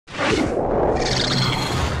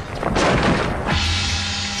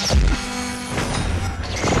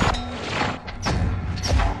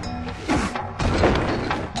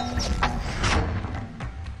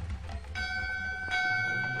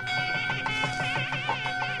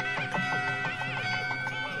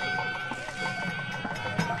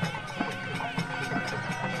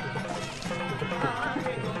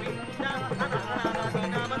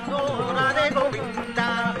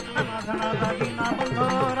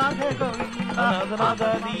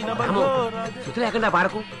శృతి లేకుండా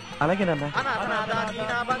పాడకు. అలాగే నాన్న.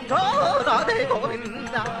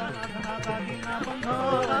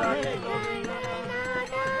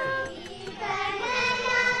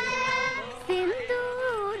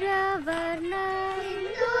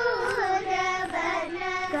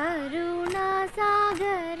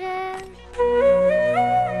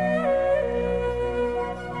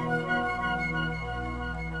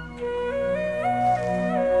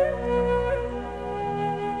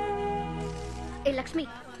 లక్ష్మి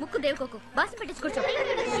ముక్కు దేవుకోకు బాసి పెట్టించుకోవచ్చు.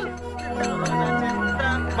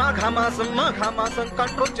 మాఘమాసం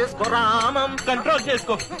కంట్రోల్ చేసుకో రామం, కంట్రోల్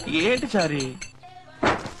చేసుకో. ఏంటి చారి?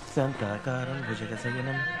 శాంతాకారం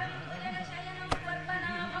భుజగశయనం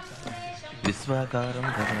విశ్వాకారం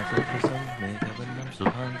గగనసదృశం మేఘవర్ణం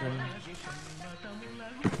శుభాంగం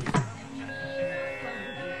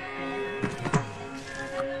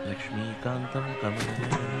లక్ష్మీకాంతం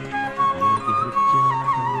కమలనయనం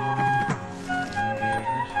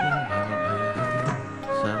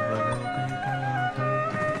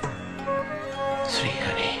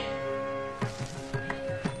శ్రీహరి.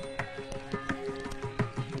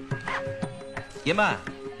 ఏమా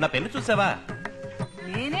నా పెన్ను చూసావా?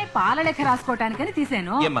 నేనే పాల లెక్క రాసుకోవటానికని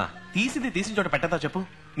తీసాను. ఏమ్మా తీసిన చోట పెట్టద్దా చెప్పు.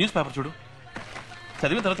 న్యూస్ పేపర్ చూడు,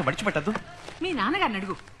 చదివిన తర్వాత మడిచిపెట్టద్దు. మీ నాన్నగారిని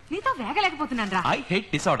అడుగు, నీతో వేగలేకపోతున్నాను రా. I hate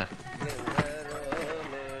disorder.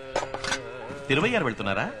 26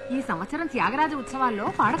 వెళ్తున్నారా? ఈ సంవత్సరం త్యాగరాజ ఉత్సవాల్లో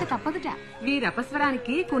పాడక తప్పదుట.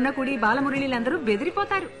 వీరపస్వరానికి కున్నకుడి బాలమురళీలందరూ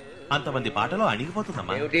బెదిరిపోతారు. అంతమంది పాటలో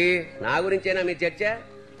అణిగిపోతుందమ్మా. ఏమిటి నా గురించేనా మీ చర్చ?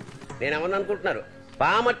 నేనేమన్నా అనుకుంటున్నారు?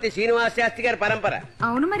 పామర్తి శ్రీనివాస శాస్త్రి గారి పరంపర.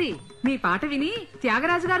 అవును మరి, మీ పాట విని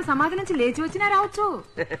త్యాగరాజు గారు సమాధి నుంచి లేచి వచ్చినా రావచ్చు.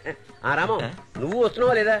 ఆ రాము, నువ్వు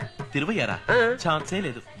వస్తున్నావా లేదా? 26 ఛాన్సే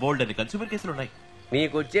లేదు. బోల్డ్ అని కన్స్యూమర్ కేసులున్నాయి.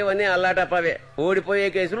 నీకొచ్చేవన్నీ అల్లాటప్పవే. ఓడిపోయే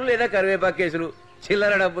కేసులు లేదా కరివేపాకు కేసులు.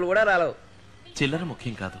 చిల్లర డబ్బులు కూడా రాలవు. చిల్లర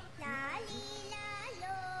ముఖ్యం కాదు,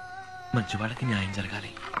 మంచి వాళ్ళకి న్యాయం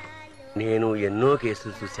జరగాలి. నేను ఎన్నో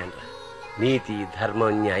కేసులు చూశాను. నీతి,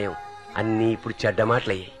 ధర్మం, న్యాయం అన్నీ ఇప్పుడు చెడ్డ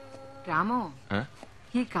మాటలయ్యాయి. రాము,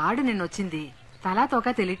 ఈ కార్డు నిన్నొచ్చింది. తలా తోక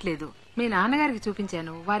తెలియట్లేదు. మీ నాన్నగారికి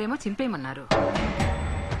చూపించాను, వారేమో చింపేయమన్నారు.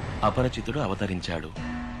 అపరిచితుడు అవతరించాడు.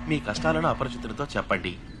 మీ కష్టాలను అపరిచితుడితో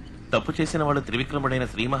చెప్పండి. తప్పు చేసిన వాళ్ళు త్రివిక్రముడైన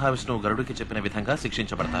శ్రీ మహావిష్ణువు గరుడికి చెప్పిన విధంగా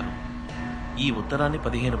శిక్షించబడతారు. ఈ ఉత్తరాన్ని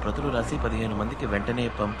 15 ప్రతులు రాసి 15 మందికి వెంటనే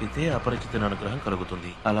పంపితే అపరిచితుని అనుగ్రహం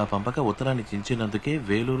కలుగుతుంది. అలా పంపక ఉత్తరాన్ని చించినందుకే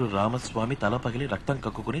వేలూరు రామస్వామి తల పగిలి రక్తం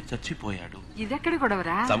కక్కుకుని చచ్చిపోయాడు. ఇదెక్కడ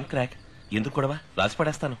గొడవరా? Some crack. ఎందుకు గొడవ? రాసి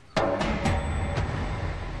పడేస్తాను.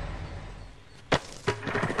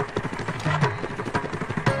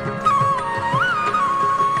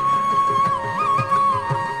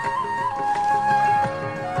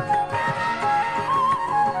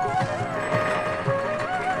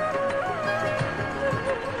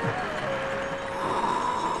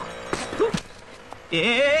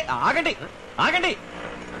 ఆగండి ఆగండి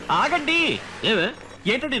ఆగండి.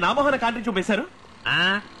 ఏంటండి నామోహన కాంట్రీ చూపేశారు?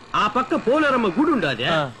 ఆ పక్క పోలేరమ్మ గుడి ఉండదు,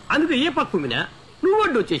 అందుకు ఏ పక్క నువ్వు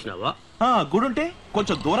వడ్డు వచ్చేసినావా? గుడుంటే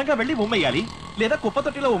కొంచెం దూరంగా వెళ్లి ఉమ్మేయాలి, లేదా కుప్ప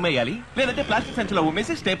తొట్టిలో ఉమ్మేయాలి, లేదంటే ప్లాస్టిక్ సంచిలో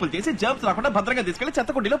ఉమ్మేసి స్టేపుల్ చేసి జర్మ్స్ రాకుండా భద్రంగా తీసుకెళ్లి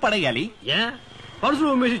చెత్తకుండీలో పడేయాలి.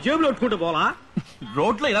 పరుసులు ఉమ్మేసి జేబులో పెట్టుకుంటే పోలా?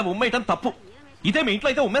 రోడ్లో ఇలా ఉమ్మేయటం తప్పు. ఇదే మీ ఇంట్లో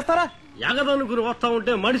అయితే ఉమ్మేస్తారా? ఎగదనుకుని వస్తా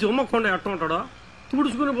ఉంటే మనిషి ఉమ్మకుండా ఎట్ట ఉంటాడో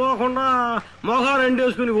తుడుచుకుని పోకుండా మొహాలు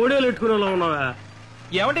ఎండేసుకుని ఓడేలు ఎట్టుకునేలా ఉన్నావా?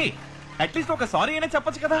 ఏమండి, అట్లీస్ట్ ఒక సారీ అయినా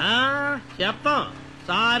చెప్పొచ్చు కదా. చెప్తాం.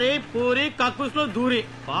 సారీ పూరి కక్కుస్లో దూరి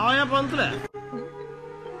పాయ పంతులే.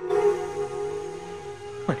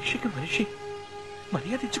 మనిషికి మనిషి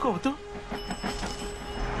మర్యాద ఇచ్చుకోవద్దు.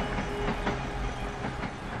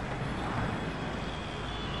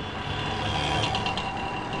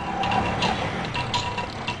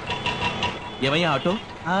 ఏమయ్యా ఆటో,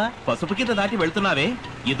 పసుపు కింద దాటి వెళ్తున్నావే,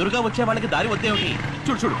 ఎదురుగా వచ్చే వాళ్ళకి దారి వద్దేమిటి?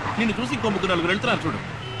 చూడు చూడు, నిన్ను చూసి ఇంకో 3 వెళ్తున్నారు చూడు.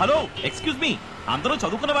 హలో, ఎక్స్క్యూజ్ మీ, అందరూ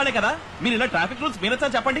చదువుకున్న వాళ్ళే కదా, మీరు ఇలా ట్రాఫిక్ రూల్స్ మీరచ్చా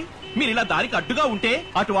చెప్పండి. మీరు ఇలా దారికి అడ్డుగా ఉంటే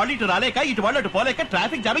అటు వాళ్ళు ఇటు రాలేక, ఇటు వాళ్ళు అటు పోలేక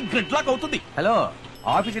ట్రాఫిక్ జామింగ్ గ్రిడ్ లాక్ అవుతుంది. హలో,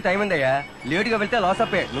 ఆఫీస్ టైం ఉందయ్యా, లేట్ గా వెళ్తే లాస్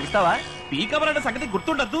అప్పే. నువ్వుస్తావా? పీక్ అవర్ అనే సంగతి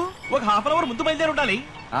గుర్తుండద్దు. ఒక ½ అవర్ ముందు బయలుదేరి ఉండాలి.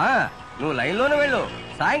 నువ్వు లైన్ లోనే వెళ్ళు,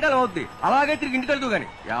 సాయంకాలం అవుద్ది. అలాగే తిరిగి ఇంటికి వెళ్తూ గాని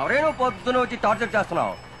ఎవరైనా పొద్దున వచ్చి టార్చర్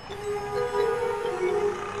చేస్తున్నావు.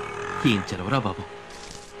 ఏం చెలవరా బాబు.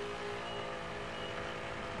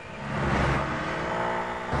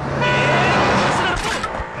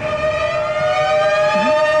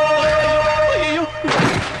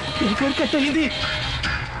 బ్రేక్ వైర్ కట్ అయింది,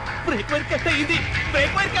 బ్రేక్ వైర్ కట్ అయింది,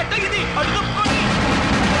 బ్రేక్ వైర్ కట్ అయింది. అడుగు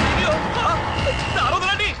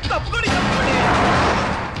తప్పుకోండి, తప్పుకోండి, తప్పుకోండి.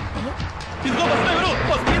 ఇదిగో బస్సు ఎవరు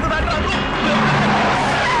బస్సు మీద దాటి రాదు.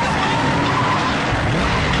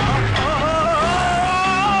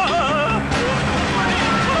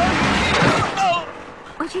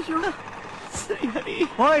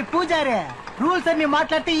 ఓయ్ పూజారే, రూల్స్ అన్ని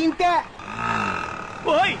మాట్లాడితే ఇంతే.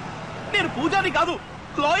 ఓయ్ నేను పూజారి కాదు,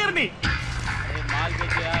 లాయర్ని.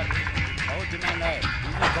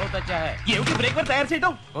 ఏమిటి బ్రేక్ తయారు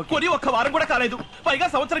చేయడం? కొని ఒక్క వారం కూడా కాలేదు, పైగా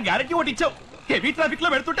సంవత్సరం గ్యారెంటీ ఒకటి ఇచ్చావు. హెవీ ట్రాఫిక్ లో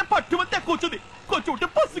పెడుతుంటే పట్టుమంతే కూర్చుంది, కొంచెం ఉంటే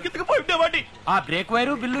బస్సు కిందకి పోయి ఉండేవాడి. ఆ బ్రేక్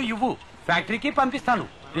వైరు బిల్లు ఇవ్వు, ఫ్యాక్టరీకి పంపిస్తాను.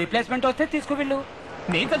 రీప్లేస్మెంట్ వస్తే తీసుకో బిల్లు.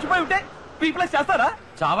 నేను చచ్చిపోయి ఉంటే రీప్లేస్ చేస్తారా?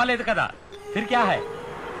 చావలేదు కదా, ఫిర్ క్యా హై?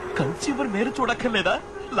 కన్స్యూమర్ మేరు చూడక్కర్లేదా?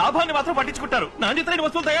 లాభాన్ని మాత్రం పట్టించుకుంటారు, నాణ్యత లేని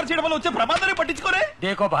వస్తువులు తయారు చేయడం వల్ల వచ్చే ప్రమాదాన్ని పట్టించుకోరే.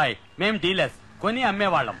 దేకో భాయ్, మేం డీలర్స్, కొని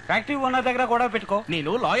అమ్మేవాళ్ళం. ఫ్యాక్టరీ ఓనర్ దగ్గర కూడా పెట్టుకో.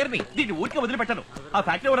 నేను లాయర్ని, దీన్ని ఊరికి వదిలిపెట్టాను. ఆ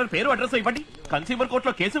ఫ్యాక్టరీ ఓనర్ పేరు అడ్రస్ ఇవ్వండి, కన్స్యూమర్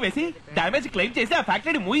కోర్టులో కేసు వేసి డ్యామేజ్ క్లెయిమ్ చేసి ఆ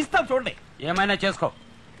ఫ్యాక్టరీని మూయిస్తాం చూడండి. ఏమైనా చేసుకో.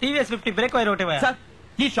 టీవీఎస్ 50 బ్రేక్ వైర్ ఒకటి. సార్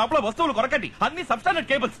ఈ షాప్ లో వస్తువులు కొరకండి, అన్ని సబ్స్టాండర్డ్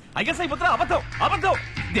కేబుల్స్. ఐఎస్ఐ ముద్ర అబద్ధం, అబద్ధం.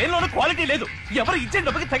 దేనిలోనూ క్వాలిటీ లేదు, ఎవరు ఇచ్చే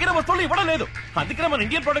డబ్బుకి తగిన వస్తువులు ఇవ్వడం లేదు. అందుకనే మన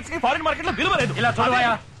ఇండియన్ ప్రొడక్ట్స్ కి ఫారిన్ మార్కెట్ లో విలువ లేదు. ఇలా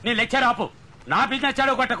చూడవా, నీ లెక్చర్ ఆపు. నా బిజినెస్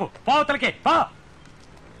చెడో కొట్టకు, పోతలకి పా.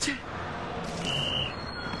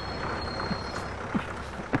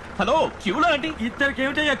 హలో, క్యూలో అండి. ఇద్దరికి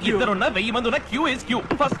ఏమిటయ్యా? ఇద్దరున్నా 1000 మంది ఉన్న Q is queue.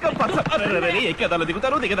 First come first ఎక్కేదాలు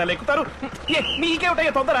దిగుతారు, దిగదాలు ఎక్కుతారు.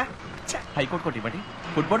 మీకేమిటయ్యా తొందర? హైకోర్టు కోర్టు ఇవ్వండి,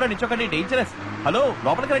 ఫుట్బాల్ లో నించోకండి, డేంజరస్. హలో,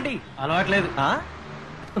 లోపలికి రండి. అలవాట్లేదు.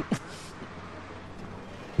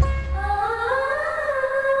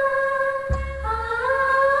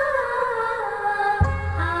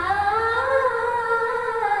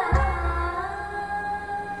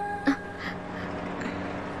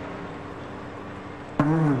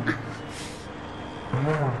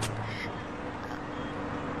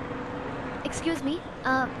 ఎక్స్క్యూజ్ మీ,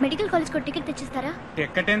 మెడికల్ కాలేజ్ కు టికెట్ తెచ్చిస్తారా?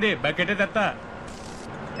 టికెట్ ఏంది, బకెట్ తెత్తా.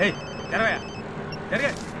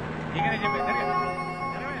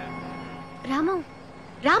 రాము,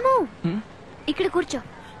 రాము, ఇక్కడ కూర్చో.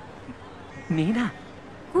 నేనా?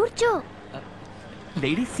 కూర్చో.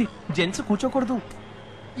 లేడీస్ సీట్, జెంట్స్ కూర్చోకూడదు.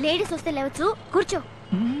 లేడీస్ వస్తే లేవచ్చు, కూర్చో.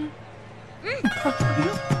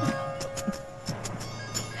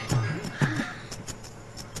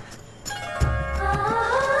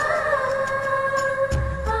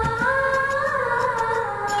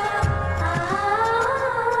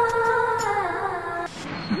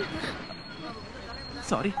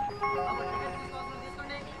 సారీ.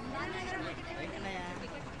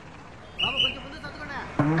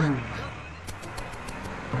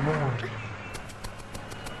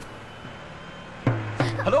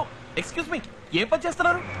 హలో, ఎక్స్క్యూజ్ మీ, ఏం పని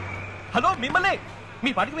చేస్తున్నారు? హలో, మిమ్మల్ని.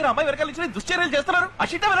 మీ పాటికి మీరు అమ్మాయి వెనకాల నుంచి దుశ్చర్యలు చేస్తున్నారు.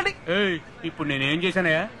 అషిట వెళ్ళండి. ఇప్పుడు నేనేం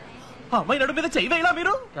చేశానయ్యా? అమ్మాయి నడు మీద చెయ్యి వేయలా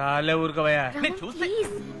మీరు? చాలే ఊరుకోవయ్యా. నేను చూస్తే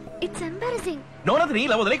ఇట్స్ ఎంబారసింగ్. నోనదిని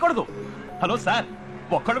ఇలా వదిలేయకూడదు. హలో సార్,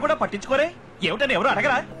 ఒక్కడు కూడా పట్టించుకోరే? ఏమిటని ఎవరు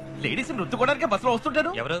అడగరా? లేడీస్ రుద్దుకోవడానికి బస్సులో వస్తుంటారు.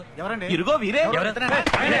 ఎవరండి? ఇరుగో వీరే.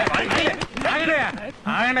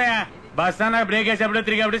 బస్ అన్న బ్రేక్ వేసేప్పుడు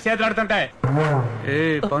తిరిగేప్పుడు చేతులు ఆడుతుంటాయి.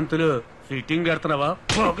 పంతులు ఫిట్టింగ్ కడుతున్నావా?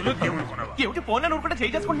 ఏమిటి ఫోన్ ఊరుకుంటే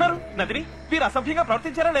చేయి చేసుకుంటున్నారు? నందిని, మీరు అసభ్యంగా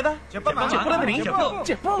ప్రవర్తించారా లేదా? చెప్పు నందిని,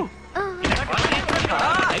 చెప్పు.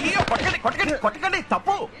 అయ్యో, కొట్టకండి కొట్టకండి కొట్టకండి,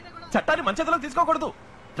 తప్పు. చట్టాన్ని మంచి చేతిలోకి తీసుకోకూడదు.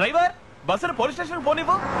 డ్రైవర్, బస్సును పోలీస్ స్టేషన్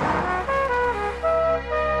పోనివ్వు.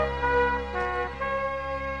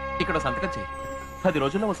 ఇక్కడ సంతకం చేయి. 10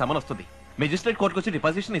 రోజుల్లో ఓ సమన్ వస్తుంది. మెజిస్ట్రేట్ కోర్టుకు వచ్చి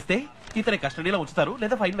డిపాజిషన్ ఇస్తే ఇతని కస్టడీలో ఉంచుతారు,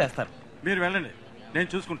 లేదా ఫైన్ వేస్తారు. మీరు వెళ్ళండి, నేను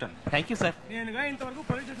చూసుకుంటాను. Thank you sir. ఇంతవరకు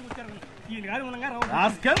పోలీస్ స్టేషన్ వచ్చారు.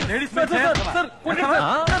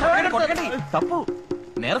 తప్పు.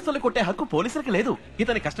 నేరస్తులు కొట్టే హక్కు పోలీసులకు లేదు.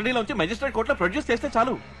 ఇతని కస్టడీలో ఉంచి మెజిస్ట్రేట్ కోర్టులో ప్రొడ్యూస్ చేస్తే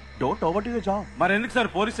చాలు. Don't over do your job. మరి ఎందుకు సార్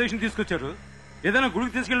పోలీస్ స్టేషన్ తీసుకొచ్చారు? ఏదైనా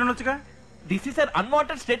గుడికి తీసుకెళ్ళి ఉండొచ్చుగా. This is an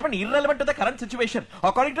unwanted statement, irrelevant to the current situation.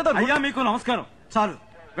 According to the అయ్యా, మీకు నమస్కారం. చాలు,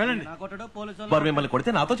 వెళ్ళండి. వారు మిమ్మల్ని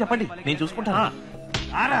కొడితే నాతో చెప్పండి, నేను చూసుకుంటాను.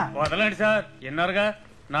 వదలండి సార్, విన్నారుగా.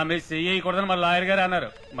 నా మీద చెయ్యకూడదని మా లాయర్ గారు అన్నారు.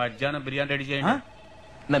 మధ్యాహ్నం బిర్యానీ రెడీ చేయండి.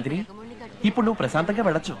 నందిని, ఇప్పుడు నువ్వు ప్రశాంతంగా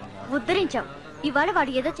వెళ్ళొచ్చు. ఉద్ధరించాం. ఇవాళ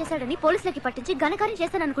వాడు ఏదో చేశాడని పోలీసులకి పట్టించి ఘనకార్యం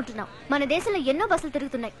చేస్తాననుకుంటున్నావు. మన దేశంలో ఎన్నో బస్సులు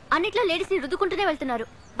తిరుగుతున్నాయి, అన్నిట్లో లేడీస్ ని రుద్దుకుంటూనే వెళ్తున్నారు.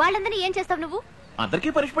 వాళ్ళందరినీ ఏం చేస్తావు నువ్వు?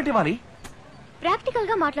 అందరికీ పనిష్మెంట్ ఇవ్వాలి. ప్రాక్టికల్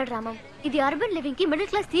గా మాట్లాడు రామం. ఇది అర్బన్ లివింగ్ కి మిడిల్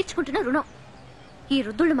క్లాస్ తీర్చుకుంటున్న రుణం. ఈ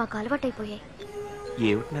రుద్దుళ్ళు మాకు అలవాటైపోయాయి.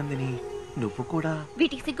 ఏమిటి నందిని, నువ్వు కూడా?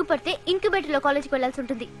 వీటికి సిగ్గుపడితే ఇంక్యుబేటర్ లో కాలేజీకి వెళ్లాల్సి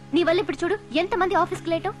ఉంటుంది. నీ వల్ల ఇప్పుడు చూడు ఎంత మంది ఆఫీస్ కి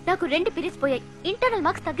లేటో. నాకు 2 పీరియడ్స్ పోయాయి. ఇంటర్నల్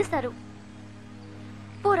మార్క్స్ తగ్గిస్తారు.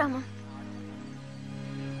 పోరామా.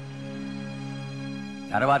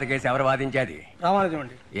 తర్వాత కేసు ఎవరు వాదించేది? రామానుజం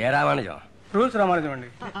అండి. ఏ రామానుజం? రూల్స్ రామానుజం అండి.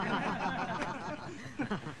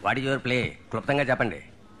 What is your play? క్లుప్తంగా చెప్పండి.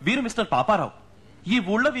 వీరు మిస్టర్ పాపారావు. ఈ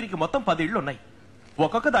ఊళ్ళో వీరికి మొత్తం 10 ఇళ్లు ఉన్నాయి.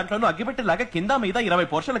 ఒక్కొక్క దాంట్లోనూ అగ్గిపెట్టేలాగా కింద మీద 20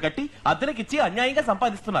 పోర్షన్లు కట్టి అద్దెలకిచ్చి అన్యాయంగా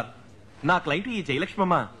సంపాదిస్తున్నారు. నా క్లయింట్ ఈ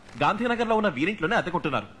జయలక్ష్మమ్మ గాంధీనగర్ లో ఉన్న వీరింట్లోనే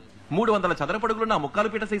అద్దెకుంటున్నారు. 300 చదరపడుగులు నా ముక్కాలు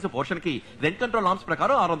పీట సైజు పోర్షన్ కి రెంట్ కంట్రోల్ నామ్స్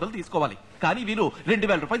ప్రకారం 600 తీసుకోవాలి. కానీ వీరు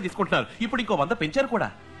 2000 రూపాయలు తీసుకుంటున్నారు. ఇప్పుడు ఇంకో 100 పెంచారు కూడా.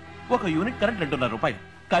 ఒక యూనిట్ కరెంట్ 2.5 రూపాయలు,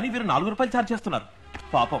 కానీ వీరు 4 రూపాయలు ఛార్జ్ చేస్తున్నారు.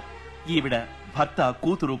 పాపం ఈవిడ భర్త,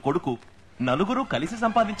 కూతురు, కొడుకు నలుగురు కలిసి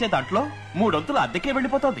సంపాదించే దాంట్లో 3 వంతులు అద్దెకే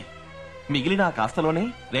వెళ్లిపోతోంది. మిగిలిన ఆ కాస్తలోనే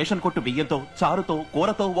రేషన్ కొట్టు బియ్యంతో, చారుతో,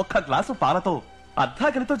 కూరతో, ఒక్క గ్లాసు పాలతో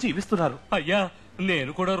అర్ధాకలితో జీవిస్తున్నారు. అయ్యా,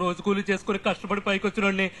 నేను కూడా రోజు కూలి చేసుకుని కష్టపడి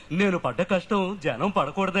పైకొచ్చినోడ్ని. నేను పడ్డ కష్టం జనం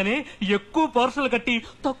పడకూడదని ఎక్కువ పార్సల్ కట్టి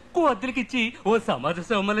తక్కువ అద్దెలకిచ్చి ఓ సమాజ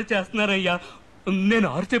సేవమని చేస్తున్నారయ్యా. నేను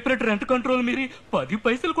 6 చెప్పినట్టు రెంట్ కంట్రోల్ మీరి 10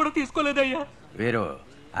 పైసలు కూడా తీసుకోలేదయ్యా. వీరు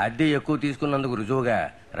అద్దె ఎక్కువ తీసుకున్నందుకు రుజువుగా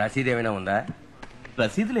రసీదు ఏమైనా ఉందా?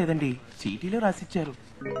 రసీదు లేదండి, చీటీలో రాసిచ్చారు.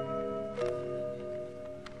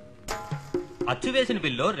 అచ్చు వేసిన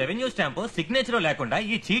బిల్లు, రెవెన్యూ స్టాంపు, సిగ్నేచర్ లేకుండా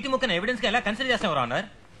ఈ చీటి ముక్కను ఎవిడెన్స్ గా ఎలా కన్సిడర్ చేస్తాం రానర్?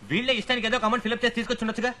 వీళ్ళే ఇష్టానికి ఏదో కమెంట్ ఫిల్అప్ చేసి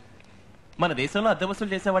తీసుకొచ్చుండొచ్చుగా. మన దేశంలో అద్దె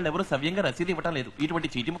వసూలు చేసే వాళ్ళు ఎవరు సవ్యంగా రసీదు ఇవ్వటం లేదు. ఇటువంటి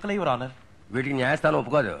చీటి ముక్కలే ఇవ్వరు ఆనర్. వీటికి న్యాయస్థానం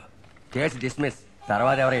ఒప్పుకోదు. Case dismiss.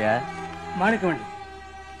 తర్వాత ఎవరయ్యా? మాణికమండి.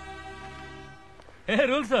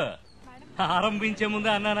 రూల్స్ ఆరంభించే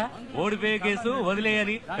ముందే అన్నానా, ఓడిపోయే కేసు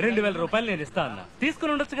వదిలేయని 2000 రూపాయలు నేను ఇస్తా అన్నా.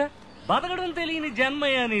 తీసుకుని ఉండొచ్చుగా. బతకడం తెలియని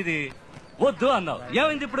జన్మయ్య అనేది. వద్దు అన్నావు,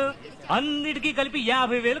 ఏమైంది ఇప్పుడు? అన్నిటికీ కలిపి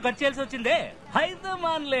 50,000 ఖర్చు చేయాల్సి వచ్చిందే. అయితే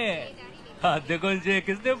మాన్లే, అద్దె కొంచెం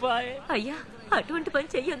ఎక్కిస్తే బాయ్. అయ్యా, అటువంటి పని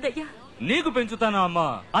చెయ్యొద్దయ్యా. నీకు పెంచుతానా అమ్మా,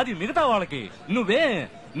 అది మిగతా వాళ్ళకి. నువ్వే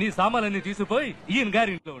నీ సామాన్లన్నీ తీసుకుపోయి ఈయన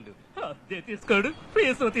గారి ఇంట్లో ఉండు. అద్దె తీసుకోడు,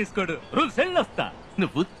 ఫీజు తీసుకోడు. రూల్స్ వెళ్ళొస్తా.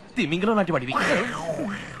 నువ్వు తిమింగలో లాంటి వాడివి.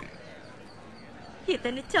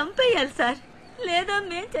 ఇతన్ని చంపేయాలి సార్, లేదా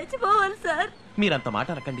మేం చచ్చిపోవాలి సార్. మీరంత మాట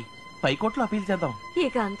అనకండి, పైకోట్లో అపీల్ చేద్దాం.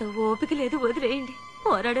 ఇక అంత ఓపిక లేదు, వదిలేయండి.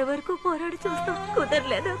 పోరాడే వరకు పోరాడి చూస్తాం.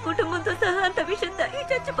 కుదరలేదా కుటుంబంతో సహా అంత విషయం తాగి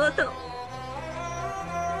చచ్చిపోతాం.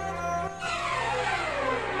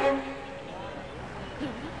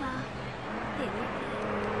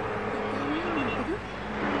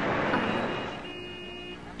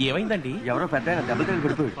 ఏమైందండి? ఎవరో పెద్ద దెబ్బ తగిలి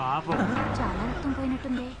పడిపోయాడు. చాలా రక్తం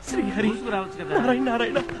పోయినట్టుంది. శ్రీహరి, నారాయణ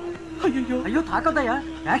నారాయణ. అయ్యో అయ్యో, తాకొద్దయ్యా,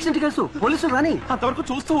 యాక్సిడెంట్ కేసు, పోలీసులు రాని. అంతవరకు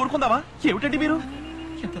చూస్తూ ఊరుకుందావా? ఏమిటండి మీరు?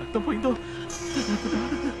 ఎంత రక్తం పోయిందో.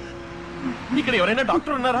 ఇక్కడ ఎవరైనా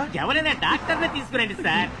డాక్టర్ ఉన్నారా? ఎవరైనా డాక్టర్ నే తీసుకురండి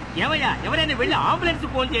సార్. ఏమయ్యా, ఎవరైనా వెళ్ళి అంబులెన్స్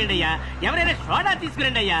ఫోన్ చేయండి అయ్యా. ఎవరైనా సోడా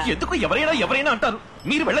తీసుకురండి అయ్యా. ఎందుకు ఎవరైనా అంటారు?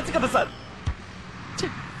 మీరు వెళ్ళొచ్చు కదా సార్.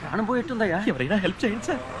 ప్రాణం పోయేట్టుందయ్యా. ఎవరైనా హెల్ప్ చేయండి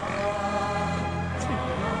sir.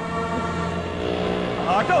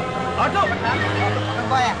 Auto auto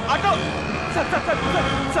auto sir sir sir sir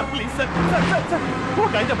sir please sir sir sir sir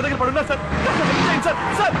ఒక ఆయన దెబ్బ దగ్గర పడున్నా sir. Sir sir please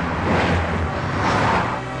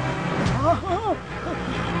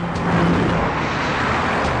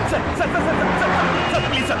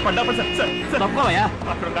sir పండాపండి sir. Sir sir తప్పుకోవయ్యా.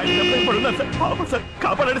 అక్కడ ఒక ఆయన దెబ్బ దగ్గర పడున్నారు సార్. పాపం సార్,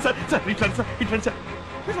 కాపాడండి sir. Sir ఇట్లాండి sir, ఇట్లాండి sir.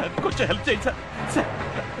 Sir కొంచెం హెల్ప్ చేయండి sir. Sir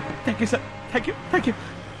thank you sir, thank you thank you.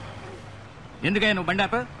 ఎందుకయ్యా నువ్వు బండి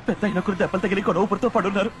ఆప? పెద్ద అయిన కొన్ని దెబ్బలు తగిలి గొడవపురితో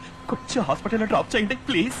పడున్నారు. కొంచెం హాస్పిటల్లో డ్రాప్ చేయండి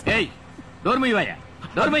ప్లీజ్. ఏయ్, డోర్ ముయ్యవయ్యా,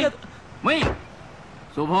 డోర్ ముయ్యి. ముయ్యి.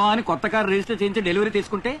 శుభం అని కొత్త కారు రిజిస్టర్ చేయించి డెలివరీ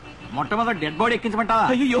తీసుకుంటే మొట్టమొదటి డెడ్ బాడీ ఎక్కించమంటావా?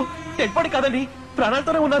 అయ్యో, డెడ్ బాడీ కాదండి,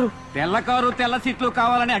 ప్రాణాలతోనే ఉన్నారు. తెల్ల కారు తెల్ల సీట్లు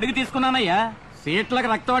కావాలని అడిగి తీసుకున్నానయ్యా. సీట్లకు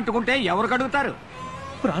రక్తం అంటుకుంటే ఎవరు కడుగుతారు?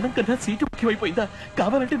 ప్రాణం కన్నా సీటు ముఖ్యమైపోయిందా?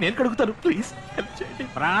 కావాలంటే నేను కడుగుతాను ప్లీజ్, హెల్ప్ చేయండి.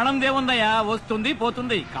 ప్రాణం దేవుందయ్యా, వస్తుంది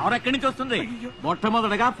పోతుంది. కారు ఎక్కడి నుంచి వస్తుంది?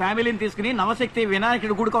 మొట్టమొదటిగా ఫ్యామిలీని తీసుకుని నవశక్తి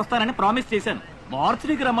వినాయకుడి గుడికి వస్తానని ప్రామిస్ చేశాను.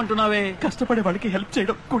 మార్చికి రమ్మంటున్నావే. కష్టపడే వాళ్ళకి హెల్ప్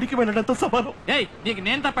చేయడం గుడికి వెళ్ళడంతో సమానం. ఏయ్, నీకు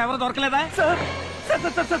నేను తప్ప ఎవరు దొరకలేదా? సార్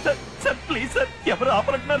సార్ ప్లీజ్ సార్, ఎవరు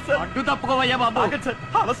ఆపరంటున్నారు సార్? అడ్డు తప్పుకోవయ్యా బాబు. సార్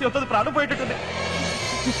ఆలస్యం అవుతుంది, ప్రాణం పోయేటట్టుంది.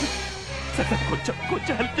 సార్ సార్ కొంచెం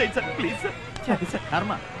కొంచెం హెల్ప్ చేయండి సార్ ప్లీజ్ సార్. సార్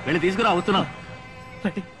కర్మ, వెళ్ళి తీసుకురా, అవుతున్నాం.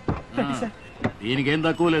 రండి రండి సార్. దీనికేం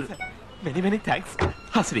తక్కువ లేదు. Many many thanks.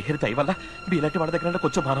 ఆ శ్రీహరి దయ వల్ల మీలాంటి వాళ్ళ దగ్గర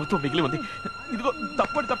కొంచెం మానవత్వం మిగిలి ఉంది. ఇదిగో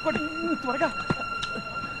తప్పండి తప్పండి త్వరగా.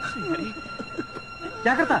 శ్రీహరి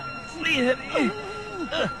జాగ్రత్త. Srihari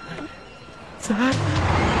sir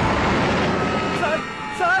sir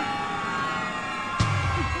sir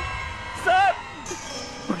sir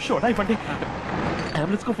షోడా ఇవ్వండి.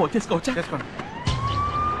 అంబులెన్స్ కు ఫోన్ చేసుకోవచ్చా? చేసుకోండి.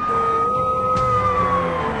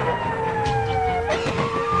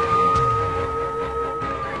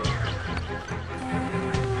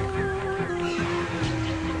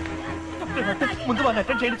 ముందు వాళ్ళు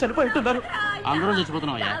అటెండ్ చేయండి, చనిపోయింటున్నారు. అందరూ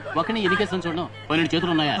చచ్చిపోతున్నావయ్యా. ఒకని ఎన్ని కేసులు చూడడం 12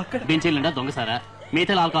 చేతులు ఉన్నాయా? బెంచీలు నిండా దొంగసారా,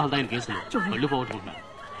 మిగతా ఆల్కహాల్ తాగిన కేసులు. ఒళ్ళు పోగొట్టుకుంటున్నా.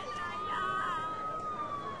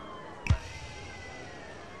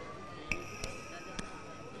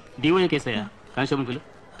 డిఓఏ కేసయ్యా, కానిస్టేబుల్ పిలు.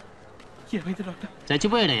 ఏమైంది డాక్టర్?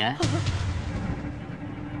 చచ్చిపోయాడయ్యా.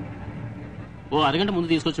 ఓ అరగంట ముందు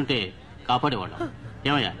తీసుకొచ్చుంటే కాపాడేవాళ్ళం.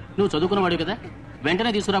 ఏమయ్యా, నువ్వు చదువుకున్నవాడు కదా,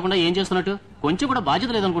 వెంటనే తీసుకురాకుండా ఏం చేస్తున్నట్టు? కొంచెం కూడా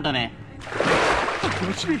బాధ్యత లేదనుకుంటానే.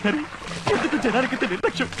 ఎందుకు జనానికి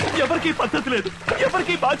నిర్లక్ష్యం? ఎవరికి పద్ధతి లేదు,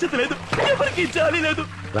 ఎవరికి బాధ్యత లేదు, ఎవరికి జాలి లేదు.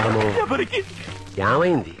 ఎవరికి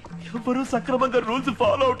ఏమైంది? ఎవరు సక్రమంగా రూల్స్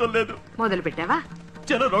ఫాలో అవటం లేదు. మొదలు పెట్టావా?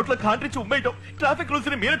 జనం రోడ్ల కాంట్రించి ఉమ్మేయటం, ట్రాఫిక్ రూల్స్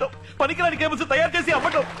ని మీరటం, పనికిరాని కేబుల్స్ తయారు చేసి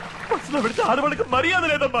అమ్మటం. బస్సులో పెడితే ఆడవాళ్ళకి మర్యాద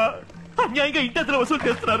లేదమ్మా. అన్యాయంగా ఇంటెంతలు వసూలు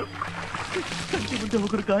చేస్తున్నారు. కంటి ముందే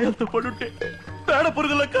ఒకరు గాయాలతో పడుంటే పేడ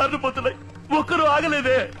పురుగుల కార్లు పోతున్నాయి. ఒక్కరు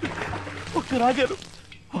ఆగలేదే. ఒక్కరు ఆగారు,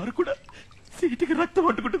 వారు కూడా సీటుకి రక్తం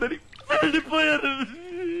పట్టుకుంటుందని వెళ్ళిపోయారు.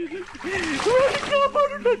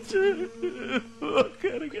 ఒక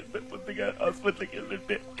అరగంట ముందుగా హాస్పిటల్కి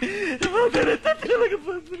వెళ్ళింటే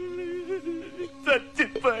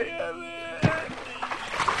చచ్చిపోయారు.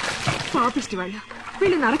 పాపిష్టి వాళ్ళు,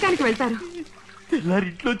 వీళ్ళు నరకానికి వెళ్తారు. తెల్లారి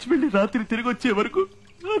ఇంట్లోంచి వెళ్ళి రాత్రి తిరిగి వచ్చే వరకు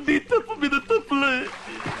నీ తప్పు మీద తప్పులే.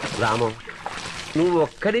 రామం, నువ్వు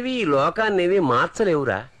ఒక్కడివి ఈ లోకాన్నేవి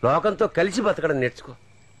మార్చలేవురా. లోకంతో కలిసి బతకడం నేర్చుకో.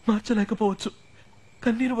 మార్చలేకపోవచ్చు,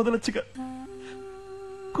 కన్నీరు వదలొచ్చుగా.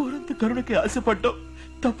 కోరంత కరుణకి ఆశపడ్డావు,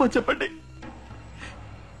 తప్ప చెప్పండి.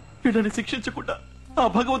 వీళ్ళని శిక్షించకుండా ఆ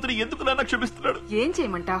భగవంతుని ఎందుకు నన్ను క్షమిస్తున్నాడు? ఏం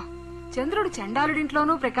చేయమంటావు? చంద్రుడు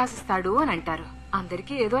చండాలుడింట్లోనూ ప్రకాశిస్తాడు అని అంటారు.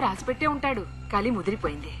 అందరికీ ఏదో రాసిపెట్టే ఉంటాడు. కలి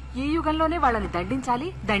ముదిరిపోయింది. ఈ యుగంలోనే వాళ్ళని దండించాలి,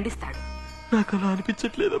 దండిస్తాడు. నాకు అలా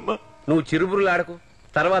అనిపించట్లేదమ్మా. నువ్వు చిరుబురులాడకు,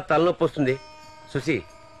 తర్వాత తలనొప్పి వస్తుంది. సుసి,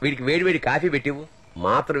 వీడికి వేడివేడి కాఫీ పెట్టివు.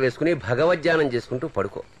 మాత్ర వేసుకుని భగవద్ధ్యానం చేసుకుంటూ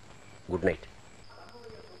పడుకో. Good night.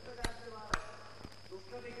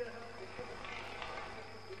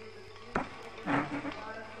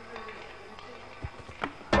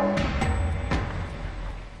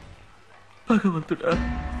 భగవంతుడా,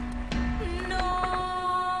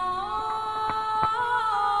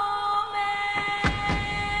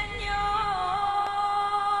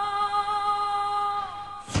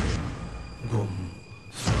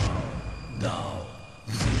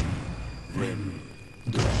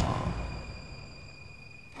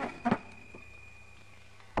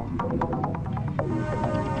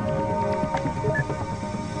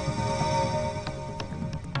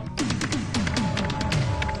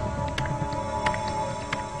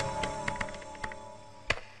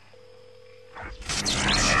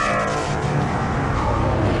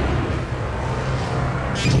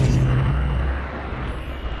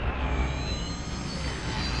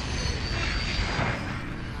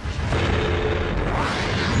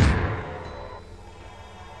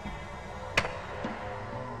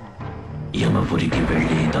 యమపురికి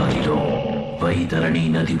వెళ్లే దారిలో వైతరణి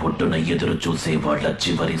నది ఒడ్డున ఎదురు చూసే వాళ్ల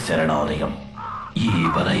చివరి శరణాలయం ఈ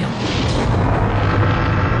వలయం.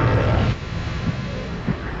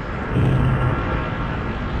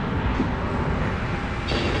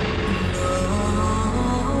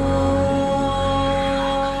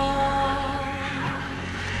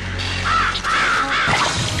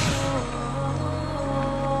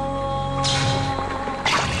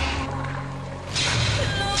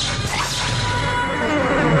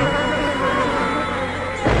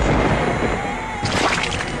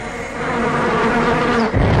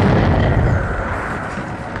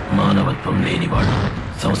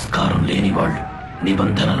 సంస్కారం లేనివాళ్లు,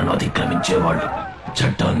 నిబంధనలను అతిక్రమించేవాళ్లు,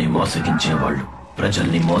 చట్టాన్ని మోసగించేవాళ్లు,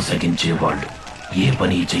 ప్రజల్ని మోసగించేవాళ్లు, ఏ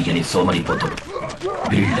పని చెయ్యని సోమరిపోతుడు.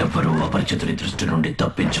 వీళ్ళెవ్వరూ అపరిచితుడి దృష్టి నుండి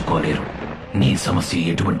తప్పించుకోలేరు. నీ సమస్య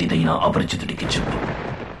ఎటువంటిదైనా అపరిచితుడికి చెప్పు.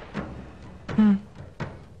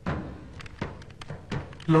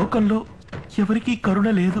 లోకంలో ఎవరికీ కరుణ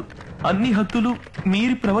లేదు. అన్ని హద్దులు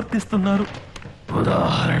మీరి ప్రవర్తిస్తున్నారు.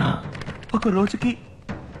 ఉదాహరణ? ఒక రోజుకి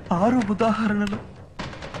 6 ఉదాహరణలు.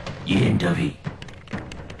 ఏంటవి?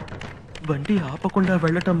 బండి ఆపకుండా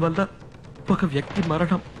వెళ్లటం వల్ల ఒక వ్యక్తి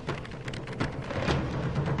మరణం,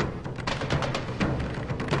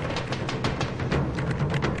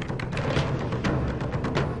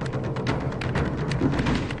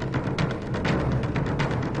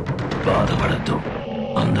 బాధపడద్దు,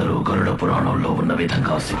 అందరూ గరుడ పురాణంలో ఉన్న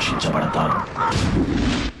విధంగా శిక్షించబడతారు.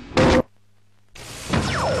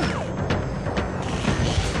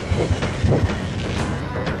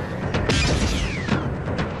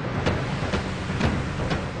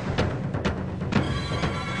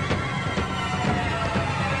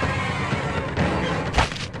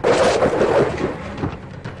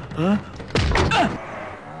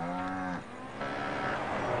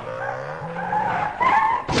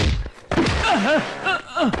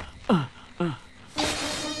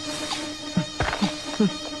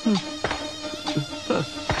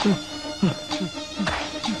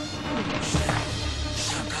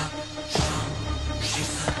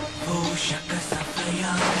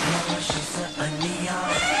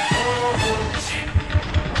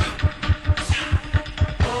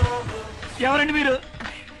 ఎవరండి మీరు?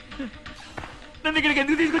 నన్ను ఇక్కడికి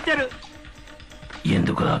ఎందుకు తీసుకొచ్చారు?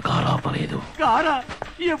 ఎందుకురా కారు ఆపలేదు? కారా?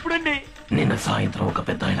 ఎప్పుడండి? నిన్న సాయంత్రం ఒక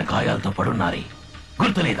పెద్ద ఆయన గాయాలతో పడున్నారే,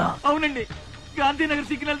 గుర్తులేదా? అవునండి, గాంధీనగర్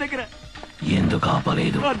సిగ్నల్ దగ్గర. ఎందుకు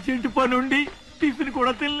ఆపలేదు? అర్జెంట్ పనుండి టిఫిన్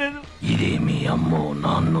కూడా తినలేదు. ఇదే మీ అమ్మో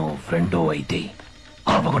నాన్నో ఫ్రెండో అయితే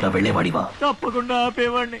ఆపకుండా వెళ్ళేవాడివా? తప్పకుండా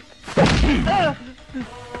ఆపేవాడిని.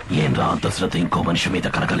 ఏంరా అంత శ్రద్ధ ఇంకో మనిషి మీద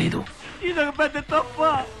కలగలేదు? ఇదొక పెద్ద తప్ప.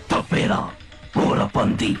 తప్పేరా ఘోర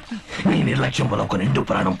పంది. నీ నిర్లక్ష్యం వల్ల ఒక నిండు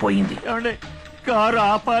ప్రాణం పోయింది. ఏమండి, కారు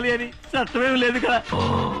ఆపాలి అని చట్టమేం లేదు కదా. ఓ,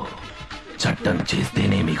 చట్టం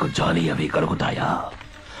చేస్తేనే మీకు జాలి అవి కలుగుతాయా?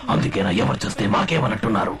 అందుకేనా ఎవరు చేస్తే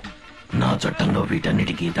మాకేమన్నట్టున్నారు? నా చట్టంలో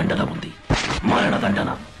వీటన్నిటికీ దండన ఉంది, మరణ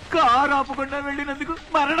దండన. కారు ఆపకుండా వెళ్ళినందుకు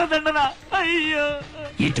మరణ దండన? అయ్యో!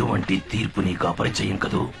 ఇటువంటి తీర్పు నీకు అపరిచయం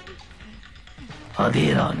కదూ?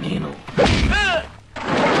 అదేరా నేను.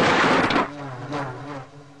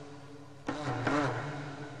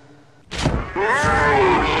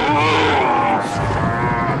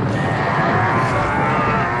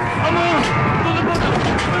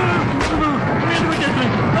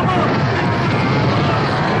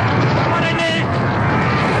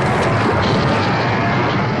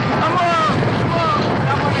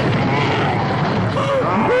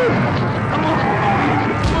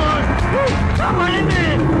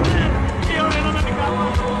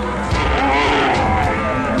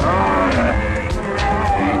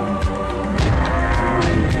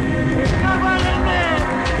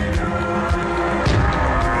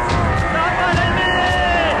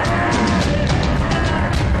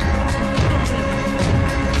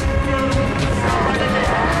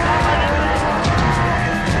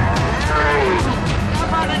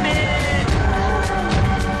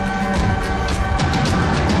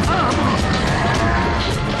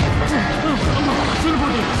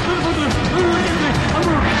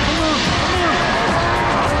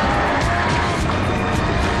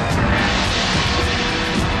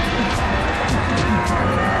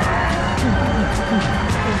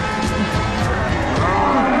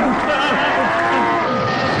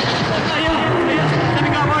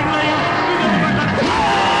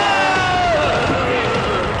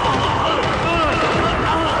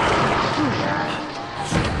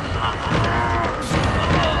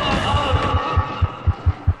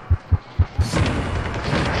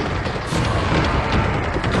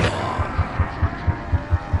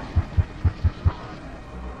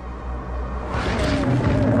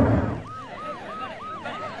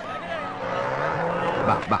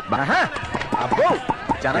 అబ్బో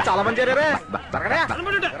జనం చాలా మంది చేరారే.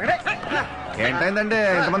 ఏంటైందండి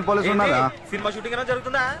ఎంతమంది పోలీసులు ఉన్నారా? సినిమా షూటింగ్ ఏమైనా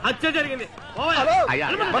జరుగుతుందా? హత్య జరిగింది. హలో,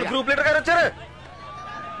 మన గ్రూప్ లీడర్ గారు వచ్చారు.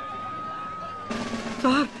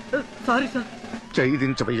 Sorry sir. చెయ్యి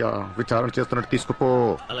దించబయ్యా, విచారణ చేస్తున్నట్టు తీసుకుపో.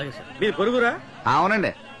 అలాగే సార్. మీరు పొరుగురా?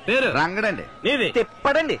 అవునండి. పేరు రంగడండి. నీది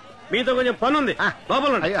తిప్పడండి. మీతో కొంచెం పని ఉంది.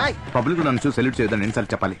 పబ్లిక్ నన్ను చూసి సెల్యూట్ చేయదని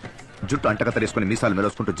ఎన్నిసార్లు చెప్పాలి? జుట్టు అంటకత్త వేసుకుని మీసాలు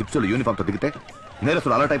మెరుసుకుంటూ జిప్సులు యూనిఫామ్ తో దిగితే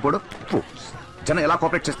నేరస్తులు అలర్ట్ అయిపోడు. జనం ఎలా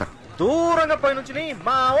కోఆపరేట్ చేస్తారు? దూరంగా పోయి నుంచి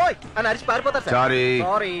మా ఓయ్ అని అరిచి పారిపోతారు సార్.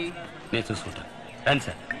 సారీ. నేను చూసుకుంటాను. రండి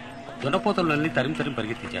సార్. దున్నపోతలన్నీ తరిమి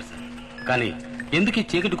పరిగెత్తించారు సార్. కానీ ఎందుకు ఈ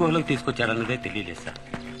చీకటి గుహలోకి తీసుకొచ్చారన్నదే తెలియలేదు సార్.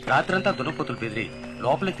 రాత్రంతా దున్నపోతులు బెదిరి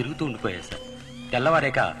లోపలే తిరుగుతూ ఉండిపోయారు సార్.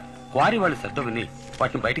 తెల్లవారేక క్వారీ వాళ్ళు శ్రద్ధ విని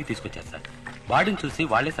వాటిని బయటికి తీసుకొచ్చారు సార్. బాడీని చూసి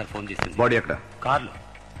వాళ్లే సార్ ఫోన్ చేసింది. బాడీ ఎక్కడ? కార్లో.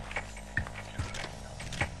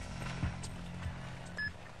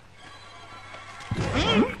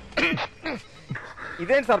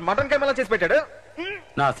 ఇదేంటి సార్ మటన్ కెమెరా చేసి పెట్టాడు?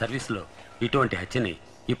 నా సర్వీస్ లో ఇటువంటి హత్యని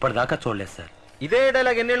ఇప్పటిదాకా చూడలేదు సార్. ఇదే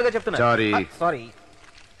డైలాగ్ ఎన్నేళ్లుగా చెప్తున్నా. సారీ.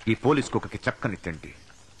 ఈ పోలీస్ కుక్కకి చక్కని తిండి.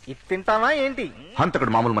 ఇది తింటావా ఏంటి?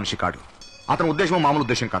 హంతకుడు మామూలు మనిషి కాడు. అతని ఉద్దేశం మామూలు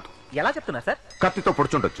ఉద్దేశం కాదు. ఎలా చెప్తున్నా సార్? కత్తితో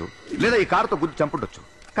పొడుచుండొచ్చు, లేదా ఈ కారుతో గుద్ది చంపుండొచ్చు.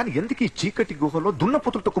 కానీ ఎందుకు ఈ చీకటి గుహలో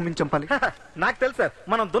దున్నపోతులతో కుమ్మించి చంపాలి? నాకు తెలుసు సార్,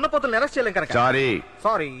 మనం దున్నపోతులను అరెస్ట్ చేయలేం కనుక.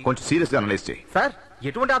 సారీ. కొంచెం సీరియస్ గా అనలైజ్ చేయి సార్.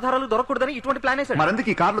 ఎటువంటి ఆధారాలు దొరకకూడదని ఇటువంటి ప్లాన్ వేసాడు. మరెందుకు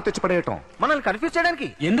ఈ కార్లో తెచ్చి పడేయటం? మనల్ని కన్ఫ్యూజ్ చేయడానికి.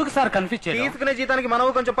 ఎందుకు సార్ కన్ఫ్యూజ్ చేయడం? తీసుకునే జీతానికి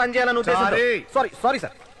మనం కొంచెం పని చేయాలని ఉద్దేశం. Sorry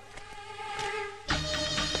sir.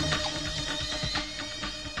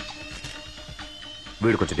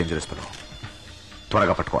 వీడు కొంచెం డేంజరస్ పడు,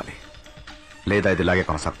 త్వరగా పట్టుకోవాలి, లేదా ఇది ఇలాగే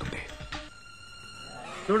కొనసాగుతుంది.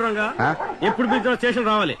 చూడరంగా ఎప్పుడు పిలిచిన స్టేషన్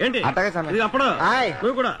రావాలి ఏంటి? ఇది అప్పుడు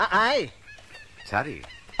నువ్వు కూడా. సారీ.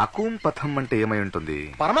 అకూం పథం అంటే ఏమై ఉంటుంది?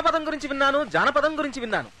 పరమపదం గురించి విన్నాను, జానపదం గురించి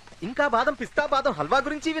విన్నాను, ఇంకా బాదం పిస్తా బాదం హల్వా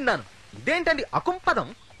గురించి విన్నాను. ఇదేంటండి అకుం పదం?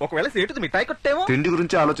 ఒకవేళ సేటుది మిఠాయి కొట్టేమో. తిండి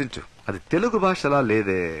గురించి ఆలోచించు, అది తెలుగు భాషలా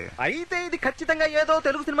లేదే. అయితే ఇది ఖచ్చితంగా ఏదో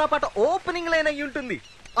తెలుగు సినిమా పాట ఓపెనింగ్ లైన్ అయి ఉంటుంది.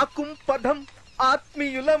 అకుం పదం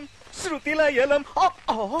ఆత్మీయులం శృతిలయలం.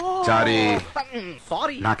 చారి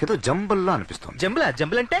సారీ, నాకేదో జంబల్లా అనిపిస్తుంది.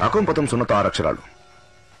 జంబుల్ అంటే అకుంపతం 0 అక్షరాలు.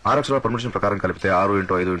 6 అక్షరాల పర్మిషన్ ప్రకారం కలిపితే 6 ×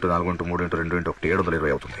 5 × 4 × 3 × 2 × 1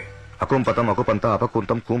 720 అవుతుంది. అకుంపతం అకుపంత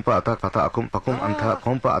అపకుంతం కుంప అత పత అకుం పకుం అంత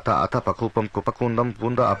కొంప అత అత పకుపం కుపకుందం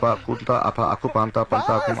పూంద అప కుంత అప అకుపాంత పంత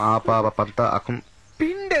అకుం ఆప పంత అకుం.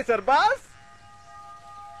 పిండే సార్ బాస్.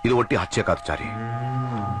 ఇది ఒట్టి హత్య కాదు చారి,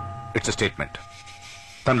 ఇట్స్ స్టేట్మెంట్.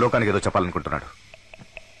 తన లోకానికి ఏదో చెప్పాలనుకుంటున్నాడు.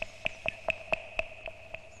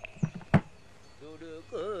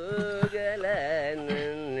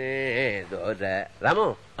 రాము,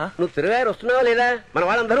 నువ్వు తిరుగారు వస్తున్నావా లేదా? మన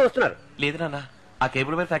వాళ్ళందరూ వస్తున్నారు. లేదు నాన్న, ఆ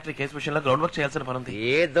కేబుల్ వైర్ ఫ్యాక్టరీ కేసు విషయంలో గ్రౌండ్ వర్క్ చేయాల్సిన పని ఉంది.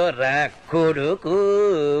 ఏదో కొడుకు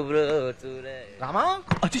రామా.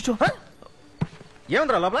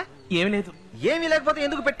 ఏముందిరా లోపల? ఏమీ లేదు. ఏమీ లేకపోతే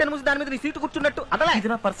ఎందుకు పెట్టాను మూసి దాని మీద నీ సీటు కూర్చున్నట్టు? అదలా ఇది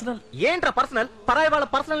నా పర్సనల్. ఏంట్రా పర్సనల్? పరాయి వాళ్ళ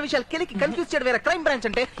పర్సనల్ విషయాలు కెలికి కన్ఫ్యూజ్ చేయడం వేరే క్రైమ్ బ్రాంచ్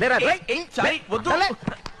అంటే. లేరా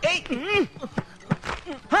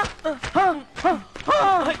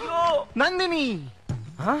నందిని,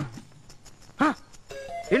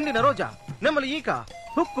 ఎండిన రోజా, నెమ్మలి ఈక,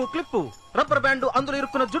 హుక్కు క్లిప్పు, రబ్బర్ బ్యాండ్, అందులో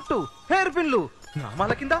ఇరుక్కున్న జుట్టు, హెయిర్ పిన్లు,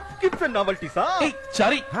 నామాల కింద కిప్స్ అండ్ నావల్టీసా.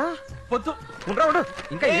 పొద్దు ఉండు,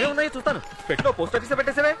 ఇంకా ఏమున్నాయో చూస్తాను. పెట్టిలో పోస్ట్ ఆఫీస్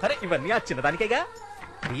పెట్టేసేవే. అరే ఇవన్నీ ఆ చిన్నదానికేగా.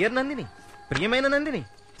 డియర్ నందిని, ప్రియమైన నందిని,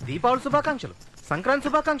 దీపావళి శుభాకాంక్షలు, సంక్రాంతి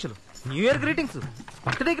శుభాకాంక్షలు, new year greetings,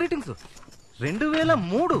 birthday greetings.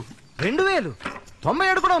 2003, 2000,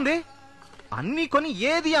 97 కూడా ఉంది. అన్ని కొని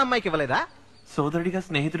ఏది ఆ అమ్మాయికి ఇవ్వలేదా? సోదరుడిగా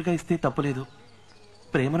స్నేహితుడిగా ఇస్తే తప్పులేదు,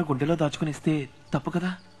 ప్రేమను గుండెలో దాచుకుని ఇస్తే తప్పు కదా.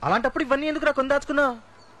 అలాంటప్పుడు ఇవన్నీ ఎందుకురా కొని దాచుకున్నావు?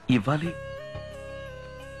 ఇవ్వాలి,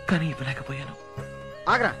 కానీ ఇవ్వలేకపోయాను.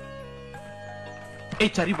 ఆగ్రా. ఏ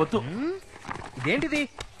చరి వద్దు. ఇదేంటిది?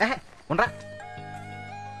 ఉండరా.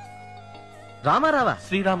 రామారావా?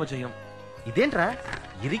 శ్రీరామ జయం. ఇదేంట్రా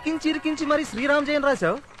ఇరికించి ఇరికించి మరి శ్రీరామ్ జయం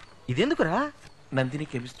రాశావు? ఇదెందుకురా? నందిని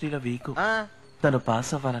కెమిస్ట్రీలో వీకు, తను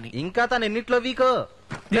పాస్ అవ్వాలని. ఇంకా తను ఎన్నిట్లో వీకో?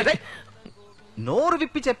 నోరు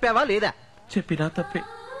విప్పి చెప్పావా లేదా? చెప్పినా తప్పే,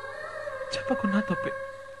 చెప్పకున్నా తప్పే.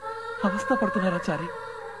 అవస్థ పడుతున్నారా చారి?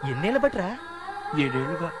 ఎన్నేళ్ళ బట్రా? 7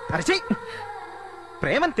 ఏళ్లుగా. అరచి,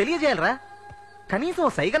 ప్రేమను తెలియజేయాలరా, కనీసం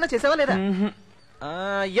సైగన్న చేసావా లేదా?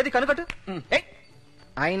 ఏది కనుకట్టు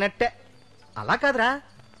అయినట్టే. అలా కాదురా,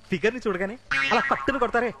 ఫిగర్ ని చూడగానే అలా కట్టును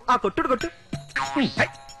కొడతారే, ఆ కొట్టుడు కొట్టు.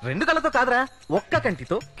 2 కళ్ళతో కాదురా, ఒక్క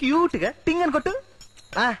కంటితో క్యూట్ గా టింగ్ అని కొట్టు.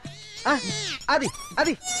 అది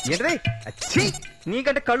అది ఏంటది? అచ్చి,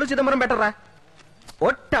 నీకంటే కళ్ళు చిదంబరం బెటర్రా.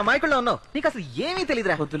 ఒట్ట అమాయకుల్లో ఉన్నావు, నీకు అసలు ఏమీ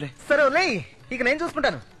తెలియదురా. వద్దులే. సరే లే, ఇక నేను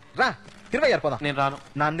చూసుకుంటాను. రా తిరువయ్యారు పోదాం. నేను రాను.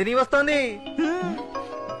 నందిని వస్తోంది.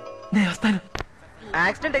 నేను వస్తాను.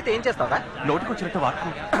 యాక్సిడెంట్ అయితే ఏం చేస్తావా? నోటికి వచ్చినట్టు వాక్కు.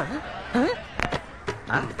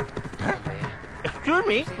 ఎక్స్క్యూజ్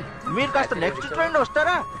మీ, మీరు కాస్త నెక్స్ట్ ట్రైన్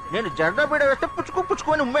వస్తారా? నేను జర్దా బీడ వేస్తే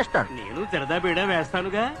పుచ్చుకొని ఉమ్మేస్తాను. నేను జర్దా బీడ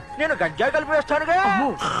వేస్తానుగా. నేను గంజాయి కలిపి వేస్తానుగా.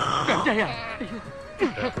 గంజాయా?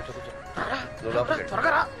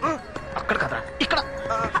 త్వరగా రా. అక్కడ కదరా, ఇక్కడ.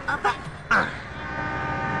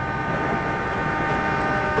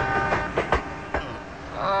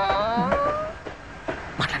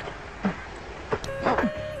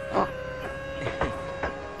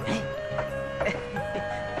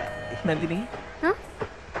 నందిని,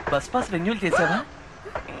 బస్ పాస్ రెన్యూల్ చేసావా?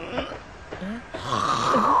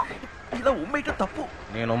 ఇలా ఉమ్మేయటం తప్పు.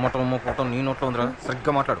 నేను ఉమ్మటం నీ నోట్లో ఉందిరా,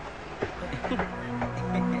 సరిగ్గా మాట్లాడు.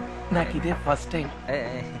 నాకు ఇదే ఫస్ట్ టైం.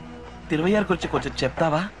 26 గురించి కొంచెం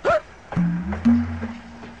చెప్తావా?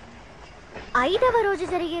 5వ రోజు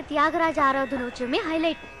జరిగే త్యాగరాజ ఆరాధనోత్సవమే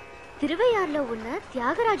హైలైట్. 26లో ఉన్న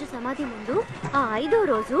త్యాగరాజు సమాధి ముందు ఆ 5వ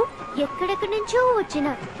రోజు ఎక్కడెక్కడి నుంచో వచ్చిన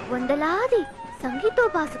వందలాది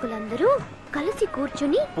సంగీతోపాసకులందరూ కలిసి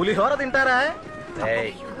కూర్చుని పులిహోర తింటారా?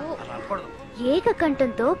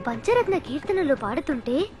 ఏకకంఠంతో పంచరత్న కీర్తనలు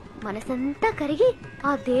పాడుతుంటే మనసంతా కరిగి ఆ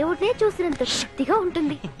దేవుడినే చూసినంత శక్తిగా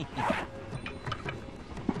ఉంటుంది.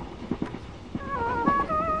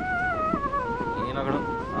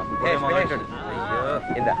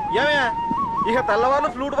 ఇక తెల్లవాళ్ళు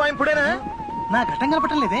ఫ్లూట్ వాయింపుడేనా? నా ఘట్టం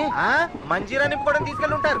కనపడటం లేదే. మంజీరా నింపుకోవడం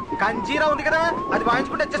తీసుకెళ్ళి ఉంటారు. కంజీరా ఉంది కదా, అది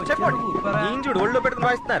వాయించుకుంటే జస్ట్ చెప్పండి. ఇంజుడు ఒళ్ళో పెట్టుకుని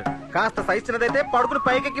వాయిస్తున్నారు. కాస్త సైజ్ చిన్నదైతే పడుకుని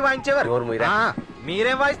పైకెక్కి వాయించేవారు.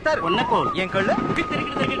 మీరేం వాయిస్తారు? ఏం కళ్ళు?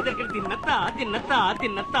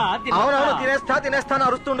 అవునవును, తినేస్తా అని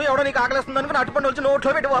అరుస్తుండు. ఎవడో నీకు ఆకలిస్తుంది అనుకుని అటుపండి వచ్చి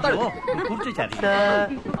నోట్లో పెట్టి పోతాడు.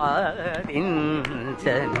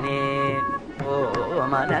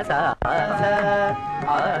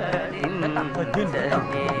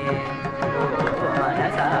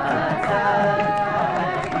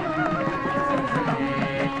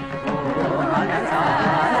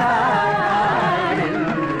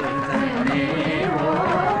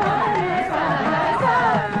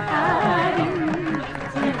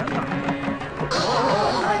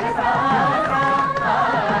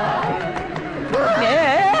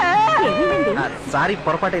 సారీ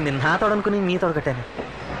పొరపాటైంది. నా తోడనుకుని మీ తోడు కట్టాను.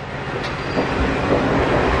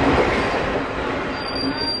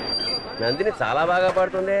 నందిని చాలా బాగా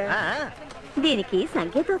పాడుతుంది. దీనికి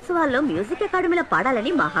సంగీతోత్సవాల్లో మ్యూజిక్ అకాడమీలో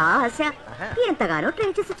పాడాలని మహా ఆశ. ఎంతగానో ట్రై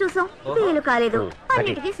చేసి చూసాం, వీలు కాలేదు.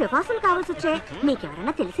 అన్నిటికీ సిఫార్సులు కావాల్సి వచ్చాయి.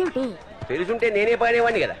 మీకెవరైనా తెలిసేమిటి? తెలుసుంటే నేనే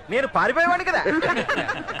పాడేవాడిని కదా. నేను పారిపోయేవాడిని కదా.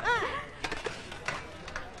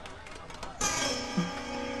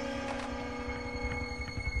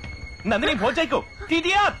 నందిని భోజైకు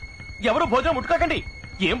టీటీఆర్ ఎవరు భోజనం ముట్టుకోకండి.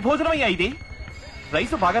 ఏం భోజనం అయ్యా ఇది?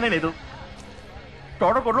 రైసు బాగానే లేదు,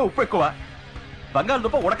 తోటకూరలో ఉప్పు ఎక్కువ,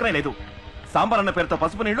 బంగాళదుంప ఉడకనే లేదు, సాంబార్ అన్న పేరుతో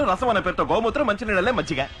పసుపు నీళ్లు, రసం అన్న పేరుతో గోమూత్రం, మంచినీళ్ళే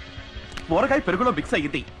మజ్జిగ, ఊరకాయ పెరుగులో మిక్స్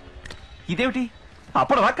అయ్యింది. ఇదేమిటి?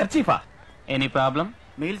 అప్పడవా ఖర్చీఫా? Any problem?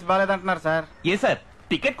 Meals బాగాలేదంటున్నారు sir. ఏ సార్,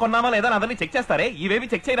 టికెట్ కొన్నామా లేదా అదని చెక్ చేస్తారే,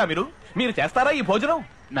 ఇవేవి చెక్ చేయరా మీరు చేస్తారా ఈ భోజనం?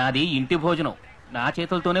 నాది ఇంటి భోజనం, నా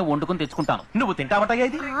చేతులతోనే వండుకుని తెచ్చుకుంటాను. నువ్వు తింటావటయ్యా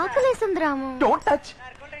ఇది? Don't touch.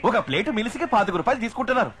 ఒక ప్లేటు మిలిసికి 5 రూపాయలు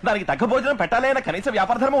తీసుకుంటున్నారు. దానికి తగ్గ భోజనం పెట్టాలి అన్న కనీస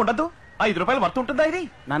వ్యాపార ధర్మం ఉండదు. 5 రూపాయలు వర్త్ ఉంటుందా ఇది?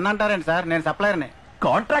 నన్ను అంటారండి సార్, నేను సప్లయర్ని.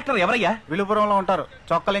 కాంట్రాక్టర్ ఎవరయ్యా? విలుపురంలో ఉంటారు,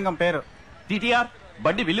 చొక్కలింగం పేరు. టీటీఆర్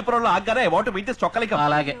బండి విల్లుపురంలో ఆగ్గానే అబౌట్ మీట్ చొక్కలింగం.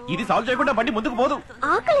 అలాగే. ఇది సాల్వ్ చేయకుండా బండి ముందుకు పోదు.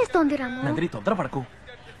 ఆకలిస్తోంది రాము. నందిని తొందరపడకు,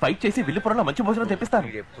 ఫైట్ చేసి విల్లుపురంలో మంచి భోజనం తెప్పిస్తాను.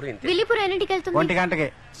 విల్లిపురం ఎన్నింటికి వెళ్తుంది? 1 గంటకి.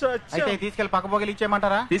 అయితే తీసుకెళ్లి పక్క పోగలి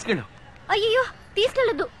ఇచ్చేయమంటారా? తీసుకెళ్ళు. అయ్యో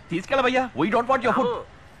తీసుకెళ్ళొద్దు. తీసుకెళ్ళవయ్యా, we don't want your food.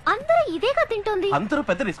 అందరూ ఇదేగా తింటోంది. అందరూ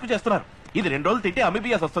పెద్ద రిస్క్ చేస్తున్నారు. ఇది 2 రోజులు తింటే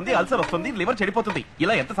అమీబియాస్ వస్తుంది, అల్సర్ వస్తుంది, లివర్ చెడిపోతుంది.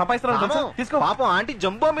 ఇలా ఎంత సంపాదిస్తున్నారు తెలుసా? తీసుకో. పాపం ఆంటీ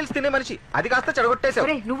జంబో మిల్స్ తినే మనిషి, అది కాస్త చెడగొట్టేశావు.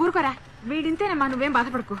 నువ్వు ఊరుకోరా, వీడింతేనమ్మా, నువ్వేం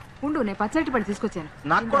బాధపడకు. ఉండు, నేను పచ్చడి పడి తీసుకొచ్చాను.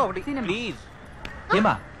 నాకు కూడా ఒకటి ప్లీజ్.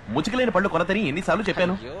 ఏమా ముచ్చుకలేని పళ్ళు కొనతని ఎన్నిసార్లు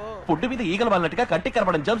చెప్పాను? ఫుడ్ మీద ఈగలు వాళ్ళనట్టుగా కంటికి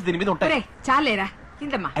కనబడిన జమ్స్ దీని మీద ఉంటాయి. చాలేరా,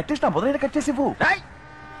 ఇందమ్మా. అట్లీస్ట్ నా మొదలైన కట్ చేసి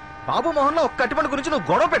బాబు మోహన్ లో ఒక్క కట్టిపండు గురించి నువ్వు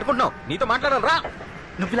గొడవ పెట్టుకుంటున్నావు. నీతో మాట్లాడాలరా?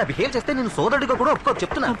 నువ్వు ఇలా బిహేవ్ చేస్తే నేను సోదరుడిగా కూడా ఒప్పుకో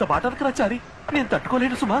చెప్తున్నా. అంత మాటలకు చారి నేను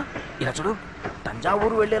తట్టుకోలేను సుమా. ఇలా చూడు,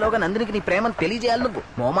 తంజావూరు వెళ్లేలోగా నందినికి నీ ప్రేమను తెలియజేయాలి. నువ్వు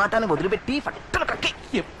మోమాటాన్ని వదిలిపెట్టి ఫట్టలు కక్కి.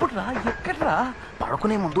 ఎప్పుడురా, ఎక్కడ్రా?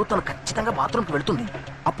 పడుకునే ముందు తను ఖచ్చితంగా బాత్రూమ్ కి వెళ్తుంది.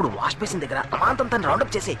 అప్పుడు వాష్ బేసిన్ దగ్గర అమాంతం తను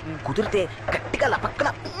రౌండప్ చేసి కుదిరితే గట్టిగా పక్కన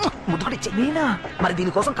ముద్దుకుడిచ్చే. నేనా? మరి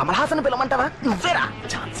దీనికోసం కమల్ హాసన్ పిలవమంటావా? నువ్వేరా?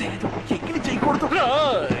 ఛాన్సే లేదు, ఎక్కిడి చేయకూడదు.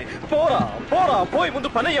 పోరా పోరా, పోయి ముందు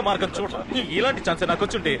పనయ్యే మార్గం చూడ. ఇలాంటి ఛాన్సే నాకు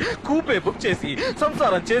వచ్చుంటే కూపే బుక్ చేసి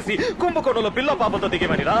సంసారం చేసి కుంభకోణంలో పిల్ల పాపతో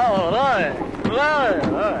దిగేమని రా.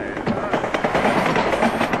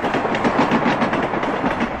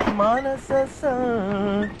 మానస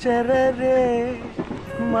సంచరరే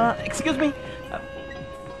ఎక్స్క్యూజ్ మీ,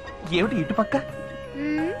 ఏమిటి ఇటు పక్క?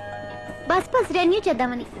 బస్ రెన్యూ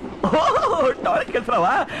చేద్దామని. టాయిలెట్కి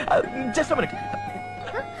వెళ్తున్నావా? Just minute.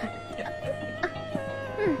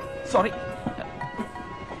 సారీ.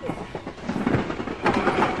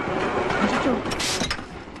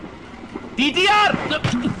 టీటీఆర్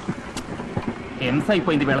హింస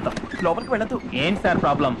అయిపోయింది, వెళతాం. లోపలికి వెళ్ళదు. ఏంటి సార్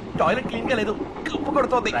ప్రాబ్లం? టాయిలెట్ క్లీన్ గా లేదు, కప్పు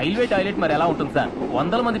కొడుతోంది. రైల్వే టాయిలెట్ మరి ఎలా ఉంటుంది సార్?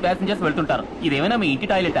 100 మంది ప్యాసింజర్స్ వెళ్తుంటారు. ఇదేమైనా మీ ఇంటి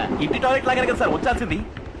టాయిలెటా? ఇంటి టాయిలెట్ లాగానే కదా సార్ వచ్చాల్సింది.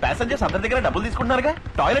 ప్యాసింజర్స్ అందరి దగ్గర డబ్బులు తీసుకుంటున్నారుగా,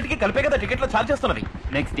 టాయిలెట్ కి కలిపే కదా టికెట్ లో ఛార్జ్ చేస్తున్నది.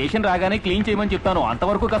 నెక్స్ట్ స్టేషన్ రాగానే క్లీన్ చేయమని చెప్తాను,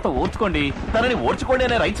 అంతవరకు కాస్త ఓర్చుకోండి. తనని ఓర్చుకోండి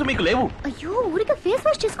అనే రైట్స్ మీకు లేవు. అయ్యో, ఊరికే ఫేస్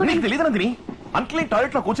వాష్ చేసుకోండి. నీకు తెలియదు నందిని, అన్క్లీన్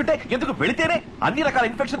టాయిలెట్ లో కూర్చుంటే ఎందుకు వెళితేనే అన్ని రకాల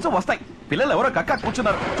ఇన్ఫెక్షన్స్ వస్తాయి. పిల్లలు ఎవరో కక్క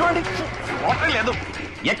కూర్చున్నారు చూడండి, వాటర్ లేదు,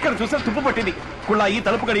 ఎక్కడ చూసినా తుప్పు పట్టింది. కుళ్ళాయి,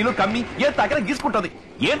 తలుపు గడియలు కమ్మి ఏ తగ్గర గీసుకుంటుంది.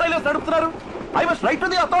 ఏ రైల్వేస్ నడుపుతున్నారు? I must right to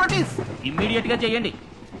the authorities. Immediate గా చేయండి.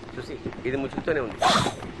 చూసి ఇది ముచ్చుతూనే ఉంది.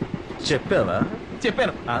 చెప్పావా?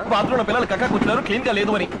 చెప్పాను, బాత్రూమ్ లో పిల్లలు కక్క కూర్చున్నారు, క్లీన్ గా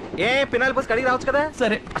లేదు అని. ఏ పినాయిల్ పోసి కడిగి రావచ్చు కదా.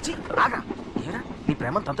 సరే రాగా. నీ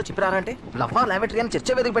ప్రేమ తనతో చెప్పిరారా అంటే లవ్వా లాబెటరీ అని చర్చ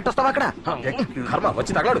వేదిక పెట్టొస్తావా అక్కడ? కర్మ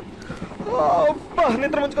వచ్చి తగలాడు.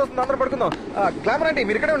 నిద్ర ముంచుకొస్తుంది, అందరూ పడుకుందాం. గ్లామర్ ఆంటీ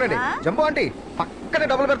మీరు ఇక్కడే ఉండండి. జంబో ఆంటీ పక్కనే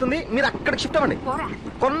డబ్బులు పెడుతుంది, మీరు అక్కడికి షిఫ్ట్ అవ్వండి.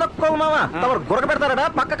 కొన్నకోమావా తమరు గురక పెడతారట,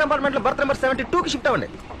 పక్క కంపార్ట్మెంట్ లో బర్త్ నెంబర్ 72 కి షిఫ్ట్ అవ్వండి.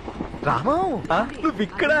 రామో నువ్వు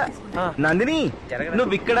ఇక్కడ, నందిని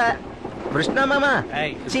నువ్వు ఇక్కడ, కృష్ణ మామ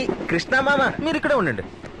కృష్ణ మామ మీరు ఇక్కడే ఉండండి.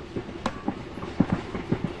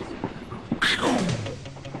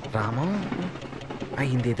 రామో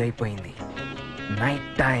అయింది, ఇదైపోయింది. నైట్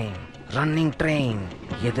టైం, రన్నింగ్ ట్రైన్,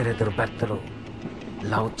 ఎదురెదురు బెర్తలు.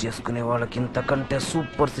 లవ్ చేసుకునే వాళ్ళకి ఇంతకంటే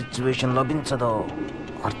సూపర్ సిచ్యువేషన్ లభించదు.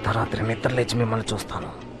 అర్ధరాత్రి నిద్ర లేచి మిమ్మల్ని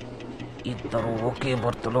చూస్తాను. ఇద్దరు ఒకే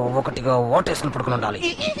బర్త్లో ఒకటిగా ఓటేసుకుని పడుకుని ఉండాలి.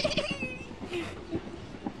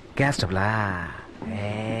 గ్యాస్ ట్రబులా?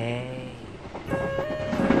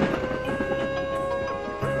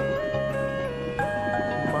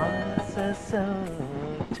 మానస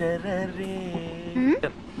సంచరరే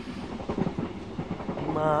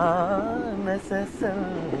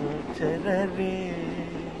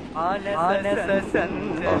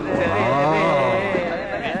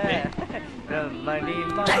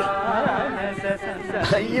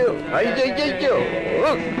అయ్యో అయ్యో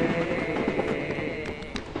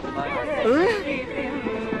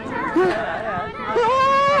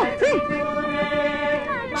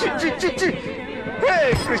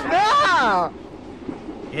కృష్ణ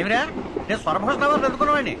ఏమిరా నేను స్వరభూషణ అవార్డు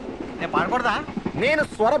అందుకున్నావండి నేను పాడకూడదా నేను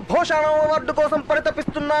స్వరభూషణ అవార్డు కోసం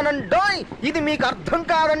పరితపిస్తున్నానండోయ్ ఇది మీకు అర్థం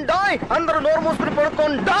కాదండోయ్ అందరూ నోరు మూసుకుని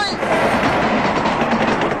పడుకోండోయ్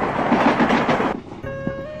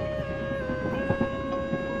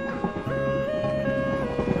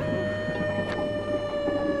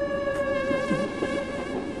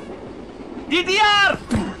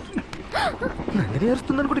నందిని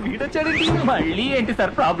ఏరుస్తుందనుకుంటే వీడొచ్చాడండి మళ్ళీ ఏంటి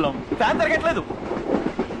సార్ ప్రాబ్లం? ఫ్యాన్ తిరగట్లేదు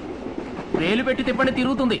వేలు పెట్టి తిప్పండి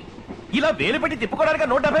తిరుగుతుంది. ఇలా వేలు పెట్టి తిప్పుకోవడానికి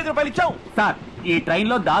 175 రూపాయలు ఇచ్చాం సార్ ఈ ట్రైన్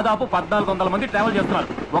లో దాదాపు 1400 మంది ట్రావెల్ చేస్తున్నారు.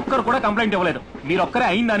 ఒక్కరు కూడా కంప్లైంట్ ఇవ్వలేదు. మీరు ఒక్కరే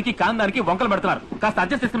అయిన దానికి కాని దానికి వంకలు పెడుతున్నారు. కాస్త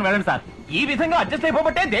అడ్జస్ట్ చేసుకుని వెళ్ళండి సార్. ఈ విధంగా అడ్జస్ట్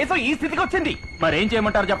అయిపోబట్టే దేశం ఈ స్థితికి వచ్చింది. మరేం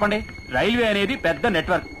చేయమంటారు చెప్పండి? రైల్వే అనేది పెద్ద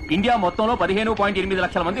నెట్వర్క్. ఇండియా మొత్తంలో 15.8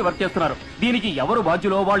 లక్షల మంది వర్క్ చేస్తున్నారు. దీనికి ఎవరు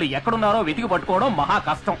బాధ్యులో వాళ్ళు ఎక్కడున్నారో వెతికి పట్టుకోవడం మహా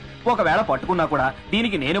కష్టం. ఒకవేళ పట్టుకున్నా కూడా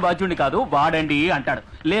దీనికి నేను బాధ్యుడిని కాదు వాడండి అంటాడు,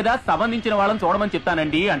 లేదా సంబంధించిన వాళ్ళని చూడమని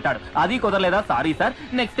చెప్తానండి అంటాడు. అది కుదరలేదా సారీ సార్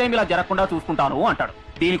నెక్స్ట్ టైం ఇలా జరగకుండా చూసుకుంటాను అంటాడు.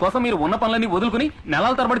 దీనికోసం మీరు ఉన్న పనులన్నీ వదులుకుని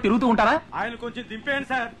నెలల తరబడి తిరుగుతూ ఉంటారా? ఆయన కొంచెం దింపేయండి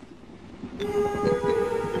సార్.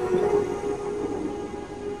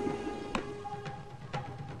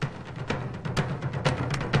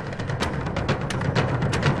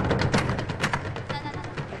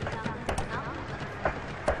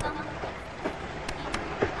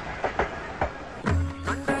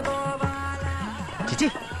 చిచి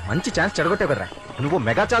మంచి ఛాన్స్ చెడగొట్టావు కదరా. నువ్వు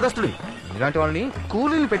మెగా చాదస్తుడు. ఇలాంటి వాళ్ళని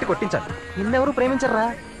కూలీలు పెట్టి కొట్టించాలి. నిన్నెవరు ప్రేమించరా?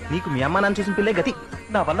 నీకు మీ అమ్మ నాన్న చూసిన పిల్లే గతి.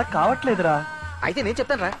 నా వల్ల కావట్లేదురా. అయితే నేను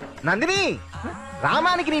చెప్తాను రా. నందిని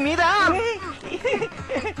రామానికి నీ మీద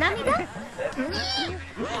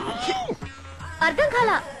అర్థం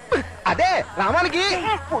కాలా? అదే రామానికి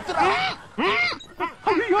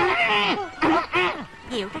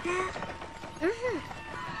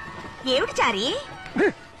ఏమిటి చారి?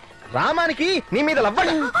 రామానికి నీ మీద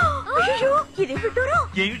లవ్వడం.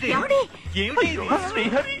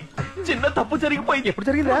 చిన్న తప్పు జరిగిపోయింది. ఎప్పుడు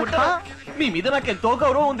జరిగిందా? మీ మీద నాకు ఎంతో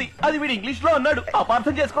గౌరవం ఉంది. అది వీడు ఇంగ్లీష్ లో అన్నాడు.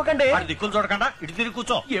 అపార్థం చేసుకోకండి. దిక్కులు చూడకుండా ఇటు తిరిగి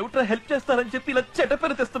కూర్చో. ఏమిట్రా హెల్ప్ చేస్తారని చెప్పి ఇలా చెడ్డ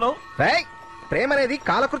పేరు తెస్తున్నావు? ప్రేమ అనేది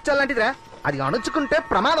కాలకృత్యాలు లాంటిదిరా. అది అణుచుకుంటే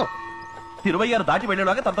ప్రమాదం. 26 దాటి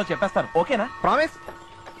వెళ్ళేలాగా తనతో చెప్పేస్తాను. ఓకేనా? Promise.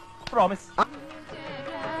 Promise.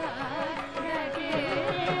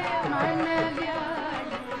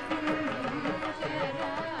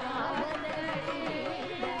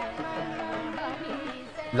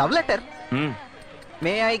 Love letter.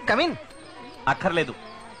 May I come in? అక్కర్లేదు.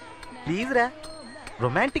 ప్లీజ్ రా.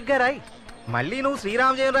 రొమాంటిక్ గా రాయి. మళ్ళీ నువ్వు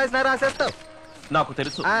శ్రీరామ్ జయం రాసినా రాసేస్తావు. నాకు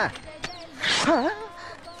తెలుసు.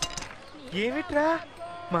 ఏమిట్రా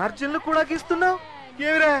మార్జిన్లు కూడా గీస్తున్నావు?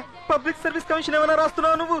 ఏమిరా పబ్లిక్ సర్వీస్ కమిషన్ ఏమైనా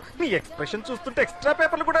రాస్తున్నావు నువ్వు? నీ ఎక్స్ప్రెషన్ చూస్తుంటే ఎక్స్ట్రా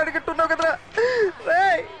పేపర్లు కూడా అడిగట్టున్నావు కదరా.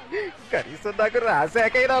 కనీసం నాకు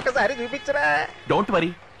రాసాకైనా ఒకసారి చూపించరా. Don't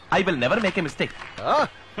worry, I will never make a mistake.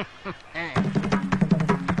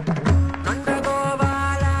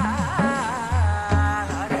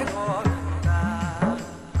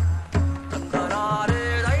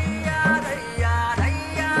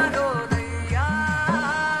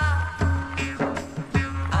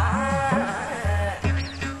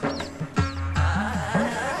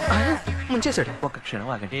 ముంచేశాడు. ఒక క్షణం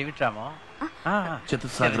ఆగండి. ఏమిట్రామో?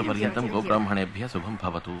 చతుస్సాగర పర్యంతం గోబ్రాహ్మణేభ్య శుభం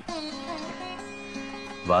భవతు.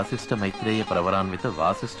 వాసిష్ఠ మైత్రేయ ప్రవరాన్విత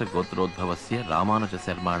వాసిష్ఠ గోత్రోద్భవస్య రామానుజ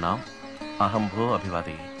శర్మాణం అహంభో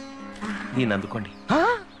అభివాదే. దీన్ని అందుకోండి.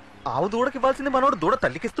 ఆవు దూడకి ఇవ్వాల్సింది మనోడు దూడ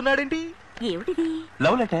తల్లికిస్తున్నాడేంటి? ఏమిటిది?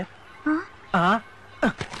 Love letter.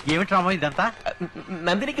 ఏమిట్రామో ఇదంతా?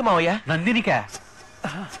 నందినికి మావయ్య. నందినికా?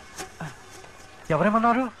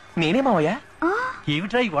 ఎవరేమన్నారు? నేనే మావయ్య.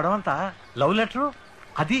 ఏమిట్రా ఈ గొడవంతా? లవ్ లెటరు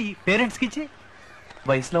అది పేరెంట్స్ కి ఇచ్చి?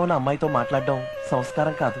 వయసులో ఉన్న అమ్మాయితో మాట్లాడడం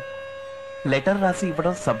సంస్కారం కాదు. లెటర్ రాసి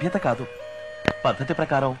ఇవ్వడం సభ్యత కాదు. పద్ధతి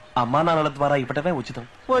ప్రకారం అమ్మా నాన్నల ద్వారా ఇవ్వటమే ఉచితం.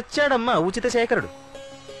 వచ్చాడమ్మా ఉచిత శేఖరుడు.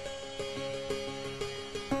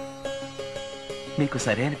 మీకు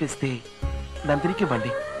సరే అనిపిస్తే నందినికి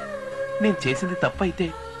ఇవ్వండి. నేను చేసింది తప్పైతే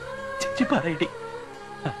చిచ్చిపారేయండి.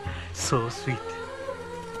 So sweet.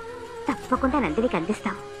 తప్పకుండా నందినికి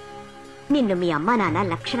అందిస్తాం. నిన్ను మీ అమ్మా నాన్న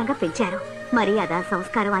లక్షణంగా పెంచారు. మర్యాద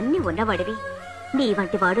సంస్కారం అన్ని ఉన్నవాడివి. నీ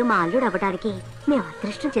వంటి వాడు మా అల్లుడు అవ్వడానికి మేము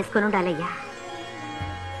అదృష్టం చేసుకుని ఉండాలయ్యా.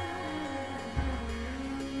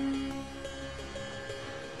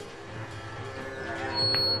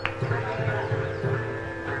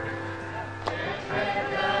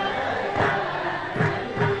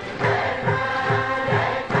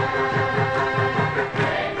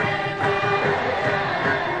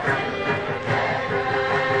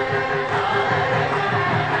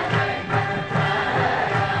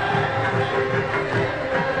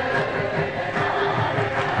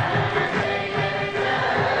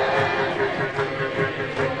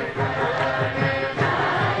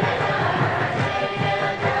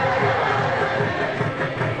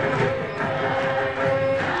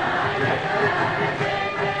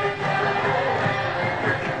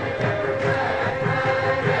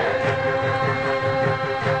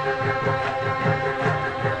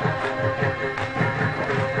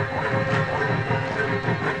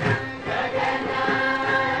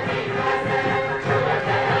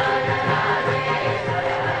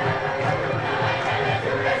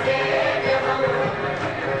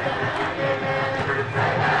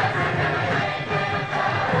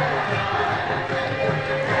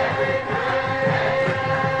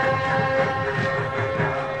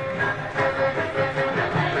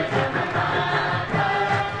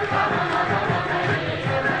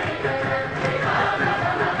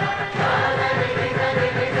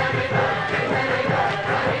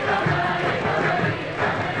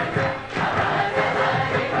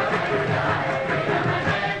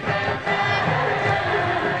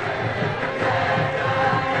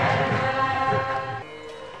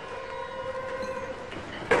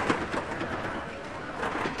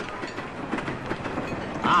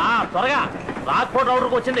 రిపోర్ట్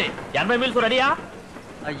ఆర్డర్కి వచ్చింది 80 మీల్స్ రెడీయా?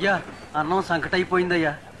 అయ్యా అన్నం సంకట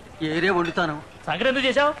అయిపోయిందయ్యా. ఏరే వండుతాను. సంకట ఎందుకు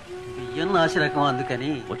చేశావు? బియ్యం నాసి రకం అందుకని.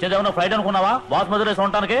 వచ్చేదేమన్నా ఫ్లైట్ అనుకున్నావా? బాస్మతి రైస్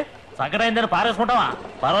ఉండటానికి సంకట అయిందని పారేసుకుంటావా?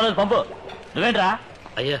 పర్వాలేదు పంపు. నువ్వేంట్రా?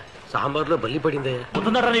 అయ్యా సాంబార్లో బల్లి పడింది.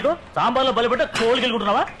 గుర్తుందరా నీకు? సాంబార్లో బలి పెడితే కోడికి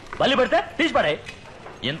వెళ్ళుకుంటున్నావా? బలి పెడితే తీసి పడే.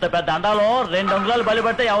 ఇంత పెద్ద అండాలో 2 అంగుళాలు బలి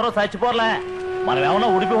పెడితే ఎవరో చచ్చిపోర్లే. మనం ఏమన్నా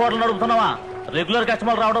ఉడిపి హోటల్ నడుపుతున్నావా? రెగ్యులర్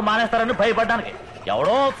కస్టమర్లు రావడం మానేస్తారని భయపడ్డానికి.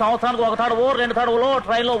 ఎవడో సంవత్సరానికి 1 తడవో 2 తడవలో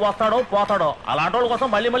ట్రైన్లో వస్తాడో పోతాడో అలాంటి వాళ్ళ కోసం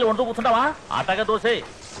మళ్ళీ మళ్ళీ వంటూ కూర్చుంటావా? అట్టగా దోసే.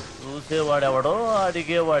 చూసేవాడెవడో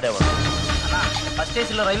అడిగేవాడెవడో. ఫస్ట్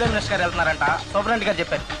ఏసీలో రైల్వే మినిస్టర్ గారు వెళ్తున్నారంట. సూపరింటెండెంట్ గారు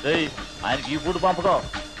చెప్పారు. ఆయనకి ఈ ఫుడ్ పంపకో.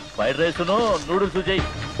 ఫ్రైడ్ రైస్ నూడిల్స్ చేయి.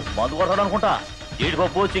 మందు కొడతాడు అనుకుంటా.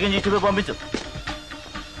 జీడిపప్పు చికెన్ చేసి పంపించు.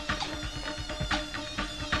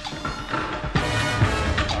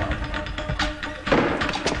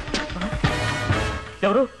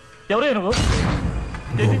 ఎవరు ఎవరు నువ్వు?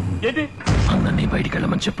 ఏంటి అందరినీ బయటికి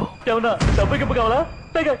వెళ్ళమని చెప్పు. ఏమన్నా డబ్బు గిప్పు కావాలా?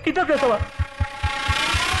 కిడ్నాప్ చేస్తావా?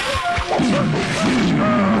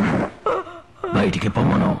 బయటికి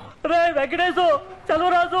పొమ్మను. రే వెంకటేశు,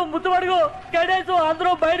 చలవరాజు, ముద్దుమడుగు, గణేశు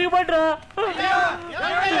అందరూ బయటికి పడరా.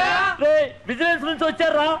 రే విజిలెన్స్ నుంచి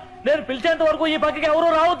వచ్చారా? నేను పిలిచేంత వరకు ఈ పక్కకి ఎవరు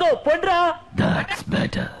రావద్దు. పండ్రా. That's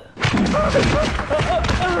better.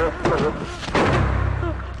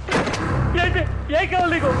 ఏంటి ఏం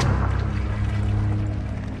కావాలి నీకు?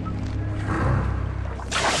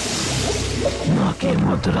 నాకేం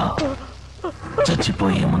వద్దురా.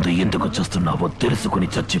 చచ్చిపోయే ముందు ఎందుకు చూస్తున్నావో తెలుసుకుని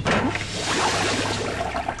చచ్చిపో.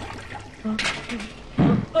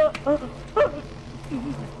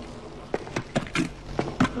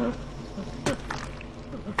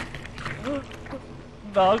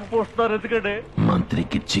 నాకు పోస్తున్నారు ఎందుకంటే?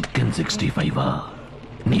 మంత్రికి చికెన్ 65.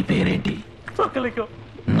 నీ పేరేంటి?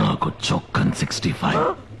 నాకు చొక్కన్ 65.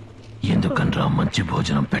 ఎందుకనరా మంచి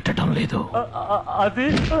భోజనం పెట్టడం లేదు? అది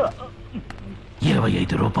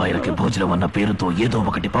 25 రూపాయలకి భోజనం అన్న పేరుతో ఏదో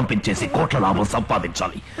ఒకటి పంపించేసి కోట్ల లాభం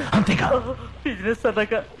సంపాదించాలి, అంతేగా? బిజినెస్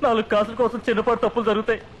అన్నాక 4 కాసుల కోసం చిన్నపాటు తప్పులు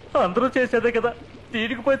జరుగుతాయి. అందరూ చేసేదే కదా,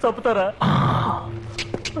 దీనికి పోయి చంపుతారా?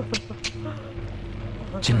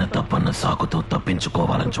 చిన్న తప్పన్న సాకుతో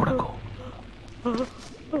తప్పించుకోవాలని చూడకు.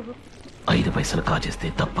 5 పైసలు కాజేస్తే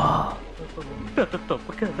తప్ప.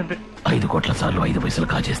 తప్పు కాదండి. 5 కోట్ల సార్లు 5 పైసలు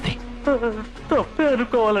కాజేస్తే తప్పే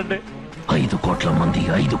అనుకోవాలండి. 5 కోట్ల మంది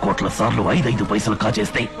 5 కోట్ల సార్లు 5 పైసలు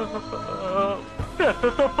కాజేస్తే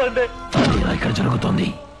తప్పండి. అదేలా ఇక్కడ జరుగుతుంది.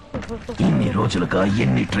 ఇన్ని రోజులుగా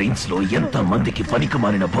ఎన్ని ట్రైన్స్ లో ఎంత మందికి పనికి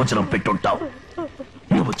మారిన భోజనం పెట్టుంటావు.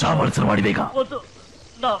 నువ్వు చావాల్సిన వాడివేగా. వద్దు,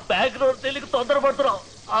 నా బ్యాక్గ్రౌండ్ తెలియక తొందరపడుతున్నావు.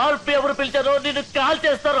 ఆర్పి ఎవరు పిలిచారో నిన్ను కాల్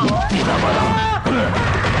చేస్తారు.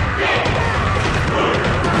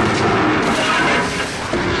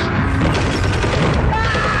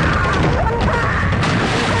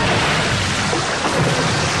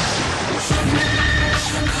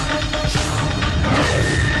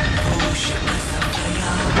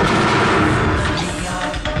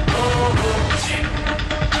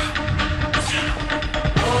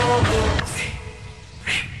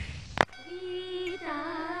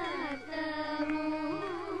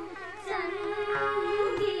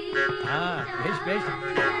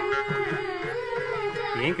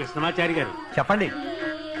 ఏం కృష్ణమాచారి గారు చెప్పండి.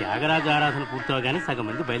 త్యాగరాజు ఆరాధన పూర్తవగానే సగం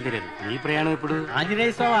మంది బయలుదేరారు. మీ ప్రయాణం ఇప్పుడు?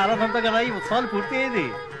 ఆంజనేయ స్వామి ఆరాధనతో కదా ఈ ఉత్సవాలు పూర్తి అయ్యేది.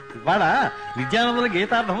 ఇవాళ విద్యానందుల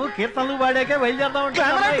గీతార్థము కీర్తనలు వాడాకే బయలుదేరదాం.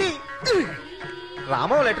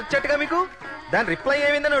 రామో లెటర్ ఇచ్చాట్టుగా మీకు, దాని రిప్లై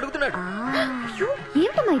ఏమైందని అడుగుతున్నాడు.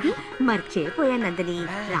 ఏమిటమ్మా ఇది? మర్చిపోయాను నందిని.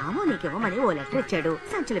 రాము నీకేమని ఓ లెటర్ ఇచ్చాడు,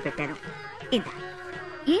 సంచులు పెట్టాను. ఇంత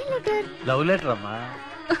ఏం లెటర్? లవ్ లెటర్ అమ్మా.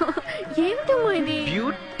 ఏమిటమ్మా ఇది?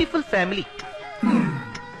 Beautiful family.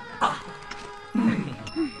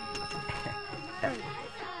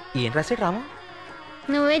 ఏం రాశాడు రాము?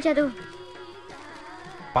 నువ్వే చదువు.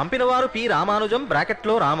 పంపిన వారు పి రామానుజం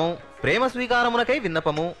బ్రాకెట్లో రామం. ప్రేమ స్వీకారమునకై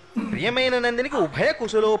విన్నపము. ప్రియమైన నందినికి ఉభయ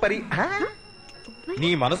కుశలోపరి.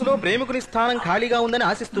 నీ మనసులో ప్రేమికుని స్థానం ఖాళీగా ఉందని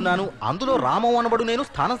ఆశిస్తున్నాను. అందులో రామం అనబడు నేను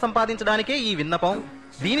స్థానం సంపాదించడానికే ఈ విన్నపం.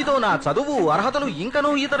 దీనితో నా చదువు అర్హతలు ఇంకనూ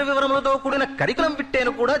ఇతర వివరములతో కూడిన కరికులం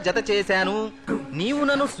విట్టేను కూడా జత చేశాను. నీవు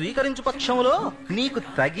నన్ను స్వీకరించు పక్షంలో నీకు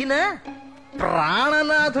తగిన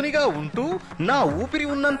ప్రాణనాథునిగా ఉంటూ నా ఊపిరి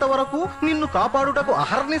ఉన్నంత వరకు నిన్ను కాపాడుటకు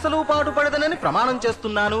అహర్నిశలు పాటుపడదనని ప్రమాణం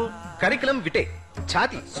చేస్తున్నాను. కరికులం విటే.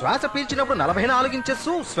 ఛాతి శ్వాస పీల్చినప్పుడు 44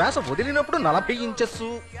 ఇంచెస్సు, శ్వాస వదిలినప్పుడు 40 ఇంచెస్సు.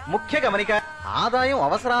 ముఖ్య గమనిక, ఆదాయం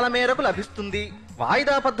అవసరాల మేరకు లభిస్తుంది.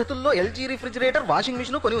 వాయిదా పద్ధతుల్లో ఎల్జీ రిఫ్రిజిరేటర్, వాషింగ్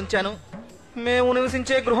మిషన్ కొని ఉంచాను. మేము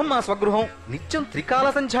నివసించే గృహం మా స్వగృహం. నిత్యం త్రికాల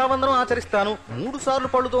సంధ్యావందనం ఆచరిస్తాను. 3 సార్లు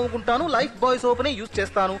పళ్ళు తోముకుంటాను. లైఫ్ బాయ్ సోపునే యూజ్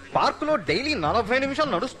చేస్తాను. పార్కులో డైలీ 40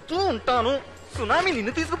 నిమిషాలు నడుస్తూ ఉంటాను. సునామీ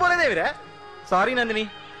నిన్ను తీసుకుపోలేదేవిరా. సారీ నందిని,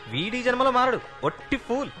 వీడి జన్మలో మారడు, ఒట్టి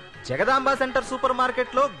pool. Jagadamba centre super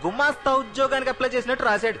market లో గుమాస్తా ఉద్యోగానికి అప్లై చేసినట్టు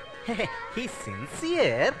రాశాడు. హీ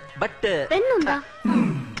సిన్సియర్ బట్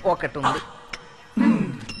ఒకటి ఉంది.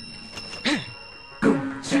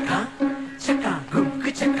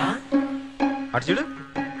 అటు చూడు,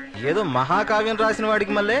 ఏదో మహాకావ్యం రాసిన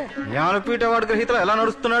వాడికి మళ్ళీ జ్ఞానపీఠ అవార్డు గ్రహీతలు ఎలా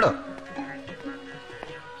నడుస్తున్నాడో.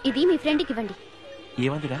 ఇది మీ ఫ్రెండ్కి ఇవ్వండి.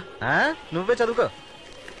 ఏమందిరా? నువ్వే చదువుకో.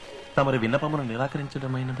 తమరి విన్నపమును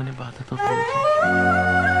నిరాకరించడమైనదని బాధతో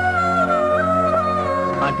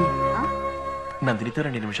ఆంటీ, నందినితో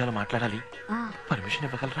 2 నిమిషాలు మాట్లాడాలి. పర్మిషన్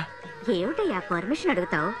ఇవ్వగలరా? ఏమిటయ్యా పర్మిషన్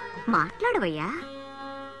అడుగుతావు? మాట్లాడవయ్యా.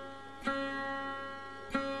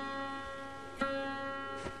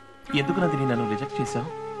 ఎందుకు నందిని నన్ను రిజెక్ట్ చేశావు?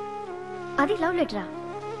 అది లవ్ లెటరా?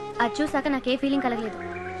 అది చూసాక నాకే ఫీలింగ్ కలగలేదు.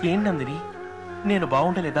 ఏం నందిని, నేను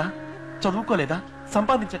బాగుండలేదా, చదువుకోలేదా,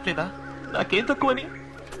 సంపాదించట్లేదా, నాకేం తక్కువని?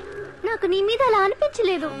 నాకు నీ మీద అలా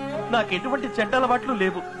అనిపించలేదు. నాకెటువంటి చెడ్డ అలవాట్లు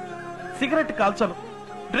లేవు. సిగరెట్ కాల్చను,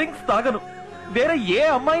 డ్రింక్స్ తాగను, వేరే ఏ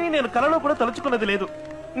అమ్మాయిని నేను కలలో కూడా తలుచుకున్నది లేదు.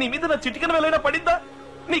 నీ మీద నా చిటికన వెళ్ళైనా పడిందా?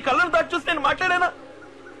 నీ కళ్ళను దాటి చూసి నేను మాట్లాడానా?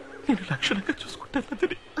 నేను లక్షణంగా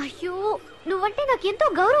చూసుకుంటాను. అయ్యో, నువ్వంటే నాకెంతో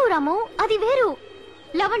గౌరవం రాము, అది వేరు.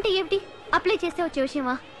 లవ్ అంటే ఏమిటి? అప్లై చేస్తే వచ్చే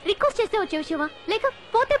విషయమా? రిక్వెస్ట్ చేస్తే వచ్చే విషయమా? లేక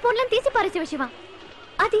పోతే ఫోన్లను తీసి పారేసే విషయమా?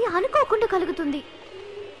 అది అనుకోకుండా కలుగుతుంది.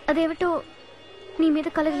 అదేమిటో నీ మీద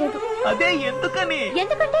కలగలేదు. అదే ఎందుకని?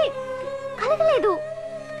 ఎందుకంటే కలగలేదు.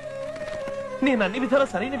 నేను అన్ని విధాలా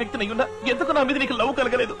సరైన వ్యక్తిని అయ్యున్నా ఎందుకు నా మీద నీకు లవ్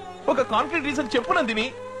కలగలేదు? ఒక కాంక్రీట్ రీజన్ చెప్పు నందిని.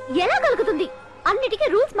 ఎలా కలుగుతుంది? అన్నిటికీ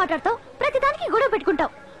రూల్స్ మాట్లాడతావు, ప్రతిదానికి గొడవ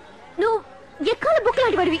పెట్టుకుంటావు. నువ్వు ఎక్కాల బుక్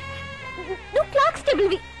లాంటి వాడివి. నువ్వు clocks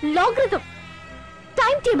టేబుల్వి, logarithm,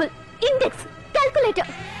 time table, index,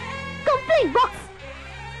 calculator, complaint box.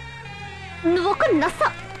 నువ్వొక నస్స.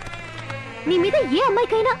 నీ మీద ఏ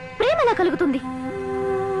అమ్మాయికైనా ప్రేమ ఎలా కలుగుతుంది?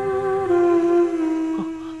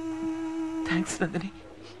 థ్యాంక్స్ నందిని.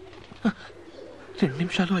 2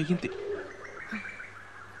 నిమిషాలు అయ్యింది.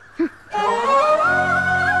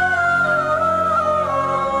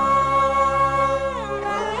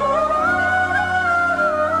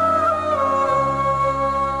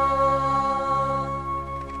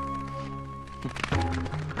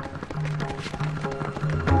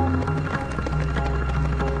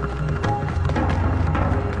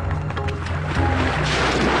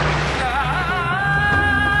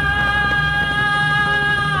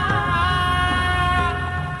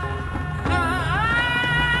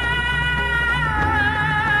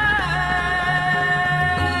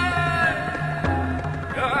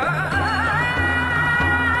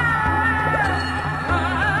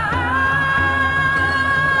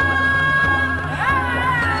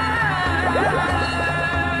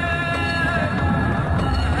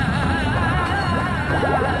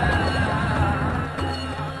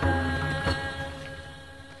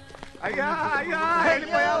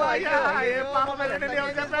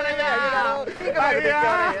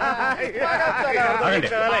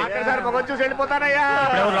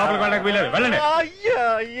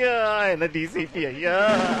 డీసీపీ అయ్యా,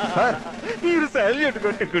 మీరు సాల్యూట్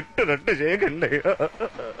కొట్టి గుట్టునట్టు చేయకండి.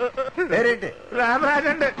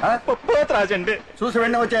 రామరాజండి, పోతరాజండి. చూసి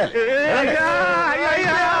వెంటనే వచ్చేయాలి.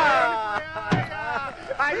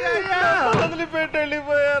 వదిలిపెట్టి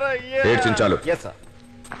వెళ్ళిపోయారయ్యా. ఏడ్చించాలు.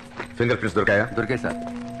 Finger prints దొరికాయా? దొరికాయి సార్.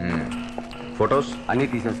 ఫొటోస్ అన్ని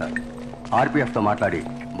తీసాం సార్. ఆర్పీఎఫ్ తో మాట్లాడి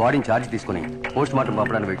బాడీని ఛార్జ్ తీసుకుని పోస్ట్ మార్టం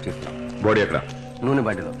పంపడానికి వెయిట్ చేస్తున్నాం. బాడీ ఎక్కడ? నూనె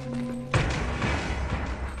బండిలో.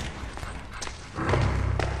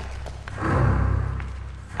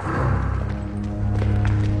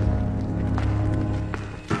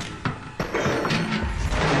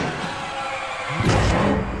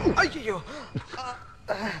 అయ్యో,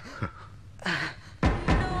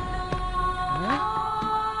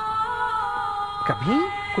 కభీ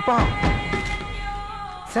కుపాం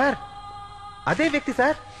సార్, అదే వ్యక్తి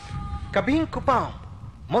సార్. కభీం కుపాం,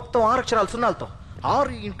 మొత్తం 6 అక్షరాలు సున్నాలతో.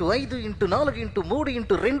 6 × 5 × 4 × 3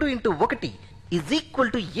 × 2 × 1 is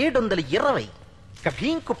equal to 720.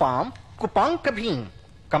 కభీం కుపాం, కుపాం కభీం,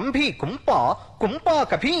 కంభీ కుంపా, కుంపా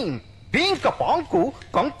కభీం, Bheem కపాంకు,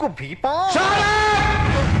 కంకు భీపా.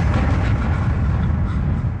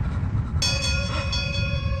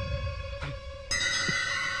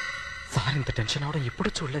 Sir, ఇంత టెన్షన్ అవడం ఎప్పుడు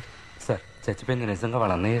చూడలేదు సార్. చచ్చిపోయింది నిజంగా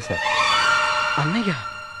వాళ్ళ అన్నయ్య సార్. అన్నయ్య?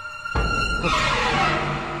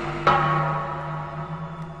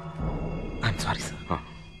 I'm sorry sir.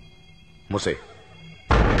 ముసే.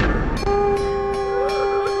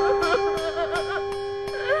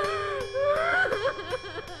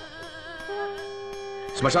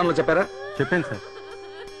 శ్మశానంలో చెప్పారా? చెప్పాను sir.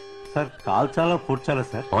 Sir కాల్చాలా పూడ్చాలా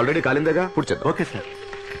sir? Already కాలిందేగా, పూడ్చేద్దాం. Okay sir.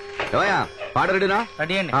 ఏమయ్యా, పాట రెడీనా?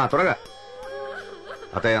 రెడీ అండి. త్వరగా.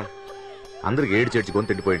 అత్తయ్య, అందరికి ఏడు చేర్చి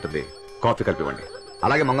గొంతు ఎండిపోయి ఉంటుంది, కాఫీ కలిపివ్వండి.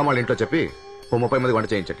 అలాగే మంగమ్మ ఇంట్లో చెప్పి 30 మంది వంట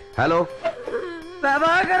చేయించండి. హలో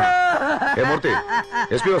ఏ మూర్తి,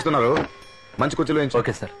 ఎస్పీ వస్తున్నారు, మంచి కుర్చీలో.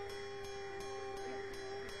 Okay sir.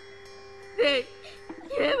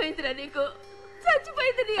 ఏమైందిరా నీకు?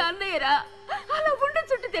 చచ్చిపోయింది నీ అన్నయ్యరా. అలా గుండె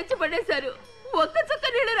చుట్టూ తెచ్చి పడేశారు. ఒక్క చుక్క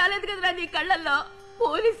నీళ్ళు రాలేదు కదరా నీ కళ్ళల్లో.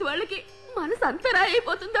 పోలీసు వాళ్ళకి మనసు అంతరా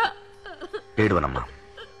అయిపోతుందా? ఏడవనమ్మా,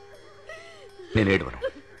 నేను ఏడవను.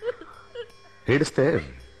 ఏడిస్తే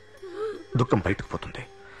దుఃఖం బయటకు పోతుంది,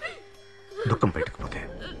 దుఃఖం బయటకు పోతే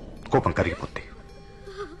కోపం కరిగిపోద్ది.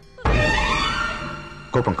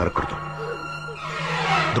 కోపం కరగకూడదు,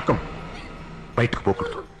 దుఃఖం బయటకు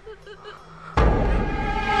పోకూడదు.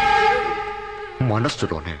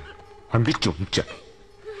 మనస్సులోనే అందించి ఉంచాను.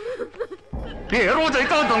 ఏ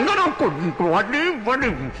రోజైతే దొంగను వాడిని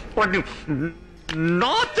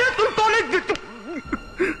నా చేతులతోనే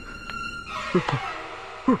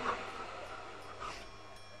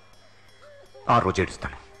ఆ రోజు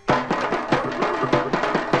ఏడుస్తాను.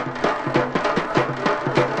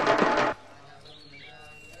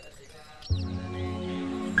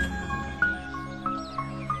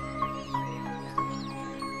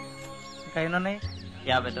 ఇంకా ఎన్నున్నాయి?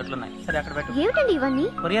 50 తోట్లున్నాయి. సరే అక్కడ పెట్టు. ఏమిటండి ఇవన్నీ?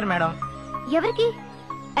 Courier madam. ఎవరికి?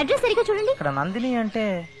 అడ్రస్ సరిగ్గా చూడండి. ఇక్కడ నందిని అంటే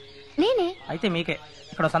నేనే. అయితే మీకే.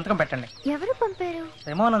 ఇక్కడ సంతకం పెట్టండి. ఎవరు పంపారు?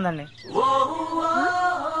 రెమోన్ ఉందండి.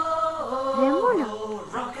 రెమోనా?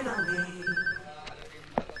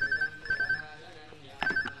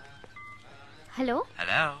 హలో.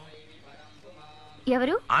 హలో,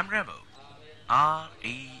 ఎవరు? I'm Remo.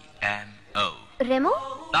 R-E-M-O. Remo?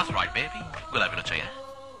 That's right, baby. గులాబీలో చెయ్య.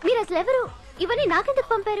 మీరు అసలు ఎవరు? ఇవన్నీ నాకెందుకు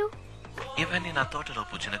పంపారు? ఇవన్నీ నా తోటలో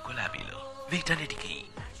పూచిన గులాబీలు. వీటన్నిటికీ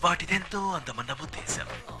వాటిదెంతో అందమన్న ఉద్దేశం.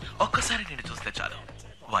 ఒక్కసారి నేను చూస్తే చాలు,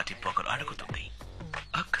 వాటి పొగరు అడుగుతుంది.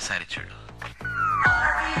 ఒక్కసారి చూడు.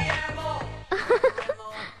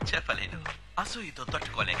 చెప్పలేను, అసూయతో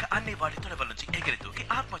తట్టుకోలేక అన్ని వాటి తొడవల నుంచి ఎగిరి దూకి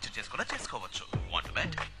ఆత్మహత్య చేసుకోవచ్చు. Want to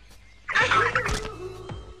bet?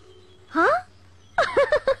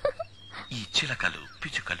 ఈ చిలకలు,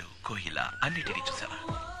 పిచుకలు, కోయిల అన్నిటినీ చూసావా?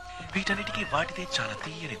 వీటన్నిటికీ వాటిదే చాలా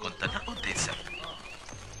తీయని గొంతన్న ఉద్దేశం.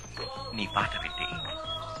 నీ మాట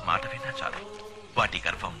విన్నా చాలు, వాటి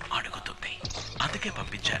గర్వం అడుగుతుంది. అందుకే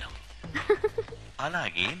పంపించాను.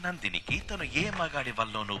 అలాగే నందినికి తను ఏ మగాడి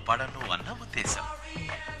వల్లోనూ పడను అన్న ఉద్దేశం.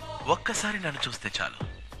 ఒక్కసారి నన్ను చూస్తే చాలు,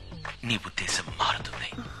 నీ ఉద్దేశం మారుతుంది.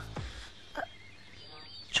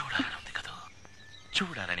 చూడాలనుంది కదా?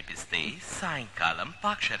 చూడాలనిపిస్తే సాయంకాలం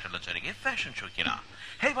పాక్షేటలో జరిగే ఫ్యాషన్ షోకి రా.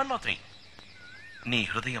 హే, వన్ మోర్ థింగ్, నీ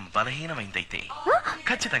హృదయం బలహీనమైందైతే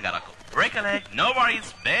ఖచ్చితంగా రాకు. Break a leg, no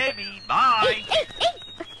worries baby, by.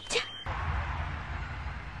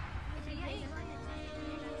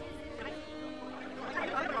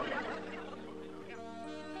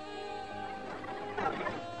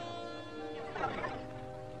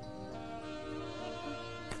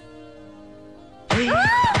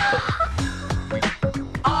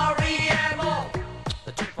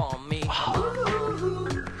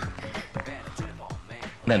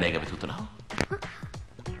 నన్నేగా వెతుకుతున్నావు?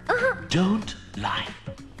 Don't lie.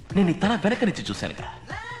 నేను తన వెనక నుంచి చూశానుగా.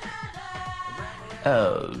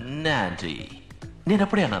 నాంటీ,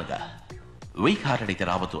 నేనప్పుడే అన్నానుగా వీక్ హార్టెడ్ అయితే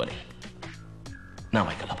రావద్దు అని. నా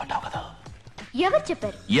వైకల్లా పడ్డావు కదా. ఎవరు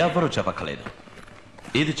చెప్పారు? ఎవరు చెప్పక్కలేదు,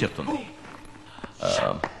 ఇది చెప్తుంది.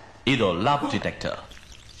 ఇదో లవ్ డిటెక్టర్.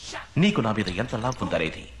 నీకు నా మీద ఎంత లవ్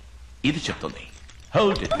ఉందనేది ఇది చెప్తుంది.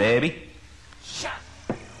 Hold it baby.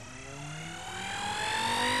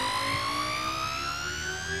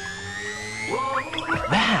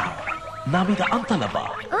 నా మీద అంత లవ్వా?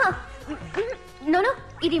 నోను,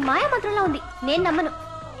 ఇది మాయా మంత్రంలా ఉంది, నేను నమ్మను.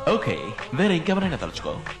 ఓకే, వేరే ఇంకెవరైనా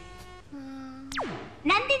తలుచుకో.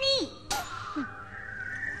 Nandini,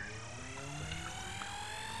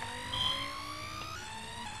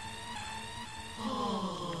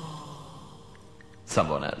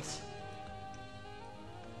 someone else.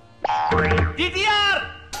 DTR!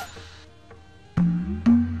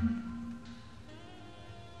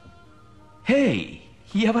 హే,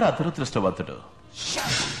 ఎవరు అదృష్టవంతుడు?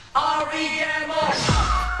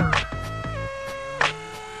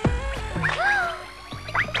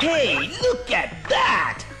 Hey, look at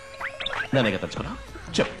that! నన్నేగా తలుచుకున్నా?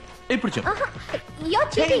 చెప్పు, ఇప్పుడు చెప్పు.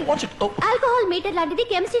 ఆల్కహాల్ మీటర్ లాంటిది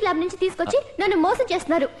కెమిస్ట్రీ ల్యాబ్ నుంచి తీసుకొచ్చి నన్ను మోసం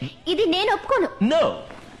చేస్తున్నారు. ఇది నేను ఒప్పుకోను. No.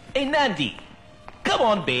 Hey, Nandi. Come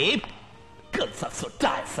on, babe. Girls are so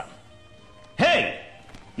tiresome. Hey,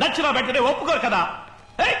 నచ్చిన వెంటనే ఒప్పుకోరు కదా.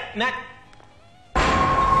 Hey,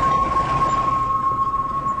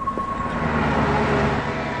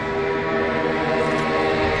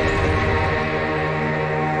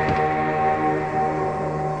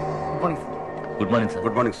 good morning sir.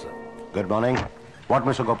 Good morning sir. Good morning. What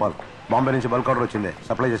mister Gopal, Bombay నుంచి బల్క్ ఆర్డర్ వచ్చింది,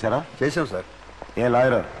 సప్లై చేశారా? చేశాం సార్. ఏ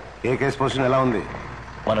లాయర్, ఏ కేసు పొజిషన్ ఎలా ఉంది?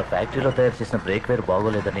 మన ఫ్యాక్టరీలో తయారు చేసిన బ్రేక్ వేర్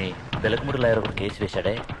బాగోలేదని వెలకముడి లాయర్ ఒకటి కేసు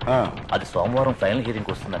వేశాడే, అది సోమవారం ఫైనల్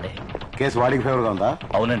హియరింగ్ వస్తుందండి. కేసు వాడికి ఫేవర్ గా ఉందా?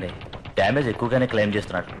 అవునండి, డ్యామేజ్ ఎక్కువగానే క్లెయిమ్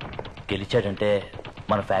చేస్తున్నాడు. గెలిచాడంటే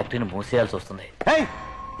మన ఫ్యాక్టరీని మూసేయాల్సి వస్తుంది.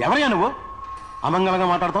 ఎవరయ్యా నువ్వు అమంగళంగా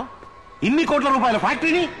మాట్లాడతావు? ఇన్ని కోట్ల రూపాయల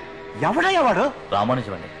ఫ్యాక్టరీని ఎవడయ్యా వాడు?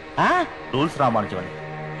 రామానుజం అండి. రూల్స్ రామానుజం అండి.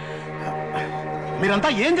 మీరంతా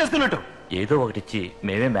ఏం చేస్తున్నట్టు? ఏదో ఒకటిచ్చి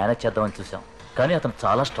మేమే మేనేజ్ చేద్దామని చూసాం, కానీ అతను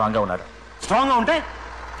చాలా స్ట్రాంగ్ గా ఉన్నాడు. స్ట్రాంగ్ గా ఉంటే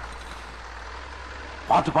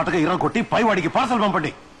పాటుగా ఇరం కొట్టి పై వాడికి పార్సల్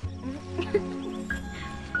పంపండి.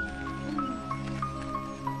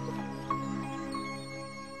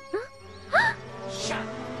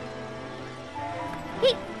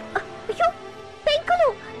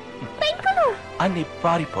 అన్ని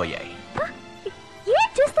పారిపోయాయి. ఏం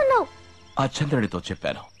చేస్తున్నావు? ఆ చంద్రుడితో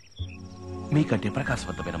చెప్పాను మీకంటే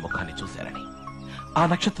ప్రకాశవంతమైన ముఖాన్ని చూశారని. ఆ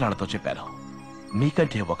నక్షత్రాలతో చెప్పాను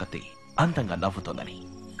మీకంటే ఒకటి అందంగా నవ్వుతోందని.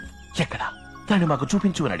 ఎక్కడ దాన్ని మాకు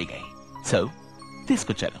చూపించు అని అడిగాయి. సో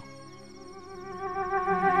తీసుకొచ్చాను.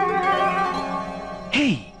 హే,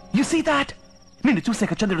 యు సీ దాట్? నిన్ను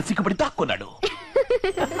చూసాక చంద్రుడు సిగ్గుపడి దాక్కున్నాడు.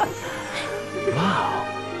 వావ్,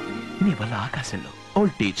 నీ వల్ల ఆకాశంలో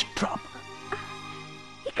వోల్టేజ్ డ్రాప్.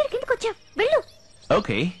 ఇక్కడికి ఎందుకు వచ్చావు? వెళ్ళు.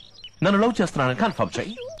 ఓకే, నన్ను లవ్ చేస్తున్నానని కన్ఫర్మ్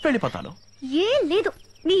చేయి, వెళ్ళిపోతాను. ఏం లేదు,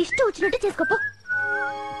 నీ ఇష్టం వచ్చినట్టు చేసుకోపో.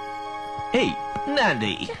 ఏయ్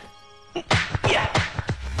నాండి,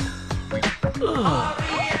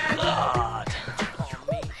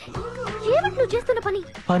 ఏమిటి నువ్వు చేస్తున్న పని?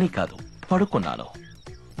 పని కాదు, పడుకున్నాను.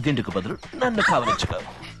 దిండుకు బదులు నన్ను కావలించుకో.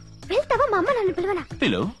 వెళ్తావా? మా అమ్మ నన్ను పిలవనా?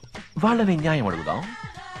 పిలు, వాళ్ళని న్యాయం అడుగుదాం.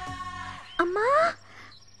 అమ్మా,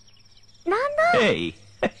 నాన్న. ఏయ్,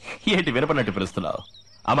 ఏంటి వినపడినట్టు పిలుస్తున్నావు?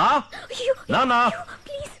 అమ్మా, నాన్న,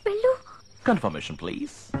 ప్లీజ్ వెళ్ళు. Confirmation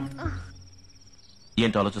please.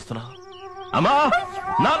 ఏంటో ఆలోచిస్తున్నావు? అమ్మా,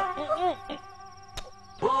 నా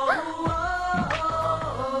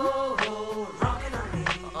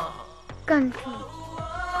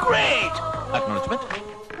గ్రేట్ అక్నాలెడ్జ్మెంట్.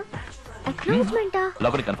 అక్నాలెడ్జ్మెంటా?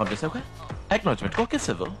 లోపలికి కన్ఫర్మ్ చేసావుగా? Acknowledgement okay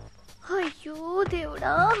sir. అయ్యో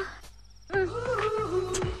దేవుడా.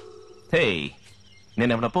 హే,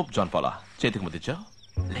 నేనేమన్నా పోప్ జాన్ పాలా చేతికి ముద్దిచ్చా?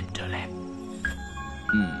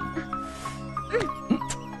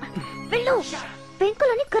 వెళ్ళు,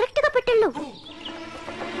 పెంకులని కరెక్ట్ గా పెట్టెళ్ళు.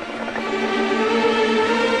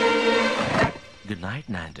 Good night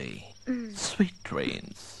నాండి, sweet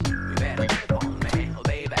dreams.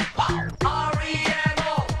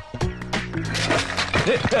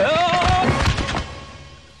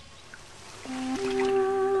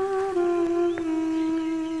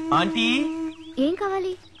 Aunty, ఏం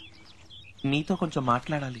కావాలి? నీతో కొంచెం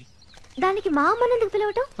మాట్లాడాలి. దానికి మా అమ్మని ఎందుకు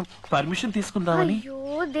పిలవటం? పర్మిషన్ తీసుకుందామని. అయ్యో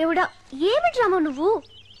దేవుడా, ఏమి డ్రామా నువ్వు?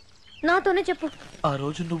 నాతోనే చెప్పు. ఆ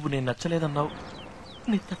రోజు నువ్వు నేను నచ్చలేదన్నావు.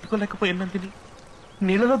 నీ తట్టుకోలేకపోయానంతిని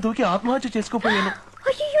నీళ్ళలో దూకి ఆత్మహత్య చేసుకోపోయాను.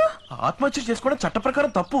 అయ్యో, ఆత్మహత్య చేసుకోవడం చట్ట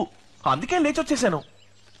ప్రకారం తప్పు, అందుకే లేచొచ్చేసాను.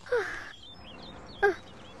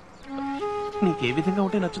 నీకే విధంగా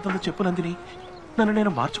ఉంటే నచ్చుతుందో చెప్పు నందిని, నన్ను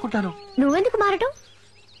నేను మార్చుకుంటాను. నువ్వెందుకు మారటం?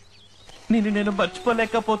 నేను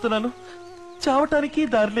మర్చిపోలేకపోతున్నాను. చావటానికి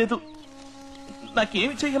దారి లేదు.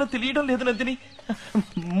 నాకేమి చేయాలో తెలియడం లేదు నందిని.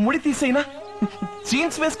 ముడి తీసేనా?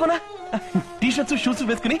 జీన్స్ వేసుకోనా? టీషర్ట్స్ షూస్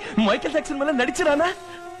వేసుకుని మైకేల్ జాక్సన్ వల్ల నడిచిరానా?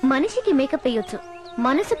 మనిషికి మేకప్ వేయొచ్చు,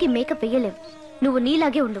 మనసుకి మేకప్ వేయలేవు. నువ్వు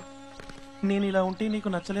నీలాగే ఉండు. నేను ఇలా ఉంటే నీకు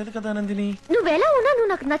నచ్చలేదు కదా నందిని? నువ్వెలా ఉన్నా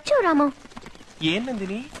నువ్వు నాకు నచ్చావు రాము. ఏం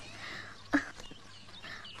నందిని?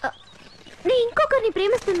 నీ ఇంకొకరిని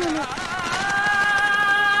ప్రేమిస్తున్నాను.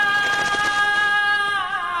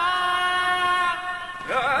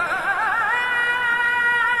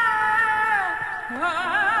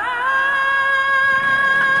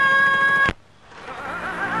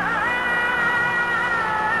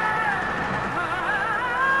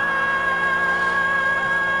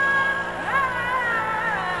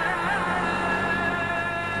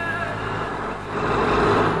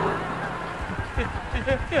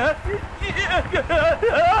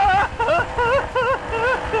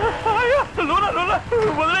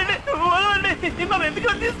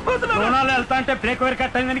 వెళ్తా అంటే బ్రేక్ వేర్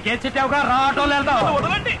కట్ అయిందని కేసు చెప్పావుగా, రా ఆటోలో వెళ్తావు.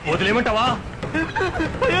 వదిలేమంటావా?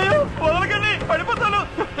 వదలకండి, పడిపోతాను.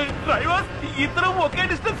 డ్రైవర్, ఇద్దరం ఒకే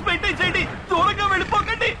డిస్టెన్స్ మెయింటైన్ చేయండి, దూరంగా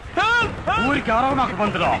వెళ్ళిపోకండి. ఊరికి ఎవరో నాకు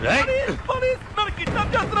పంతులు నన్ను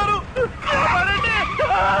కిడ్నాప్ చేస్తున్నారు. వదలండి,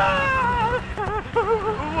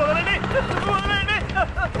 వదలండి.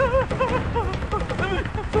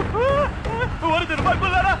 ఊరి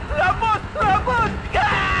దుర్మార్గులారా, రాపోస్, రాపోస్.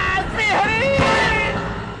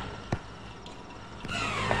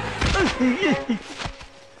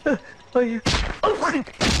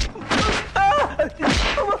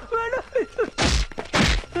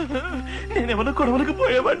 నేనేమన్నా గొడవలకు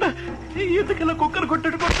పోయామన్నా ఎందుకలా కుక్కను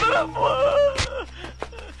కొట్టడు కొట్టారా?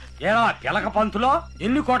 ఏరా తెలక పంతులో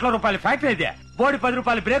ఎన్ని కోట్ల రూపాయల ఫ్యాక్టరీ అయితే బోడి 10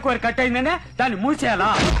 రూపాయలు బ్రేక్ వైర్ కట్ అయిందనే దాన్ని మూసేయాలా?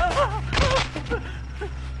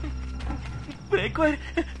 బ్రేక్ వైర్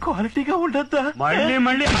క్వాలిటీగా ఉండద్దా? మళ్ళీ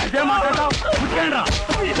మళ్ళీ అదే మాట్లాడతావు.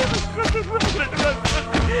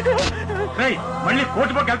 మళ్ళీ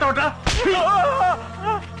కోర్టు పక్క వెళ్తావుట్రా?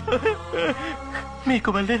 మీకు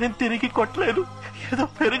మళ్ళీ నేను తిరిగి కొట్టలేను. ఏదో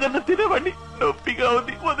పెరుగన్న తినేవాడిని నొప్పిగా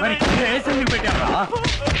ఉంది. పెట్టారా?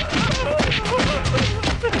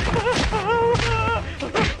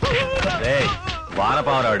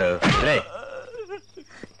 వానపావరాడు రే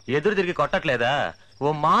ఎదురు తిరిగి కొట్టట్లేదా?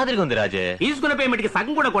 ఓ మాదిరిగా ఉంది రాజే. తీసుకున్న పేమెంట్ కి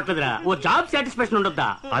సగం కూడా కొట్టదురా. ఓ జాబ్ సాటిస్ఫాక్షన్ ఉండొద్దా?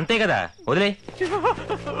 అంతే కదా, వదిలే.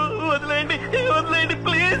 వదిలేయండి వదిలేయండి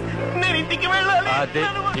ప్లీజ్, నేను ఇంటికి వెళ్ళాలి.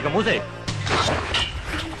 ఇక మూసే.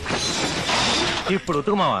 ఇప్పుడు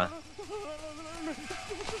ఉతుకు మావా.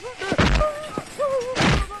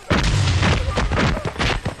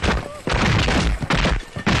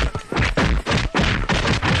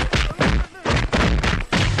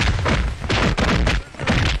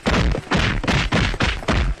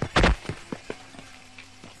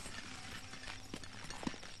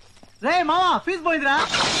 రే మావా ఫీజు పోయిందిరా.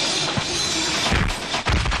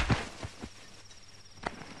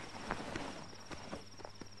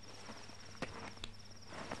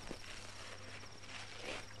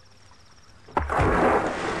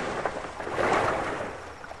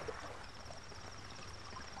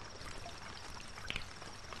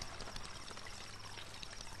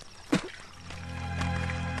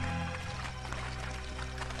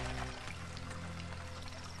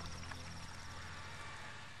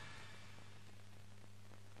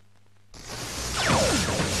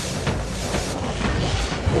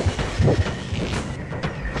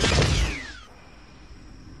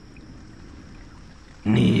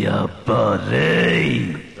 నీ అబ్బా రేయ్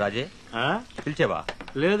రాజే పిలిచేవా?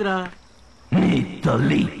 లేదురా. నీ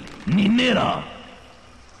తల్లి నిన్నేరా?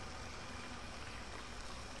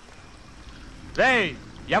 రేయ్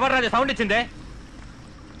ఎవరు రాజే సౌండ్ ఇచ్చిందే?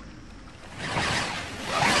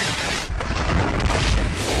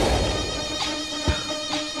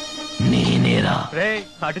 నేనేరా? రే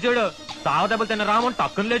అటు చూడు, తావ దెబ్బలు తిన్న రామం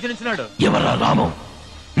టక్కున లేచి నిల్చున్నాడు. ఎవరా రామం?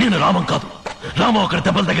 నేను రామం కాదు. రామం అక్కడ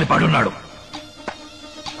దెబ్బల దగ్గర పడున్నాడు.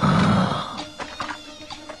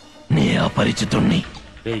 నే అపరిచితుణ్ణి.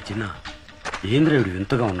 రే చిన్న ఏంద్రేవుడు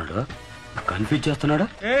వింతగా ఉన్నాడు, కన్ఫ్యూజ్ చేస్తున్నాడు.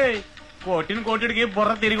 కోటిన కోటిడికి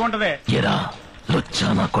బుర్ర తిరిగి ఉంటదే. ఎరా లుచ్చా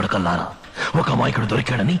నా కొడకల్లారా, ఒక అమాయకుడు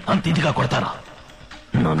దొరికాడని అంత ఇదిగా కొడతారా?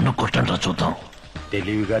 నన్ను కొట్టండ్రా చూద్దాం.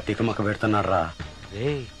 తెలివిగా తికమక పెడుతున్నారా?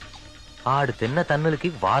 రే ఆడు తిన్న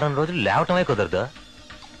తన్నులకి వారం రోజులు లేవటమే కుదరదు.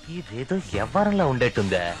 ఇదేదో ఎవ్వరంలా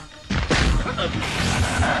ఉండేట్టుందే.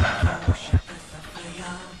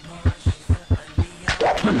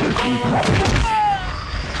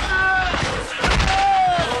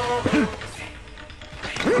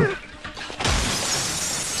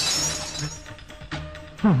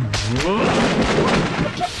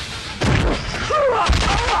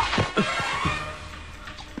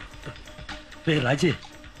 రే రాజే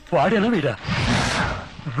వాడేనా వీడా?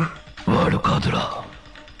 వాడు కాదురా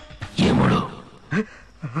ఏముడు.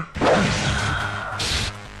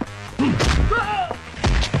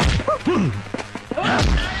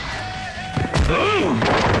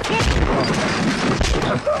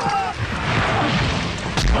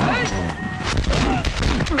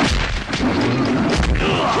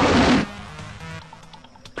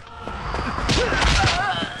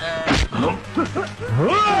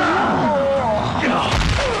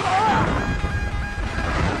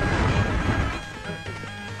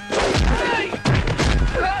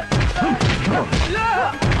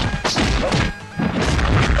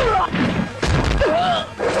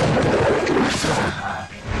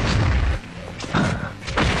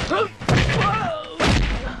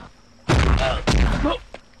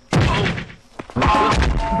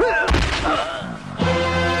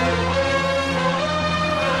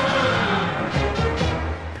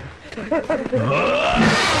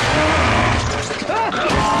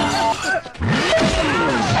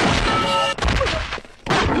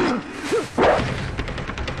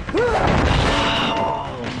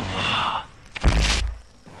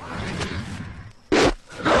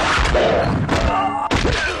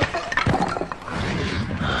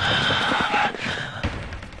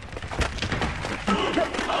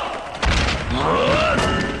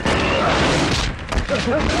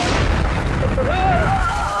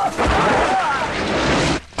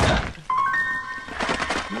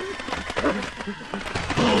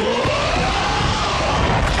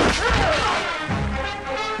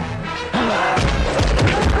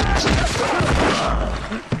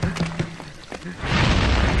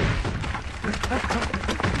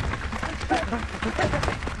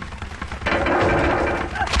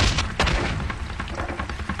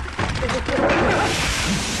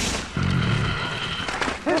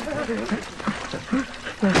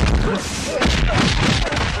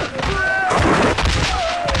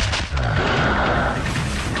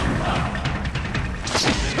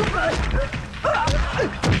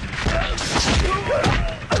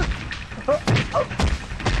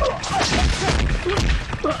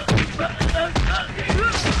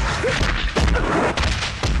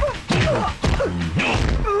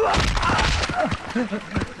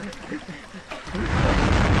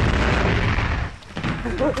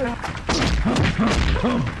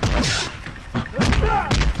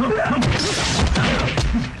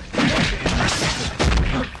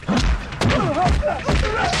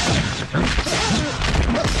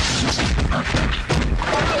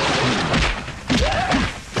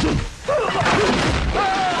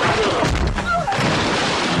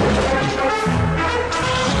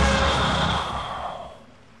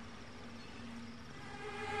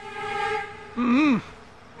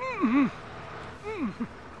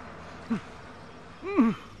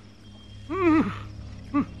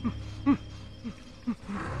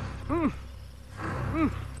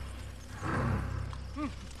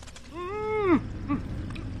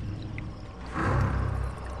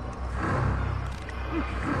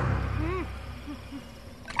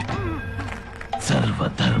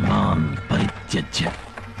 సర్వధర్మాన్ పరిత్యజ్య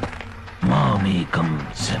మామేకం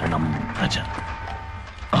శరణం వ్రజ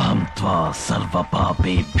అహం త్వా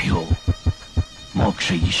సర్వపాపేభ్యో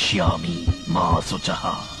మోక్షయిష్యామి మా శుచః.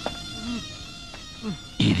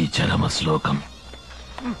 ఇది చరమ శ్లోకం,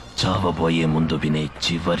 చావబోయే ముందు వినే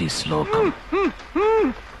చివరి శ్లోకం.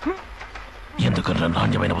 ఎందుకన్నా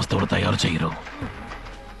నాణ్యమైన వస్తువులు తయారు చేయరు?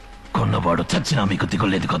 కొన్నవాడు చచ్చినా మీకు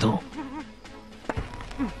దిగులేదు కదూ.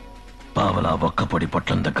 పావలా ఒక్క పొడి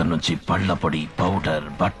పొట్లం దగ్గర నుంచి పళ్ల పొడి, పౌడర్,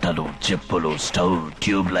 బట్టలు, చెప్పులు, stove,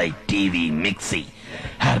 tube light, TV, mixie,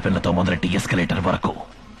 hair పెన్లతో మొదలెట్టి ఎస్కలేటర్ వరకు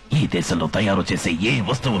ఈ దేశంలో తయారు చేసే ఏ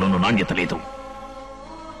వస్తువులోనూ నాణ్యత లేదు.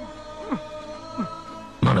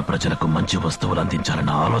 మన ప్రజలకు మంచి వస్తువులు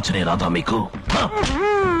అందించాలన్న ఆలోచనే రాదా మీకు?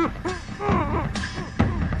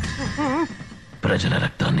 ప్రజల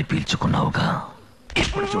రక్తాన్ని పీల్చుకున్నావుగా,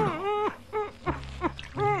 ఇప్పుడు చూడు,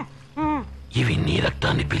 ఇవి నీ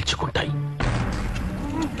రక్తాన్ని పీల్చుకుంటాయి.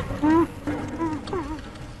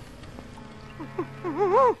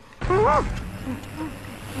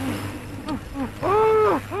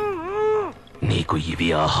 నీకు ఇవి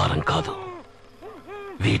ఆహారం కాదు,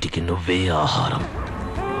 వీటికి నువ్వే ఆహారం.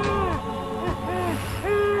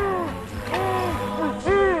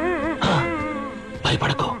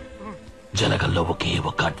 భయపడకో, జలగల్లో ఒకే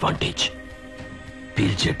ఒక అడ్వాంటేజ్,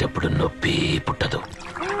 పీల్చేటప్పుడు నొప్పి పుట్టదు.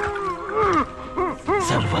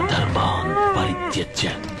 సర్వధర్మాన్ పరిత్యజ్య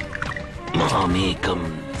మామేకం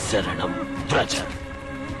శరణం వ్రజ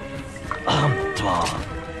అహం త్వా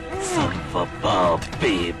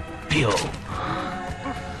సర్వపాపేభ్యో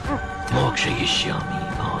మోక్షయిష్యామి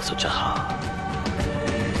మా శుచః.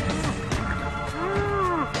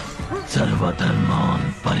 సర్వధర్మాన్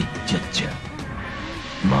పరిత్యజ్య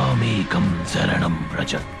మామేకం శరణం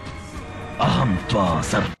వ్రజ అహం త్వా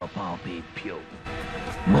సర్వపాపేభ్యో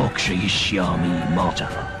మోక్షయిష్యామి మా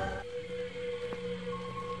శుచః.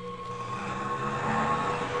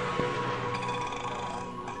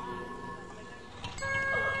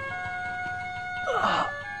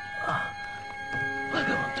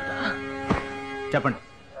 చెప్పండి.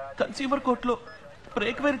 కన్స్యూమర్ కోర్టులో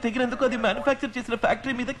బ్రేక్ వైర్ తెగినందుకు అది మ్యానుఫ్యాక్చర్ చేసిన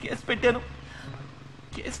ఫ్యాక్టరీ మీద కేసు పెట్టాను.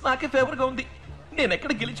 కేసు నాకే ఫేవర్ గా ఉంది. నేను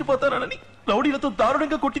ఎక్కడ గెలిచిపోతానని రౌడీలతో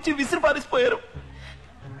దారుణంగా కొట్టించి విసిరి పారేసిపోయారు.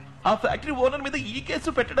 ఆ ఫ్యాక్టరీ ఓనర్ మీద ఈ కేసు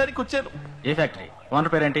పెట్టడానికి వచ్చాను. ఏ ఫ్యాక్టరీ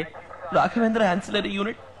ఓనర్ పేరేంటి? Raghavendra ancillary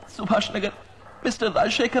unit, Subhash Nagar, mister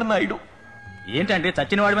Rajasekhar Naidu. ఏంటంటే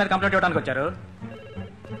చచ్చిన వాడి మీద కంప్లైంట్ ఇవ్వడానికి వచ్చారు?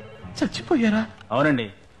 చచ్చిపోయారా? అవునండి,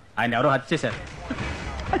 ఆయన ఎవరో హత్య చేశారు.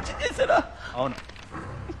 హత్య చేశారా? అవును.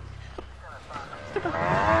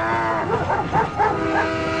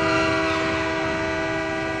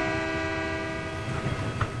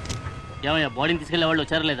 ఏమయ్యా, బాడీని తీసుకెళ్లే వాళ్ళు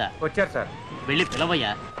వచ్చారా లేదా? వచ్చారు సార్. వెళ్ళి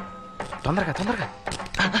పిలవయ్యా. తొందరగా తొందరగా.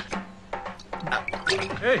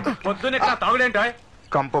 పొద్దున్న తాగుడేంటా?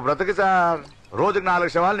 కంపు బ్రతుకు సార్, రోజుకి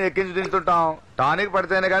 4 శవాలను ఎక్కించి తింటుంటాం. టానిక్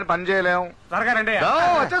పడితేనే కానీ పని చేయలేం. త్వరగా రండి.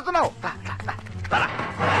 వచ్చేస్తున్నావు.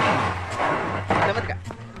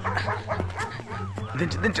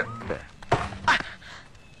 దించు దించు.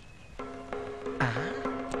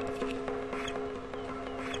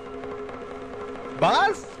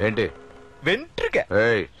 బాస్ ఏంటి? వెంట్రుక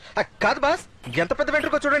ఏయ్, కాదు బాస్, ఎంత పెద్ద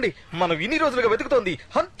వెంట్రుక చూడండి. మనం ఇన్ని రోజులుగా వెతుకుతోంది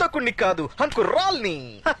హంతకుణ్ణి కాదు, హంతకురాల్ని.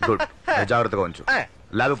 గుడ్, జాగ్రత్తగా ఉంచు.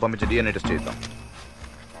 ల్యాబ్ పంపించి డిఎన్ఏ టెస్ట్ చేద్దాం.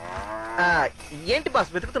 ఏంటి బాస్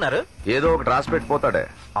వెతుకుతున్నారు? ఏదో ఒకటి రాసి పెట్టిపోతాడే.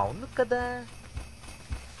 అవును కదా.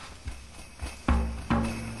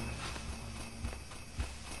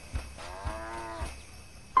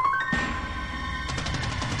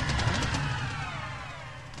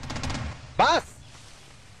 Boss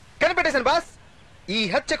కనిపెట్టేశాను boss. ఈ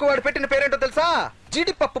హత్యకు వాడు పెట్టిన పేరేంటో తెలుసా?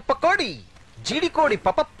 జీడిపప్పు పకోడి. జీడికోడి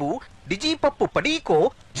పపప్పు, డిజీ పప్పు పడీకో,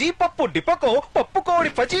 జీ పప్పు డిపకో, పప్పు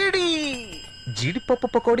కోడి పచీడి. జీడిపప్పు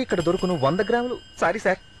పకోడీ ఇక్కడ దొరుకును 100 గ్రాములు. సారీ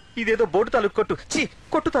సార్, ఇదేదో బోటు తాలూకు కొట్టు. ఛీ,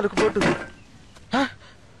 కొట్టు తాలూకు బోటు.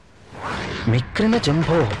 మిక్రిన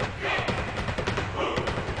జంబో.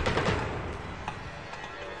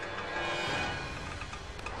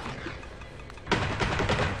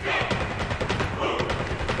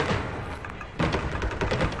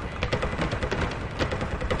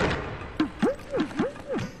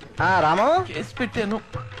 రామో, కేసు పెట్టాను.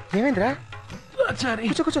 ఏమైందిరా?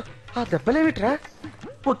 కూర్చో కూర్చో. ఆ దెబ్బలేమిట్రా?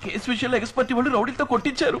 ఓ కేసు విషయంలో ఎక్స్పర్ట్ వాళ్ళు రౌడీలతో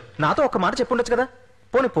కొట్టించారు. నాతో ఒక మాట చెప్పుండొచ్చు కదా.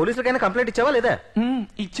 పోనీ పోలీసులకైనా కంప్లైంట్ ఇచ్చావా లేదా?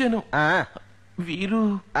 ఇచ్చాను.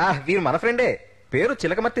 వీరు మన ఫ్రెండే. పేరు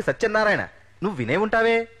చిలకమర్తి సత్యనారాయణ. నువ్వు వినే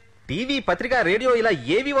ఉంటావే. టీవీ, పత్రిక, రేడియో ఇలా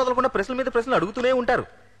ఏవి వదలకుండా ప్రశ్నల మీద ప్రశ్నలు అడుగుతూనే ఉంటారు.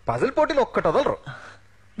 పజిల్ పోటీలు ఒక్కటి వదలరు.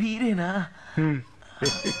 వీరేనా?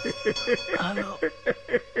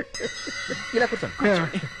 ఇలా కూర్చోండి.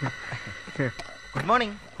 Good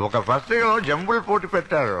morning. ఒక పత్రికలో జంబుల్ పోటీ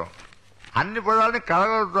పెట్టారు. అన్ని పదాలని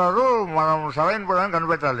కలగలుగుతారు, మనం సరైన పదాన్ని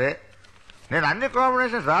కనిపెట్టాలి. నేను అన్ని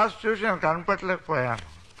కాంబినేషన్ రాసి చూసి నేను కనిపెట్టలేకపోయాను.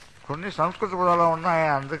 కొన్ని సంస్కృత పదాలు ఉన్నాయి,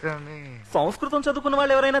 అందుకని. సంస్కృతం చదువుకున్న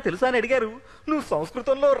వాళ్ళు ఎవరైనా తెలుసా అని అడిగారు. నువ్వు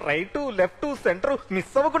సంస్కృతంలో రైట్, లెఫ్ట్, సెంటర్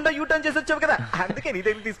మిస్ అవ్వకుండా యూటర్న్ చేసి వచ్చావు కదా, అందుకే నీ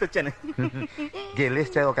దగ్గర తీసుకొచ్చాను.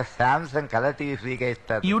 గెలిస్తే ఒక శాంసంగ్ కలర్ టీవీ ఫ్రీగా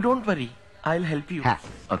ఇస్తారు. You don't worry, I will help you.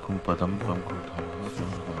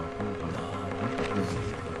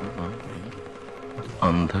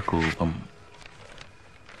 అంధకూపం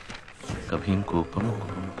కభీం కూపం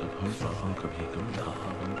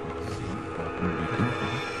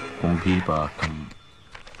కుంభీపాకం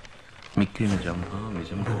మిక్కిన జంభో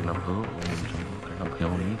నిజం కృణభో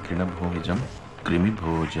కృణభ్యోని కృణభోజం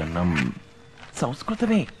క్రిమిభోజనం.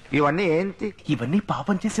 సంస్కృతమే ఇవన్నీ ఏంటి? ఇవన్నీ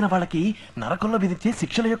పాపం చేసిన వాళ్ళకి నరకంలో విధించే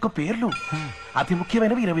శిక్షల యొక్క పేర్లు. అతి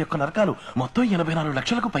ముఖ్యమైనవి 21 నరకాలు, మొత్తం 84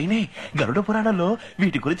 లక్షలకు పైనే. గరుడ పురాణంలో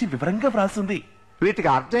వీటి గురించి వివరంగా వ్రాసింది. వీటికి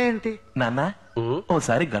అర్థం ఏంటి? నాన్న,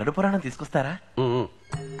 ఓసారి గరుడ పురాణం తీసుకొస్తారా?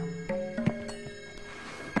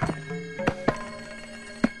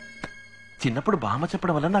 చిన్నప్పుడు బామ్మ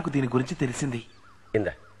చెప్పడం వల్ల నాకు దీని గురించి తెలిసింది.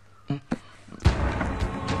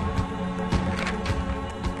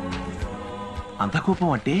 అంధకూపం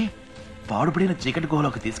అంటే పాడుపడిన చీకటి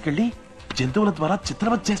గుహలోకి తీసుకెళ్లి జంతువుల ద్వారా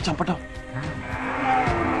చిత్రవత్ చేసి చంపటం.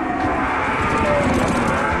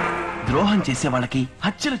 ద్రోహం చేసే వాళ్ళకి,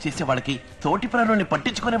 హత్యలు చేసే వాళ్ళకి, తోటి ప్రాణుల్ని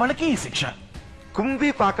పట్టించుకునే వాళ్ళకి ఈ శిక్ష.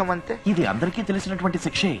 కుంభీపాకం అంటే? ఇది అందరికీ తెలిసినటువంటి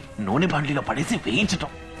శిక్షే. నూనె బాండ్లీలో పడేసి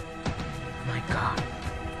వేయించటం.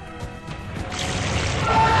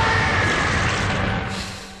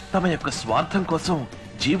 తమ యొక్క స్వార్థం కోసం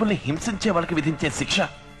జీవుల్ని హింసించే వాళ్ళకి విధించే శిక్ష.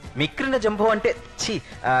 మిక్రిన జంబో అంటే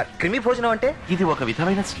క్రిమి భోజనం అంటే? ఇది ఒక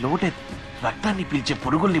విధమైన స్లో డెత్. రక్తాన్ని పీల్చే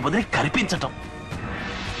పురుగుల్ని వదిలి కరిపించటం.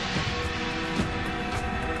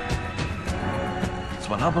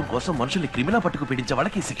 స్వలాభం కోసం మనుషుల్ని క్రిమిలా పట్టుకు పీడించే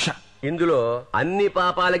వాళ్ళకి శిక్ష. ఇందులో అన్ని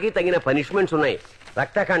పాపాలకి తగిన పనిష్మెంట్స్ ఉన్నాయి.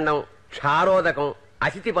 రక్తఖండం, క్షారోదకం,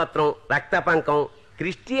 అసితిపత్రం, రక్తపంకం.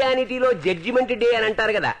 క్రిస్టియానిటీలో జడ్జిమెంట్ డే అని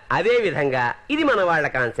అంటారు కదా, అదే విధంగా ఇది మన వాళ్ళ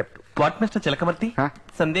కాన్సెప్ట్. వాట్ మిస్టర్ చిలకమర్తి,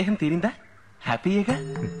 సందేహం తీరిందా? హ్యాపీయేగా?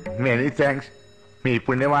 Many thanks. మీ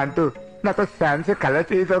పుణ్యం అంటూ నాకు ఛాన్స్ కలర్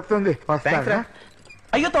టీవీ దొరుకుతుంది.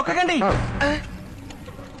 అయ్యో తొక్కకండి,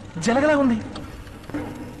 జలగలా ఉంది.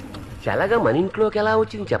 జలగ మన ఇంట్లోకి ఎలా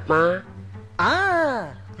వచ్చింది చెప్పమా?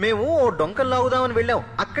 మేము డొంకలు లాగుదామని వెళ్ళాం,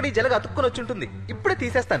 అక్కడి జలగ అతుక్కుని వచ్చి ఉంటుంది. ఇప్పుడే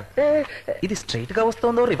తీసేస్తాను. ఇది స్ట్రైట్ గా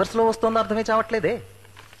వస్తుందో రివర్స్ లో వస్తుందో అర్థమే చావట్లేదే.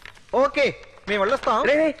 ఓకే, మేము వెళ్ళొస్తాం.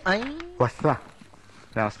 వస్తా.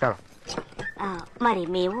 నమస్కారం. మరి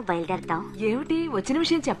మేము బయలుదేరతాం. ఏమిటి వచ్చిన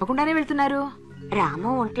విషయం చెప్పకుండానే వెళ్తున్నారు? రాము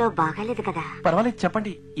ఒంట్లో బాగాలేదు కదా. పర్వాలేదు,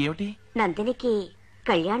 చెప్పండి. ఏమిటి? నందినికి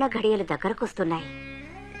కళ్యాణ ఘడియలు దగ్గరకొస్తున్నాయి.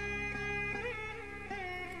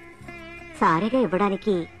 సారెగా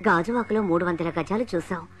ఇవ్వడానికి గాజువాకలో 300 గజాలు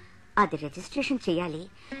చూసాం. అది రిజిస్ట్రేషన్ చేయాలి.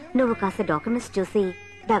 నువ్వు కాస్త డాక్యుమెంట్స్ చూసి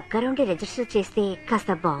దగ్గరుండి రిజిస్టర్ చేస్తే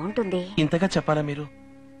కాస్త బాగుంటుంది. ఇంతగా చెప్పాలా మీరు?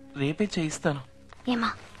 రేపే చేయిస్తాను. ఏమా,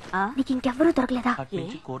 నీకు ఇంకెవ్వరూ దొరకలేదా?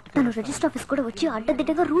 తను రిజిస్టర్ ఆఫీస్ కూడా వచ్చి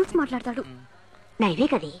అడ్డదిడ్డగా రూల్స్ మాట్లాడతాడు. నైవే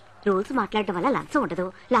కదే, రూల్స్ మాట్లాడటం వల్ల లంచం ఉండదు.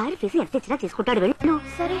 లాయర్ ఫీజు ఎంత ఇచ్చినా తీసుకుంటాడు. వెళ్ళు.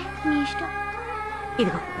 సరే, నీ ఇష్టం.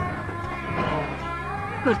 ఇదిగో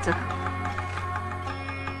కూర్చో.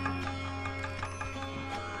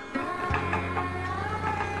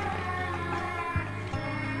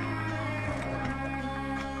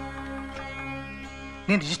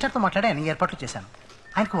 నేను రిజిస్టర్తో మాట్లాడి అన్ని ఏర్పాట్లు చేశాను.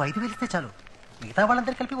 ఆయనకు 5,000 ఇస్తే చాలు. మిగతా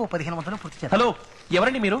వాళ్ళందరూ కలిపి 1,500 పూర్తి చేయాలి. హలో,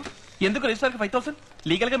 ఎవరండి మీరు? ఎందుకు రిజిస్టర్ 5,000?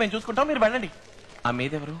 లీగల్ గా మేము చూసుకుంటాం, మీరు వెళ్ళండి. ఆ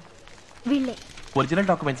మీదెవరు? వీళ్ళే. ఒరిజినల్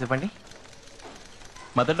డాక్యుమెంట్స్ ఇవ్వండి.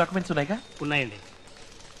 మదర్ డాక్యుమెంట్స్ ఉన్నాయిగా? ఉన్నాయండి.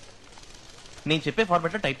 నేను చెప్పే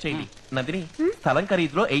ఫార్మాట్ లో టైప్ చేయండి. నందిని, స్థలం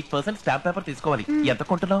ఖరీదులో 8% స్టాంప్ పేపర్ తీసుకోవాలి. ఎంత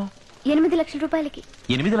కొంటున్నావు? 8 లక్షల రూపాయలకి.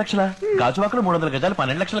 8 లక్షల? గాజువాకలో 300 గజాలు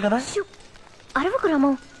 12 లక్షలు కదా? అరవకు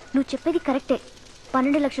రాము, నువ్వు చెప్పేది కరెక్టే.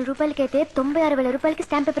 12 లక్షల రూపాయలకైతే 96,000 రూపాయలకి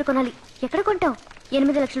స్టాంప్ పేపర్ కొనాలి. ఎక్కడ కొంటావు?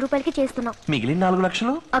 8 లక్షల రూపాయలకి చేస్తున్నావు. మిగిలిన 4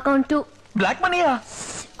 లక్షలు అకౌంట్. బ్లాక్ మనీయా?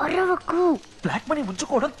 అరవకు. బ్లాక్ మనీ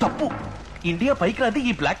ఉంచుకోవడం తప్పు. ఇండియా పైకి రాది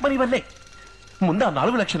ఈ బ్లాక్ మనీ వల్లే. ముందు ఆ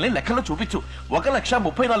 4 లక్షల్ని లెక్కలో చూపించు.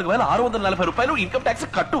 1,34,640 రూపాయలు ఇన్కమ్ ట్యాక్స్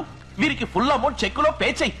కట్టు. వీరికి ఫుల్ అమౌంట్ చెక్కులో పే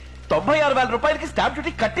చెయ్యి. 96,000 రూపాయలకి స్టాంప్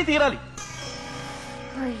డ్యూటీ కట్టి తీరాలి.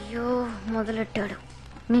 అయ్యో మొదలెట్టాడు.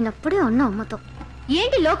 నేనప్పుడే అన్నా అమ్మతో,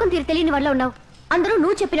 ఏంటి లోకం తీరు తెలియని వాళ్ళ ఉన్నావు? అందరూ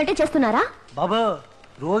నువ్వు చెప్పినట్టే చేస్తున్నారా? బాబు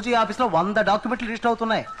రోజు ఈ ఆఫీస్ లో 100 డాక్యుమెంట్లు రిజిస్టర్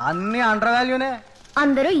అవుతున్నాయి. అన్ని అండర్ వాల్యూనే.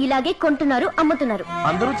 అందరూ ఇలాగే కొంటున్నారు, అమ్ముతున్నారు.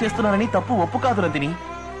 అందరూ చేస్తున్నారని తప్పు ఒప్పు కాదు నందిని.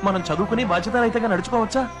 మనం చదువుకుని బాధ్యతారహితంగా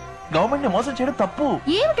నడుచుకోవచ్చా? గవర్నమెంట్ ని మోసం చేయడం తప్పు.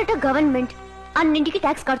 ఏమిటో గవర్నమెంట్? అన్నింటికి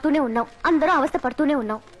ట్యాక్స్ కడుతూనే ఉన్నాం, అందరూ అవస్థ పడుతూనే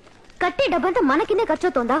ఉన్నాం. కట్టే డబ్బంతా మన కిందే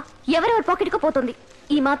ఖర్చవుతోందా? ఎవరెవరి పాకెట్ కు పోతుంది?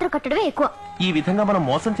 ఈ మాత్రం కట్టడమే ఎక్కువ. ఈ విధంగా మనం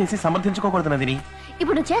మోసం చేసి సమర్థించుకోకూడదు నందిని.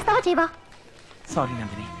 ఇప్పుడు నువ్వు చేస్తావా చేయవా? సారీ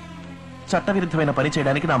నందిని, చట్టవిరుద్ధమైన పని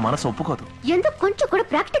చేయడానికి నా మనసు ఒప్పుకోదు. ఎందుకు కొంచెం కూడా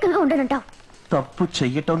ప్రాక్టికల్ గా ఉండనంటావు? తప్పు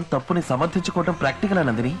చెయ్యటం, తప్పుని సమర్థించుకోవటం ప్రాక్టికల్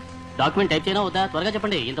నందిని. డాక్యుమెంట్ టైప్ చేయనా వద్దా? త్వరగా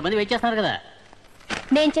చెప్పండి, ఇంతమంది వెయిట్ చేస్తున్నారు కదా.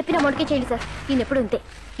 నేను చెప్పిన అమౌంట్కే చేయండి సార్. నేను ఎప్పుడు అంతే,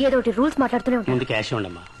 ఏదో ఒకటి రూల్స్ మాట్లాడుతూనే ఉంటాను. ముందు క్యాష్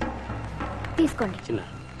ఉండమ్మా. తీసుకోండి. చిన్న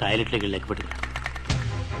టాయిలెట్లోకి వెళ్ళి లెక్క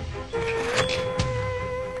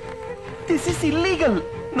దిస్ ఇస్ ఇల్లీగల్.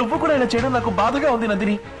 నువ్వు కూడా ఇలా చేయడం నాకు బాధగా ఉంది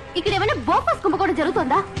నందిని. ఇక్కడ ఏమైనా బోఫాస్ కుంభకోణం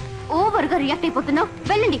జరుగుతుందా? ఓవర్ గా రియాక్ట్ అయిపోతున్నావు.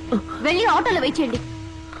 వెళ్ళండి, వెళ్ళి ఆటోలో వెయిట్ చేయండి.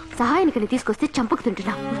 సహాయానికి తీసుకొస్తే చంపుకు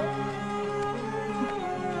తింటున్నా.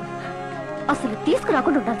 అసలు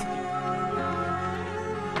తీసుకురాకుండా ఉండాల్సింది.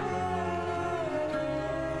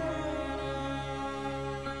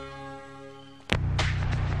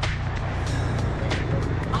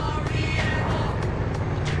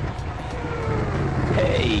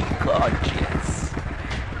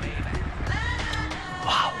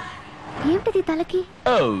 ఏమిటిది తలకి?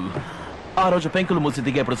 ఆ రోజు పెంకులు మూసి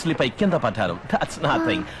దిగేప్పుడు స్లిప్ అయి కింద పడ్డారు. That's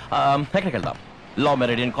nothing. ఎక్కడికి వెళ్దాం? Law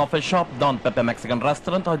Meridian coffee shop, Don Pepe Mexican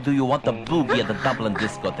restaurant, or do you want the boogie at the Dublin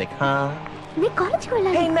discotheque, huh? నీ కాలేజీకి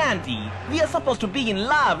వెళ్ళాలి. Hey Nandy, we are supposed to be in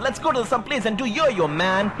love. Let's go to some place and do yo-yo,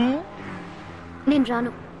 man. నేను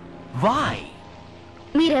రాను. Why?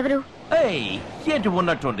 మీరెవరు? Hey, ఏంటి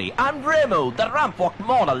ఉన్నట్టుండి? I'm Remo, the ramp walk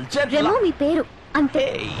model. Remo మీ పేరు అంతే.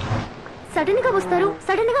 సడన్ గా వస్తారు,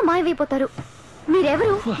 సడన్ గా మాయమైపోతారు.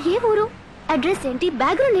 మీరెవరు? ఏ ఊరు? అడ్రస్ ఏంటి?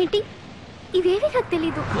 బ్యాక్గ్రౌండ్ ఏంటి? ఇవేవి నాకు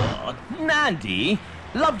తెలీదు. నాండి,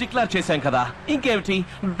 లవ్ డిక్లేర్ చేశాం కదా, ఇంకేమిటి?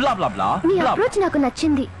 బ్లా బ్లా బ్లా. మీ అప్రోచ్ నాకు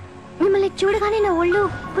నచ్చింది. మిమ్మల్ని చూడగానే నా ఒళ్ళు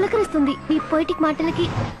పులకరిస్తుంది. మీ పొయిటిక్ మాటలకి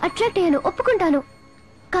అట్రాక్ట్ అయ్యాను, ఒప్పుకుంటాను.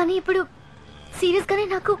 కానీ ఇప్పుడు సీరియస్ గానే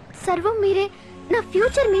నాకు సర్వం మీరే, నా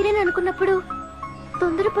ఫ్యూచర్ మీరేని అనుకున్నప్పుడు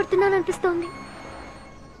తొందరపడుతున్నాను అనిపిస్తోంది.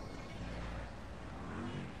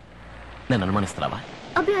 నేను అనుమానిస్తున్నావా?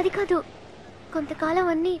 అబ్బే అది కాదు, కొంతకాలం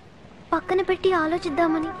అన్ని పక్కన పెట్టి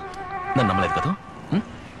ఆలోచిద్దామని. నన్ను నమ్మలేదు కదా?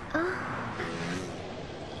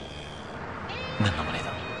 నన్ను నమ్మలేదు.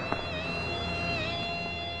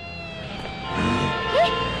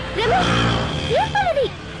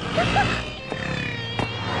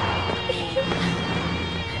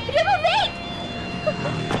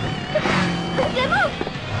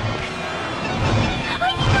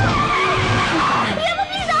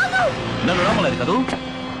 నన్ను నమ్మలేదు కదా?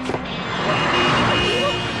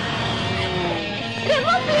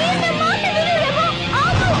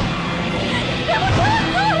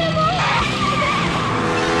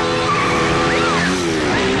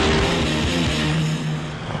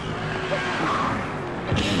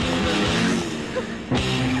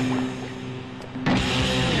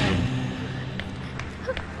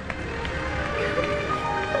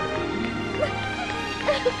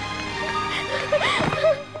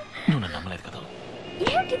 నువ్వు నన్ను నమ్మలేదు కదా?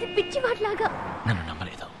 ఏంటిది పిచ్చివాడ్లాగా? నన్ను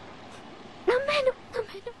నమ్మలేదు. నమ్మాను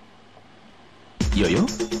నమ్మాను. యోయో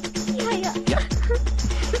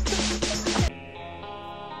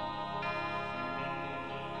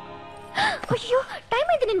అయ్యో టైం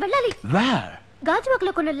అయింది, నేను వెళ్ళాలి. వేర్?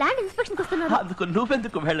 గాజువాకలో కొన్ని ల్యాండ్ ఇన్స్పెక్షన్ వస్తున్నారు. అందుకు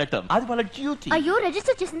నువ్వెందుకు వెళ్ళటం? అది వాళ్ళ డ్యూటీ. అయ్యో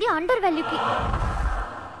రిజిస్టర్ చేసింది అండర్ వాల్యూకి.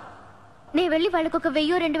 నేను వెళ్ళి వాళ్ళకి ఒక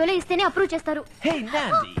 1000-2000 ఇస్తేనే అప్రూవ్ చేస్తారు. హే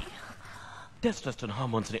నాండి, టెస్టోస్టెరాన్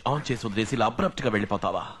హార్మోన్స్ ని ఆన్ చేసి వదిలేసి ఇలా అబ్రప్ట్ గా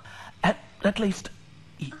వెళ్ళిపోతావా? అట్లీస్ట్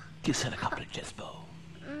ఈ కిసెల కంప్లీట్ చేసుకో.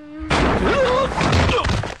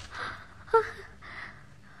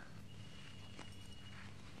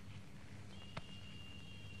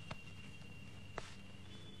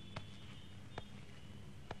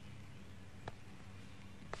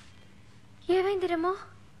 ఏమైంది రెమో?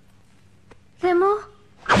 రెమో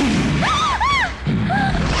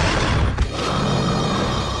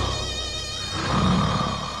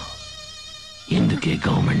అందుకే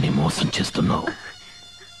గవర్నమెంట్ ని మోసం చేస్తున్నావు.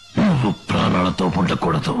 నువ్వు ప్రాణాలతో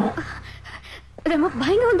ఉండకూడదు. రేమో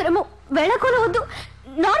భయంగా ఉంది. రేమో వెళ్ళకూడదు.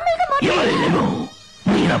 నార్మల్ గా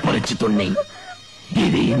నేను అపరిచితుణ్ణి.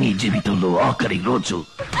 ఇది నీ జీవితంలో ఆఖరి రోజు,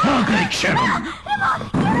 ఆఖరి క్షణం.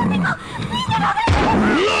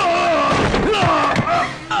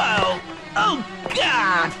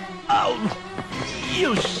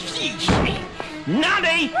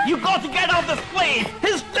 Nani, you got to get off this place.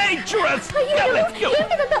 It's dangerous. Come, let's go.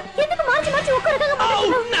 Oh,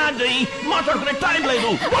 Nani, మాట్లాడుకునే టైం లేదు.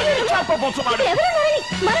 వాళ్ళు చంపబోతున్నాడు.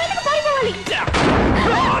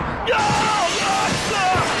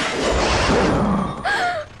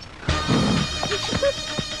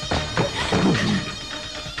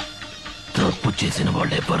 తప్పు చేసిన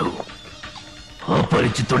వాళ్ళెవరు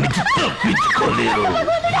అపరిచితుడి నుంచి తప్పించుకోలేరు.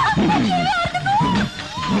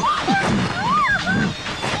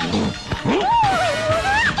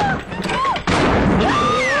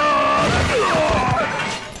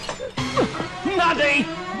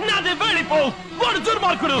 నాదే వెళ్ళిపో. వాడు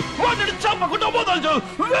దుర్మార్గుడు. వాడిని చంపకుండా వదలదు.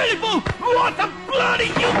 వెళ్ళిపో.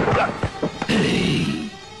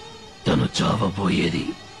 తను చావబోయేది.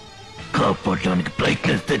 కాపాడడానికి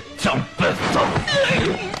ప్రయత్నిస్తే చంపేస్తాం.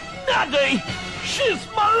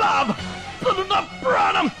 తను నా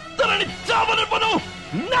ప్రాణం. తనని చావనివ్వను.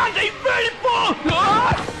 నాదే వెళ్ళిపో.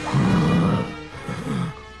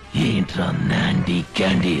 ఏంట్రా నాండీ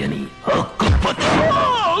క్యాండీ అని హక్కుపచ్చు.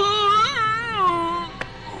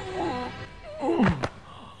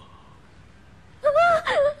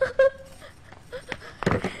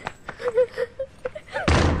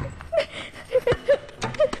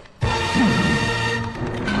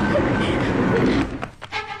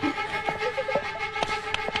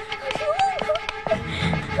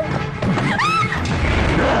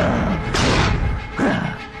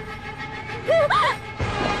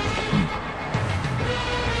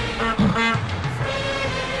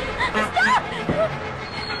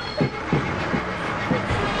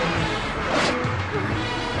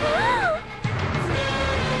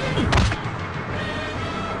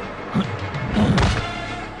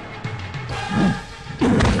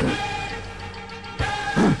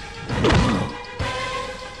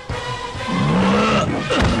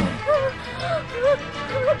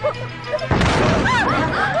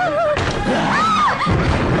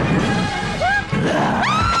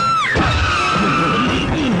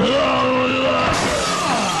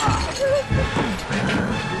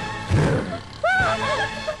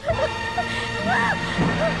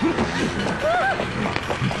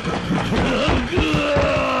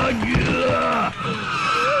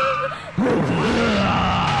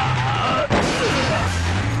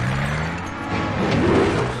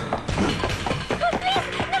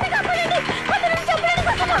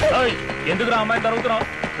 ఎందుకురా అమ్మాయి తరుగుతున్నావు?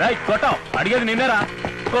 రైట్ కొట్టావు. అడిగేది నిన్నేరా.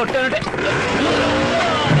 కొట్టానంటే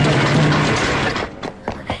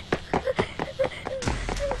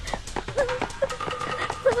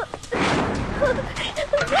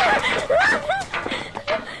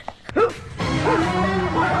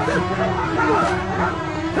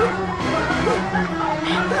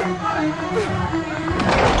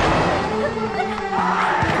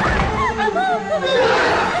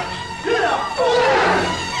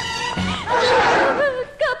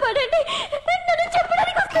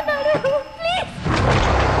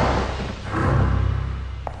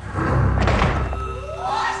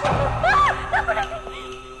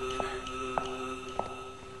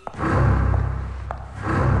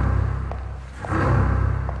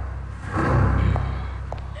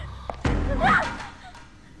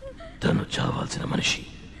తను చావాల్సిన మనిషి.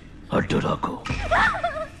 అడ్డు రాకు.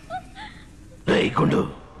 గుండు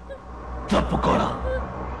తప్పుకోరా.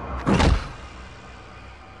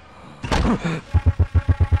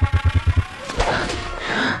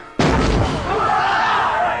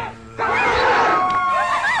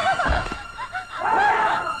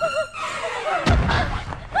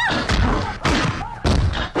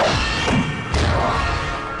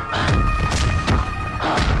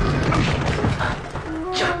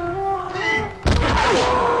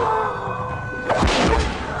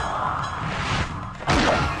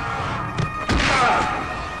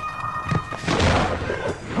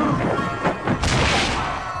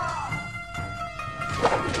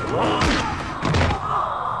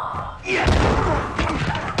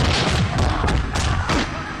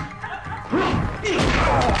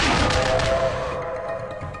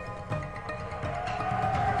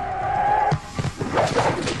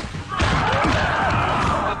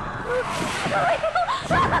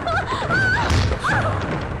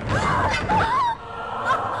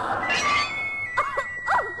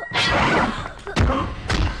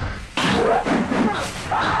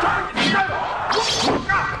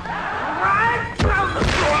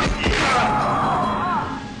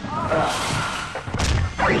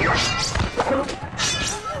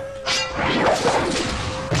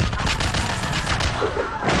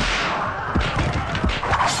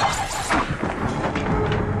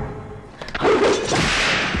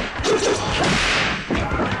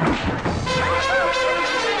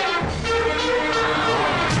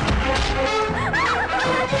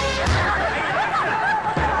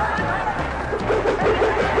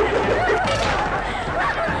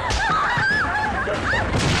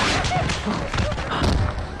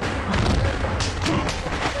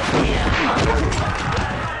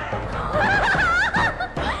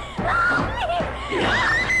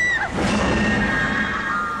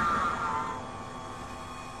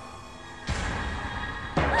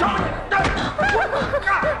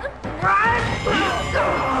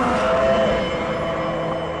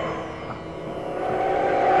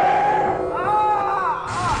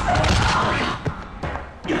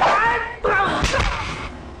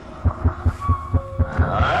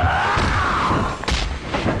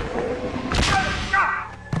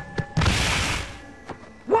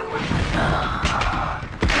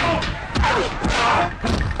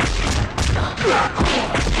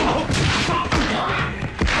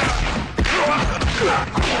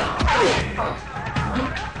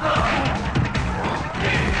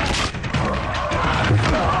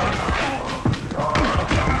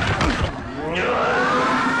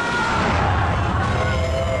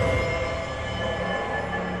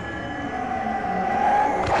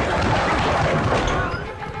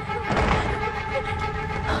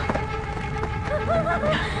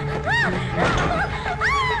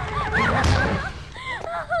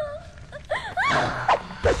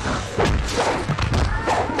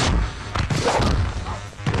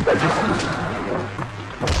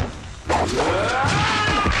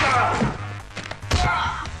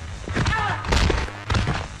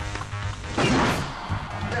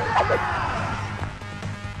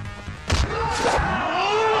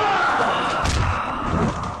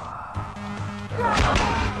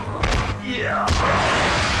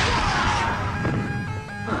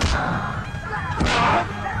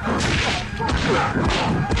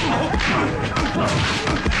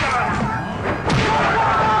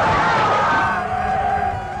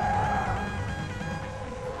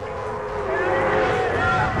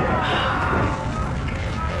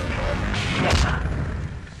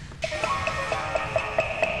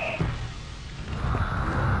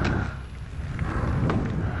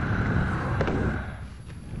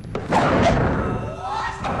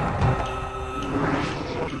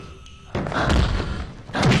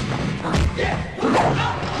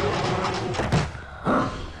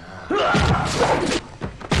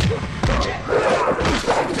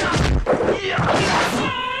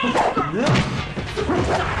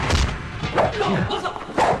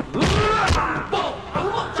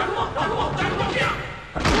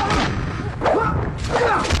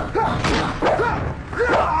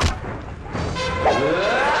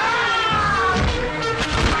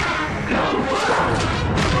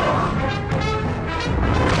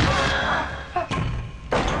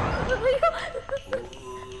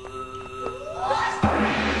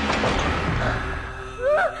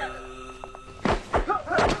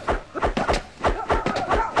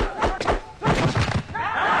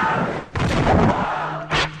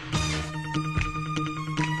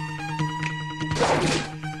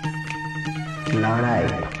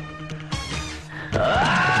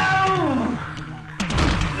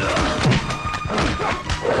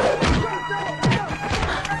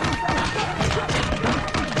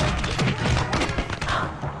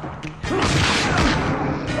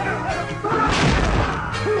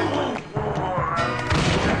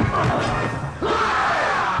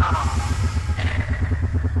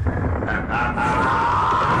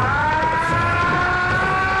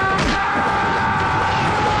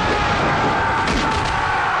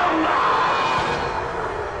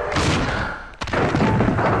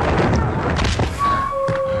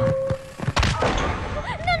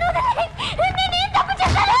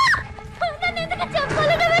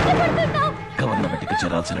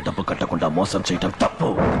 మోసం చేయటం తప్పు.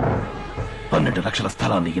 12 లక్షల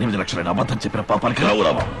స్థలాన్ని 8 లక్షల అబద్ధం చెప్పిన పాపానికి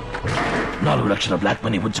రౌరవం. 4 లక్షల బ్లాక్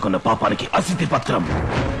మనీ ఉంచుకున్న పాపానికి అసిద్ధి పత్రం.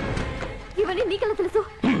 ఇవన్నీ నీకెలా తెలుసు?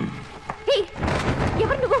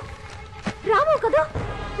 ఎవరు నువ్వు? రాము కదా?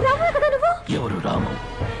 రాము కదా నువ్వు? ఎవరు రాము?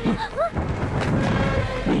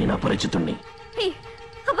 నేను అపరిచితుణ్ణి.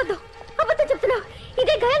 అబద్ధం అబద్ధం చెప్తున్నావు.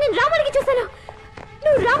 ఇదే గయ నేను రాముడికి చూశాను.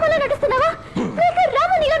 నువ్వు రాములా నడుస్తున్నావా?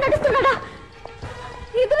 రాము నీలా నడుస్తున్నాడా?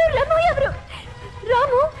 ఇందులో రము ఎవరు?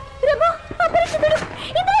 రాము రము అపరిచితుడు,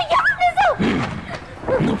 ఇందులో ఎవరు నిజం?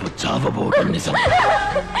 నువ్వు చావబోవడం నిజం.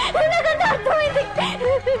 నాకంతా అర్థమైంది.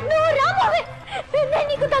 నువ్వు రామువే. నేను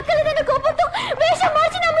నీకు దక్కలేదన్న కోపంతో వేషం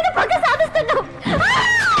మార్చి నా మీద పగ సాధిస్తున్నావు.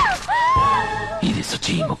 ఇది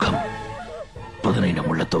శుచి ముఖం, పదునైన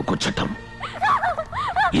ముళ్లతో గుచ్చటం.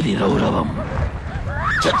 ఇది రౌరవం.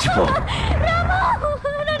 చచ్చిపో.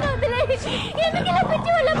 ఎందుకు ఇలా పిచ్చి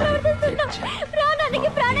వల్ల ప్రవర్తిస్తున్నావు? ప్రాణానికి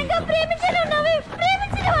ప్రాణంగా ప్రేమించనున్నావే.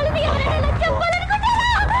 ప్రేమించిన వాళ్ళని ఎవరైనా ఇలా చెప్పాలనుకుంటారా?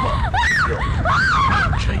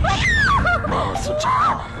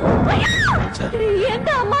 ఎంత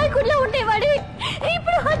అమాయకుల్లో ఉండేవాడివి,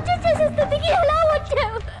 ఇప్పుడు హత్య చేసే స్థితికి ఎలా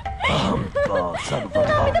వచ్చావు?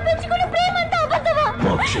 నా మీద పెంచుకునే ప్రేమ అంతా అబద్ధమా?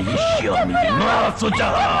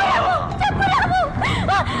 చెప్పు రాము.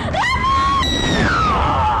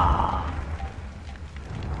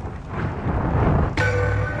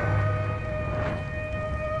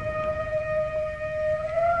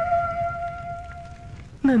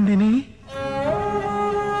 నందిని,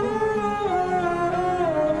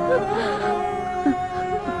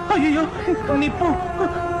 అయ్యో నిప్పు.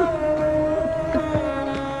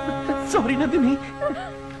 సారీ నందిని.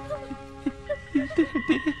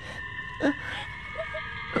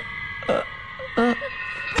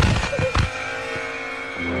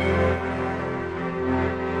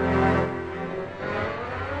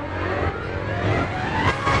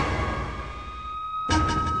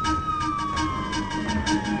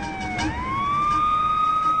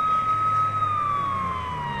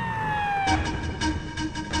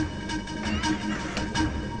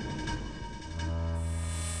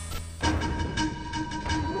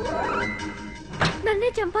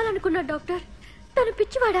 చంపాలనుకున్నా డాక్టర్. తను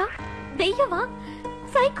పిచ్చివాడా, దెయ్యమా,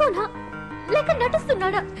 సైకోనా, లేక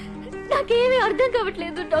నటిస్తున్నాడా? నాకేమీ అర్థం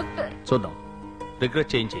కావట్లేదు డాక్టర్. చూద్దాం,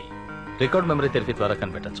 రిగ్రెట్ చేయించి రికార్డ్ మెమరీ థెరపీ ద్వారా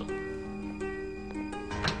కనిపెట్టచ్చు.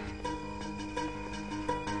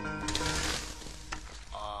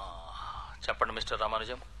 చెప్పండి mister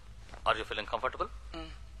Ramanujam, are you feeling comfortable?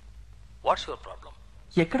 What's your problem?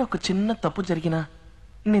 ఎక్కడ ఒక చిన్న తప్పు జరిగినా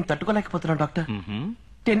నేను తట్టుకోలేకపోతున్నాను డాక్టర్.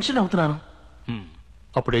 టెన్షన్ అవుతున్నాను.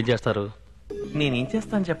 అప్పుడు ఏం చేస్తారు? నేనేం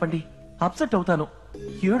చేస్తాను చెప్పండి? అప్సెట్ అవుతాను,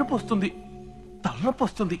 ఏడుపు వస్తుంది, తలనొప్పి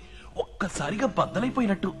వస్తుంది, ఒక్కసారిగా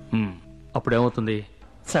బద్దలైపోయినట్టు. అప్పుడేమవుతుంది?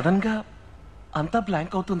 సడన్ గా అంతా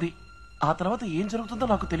బ్లాంక్ అవుతుంది. ఆ తర్వాత ఏం జరుగుతుందో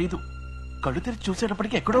నాకు తెలియదు. కళ్ళు తెరిచి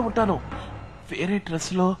చూసేటప్పటికి ఎక్కడో ఉంటాను, వేరే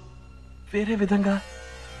డ్రెస్ లో, వేరే విధంగా.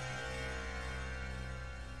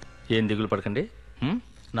 ఏం దిగులు పడకండి,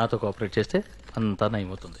 నాతో కోఆపరేట్ చేస్తే అంతా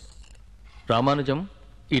నయమవుతుంది. రామానుజం,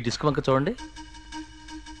 ఈ డిస్క్ వంక చూడండి,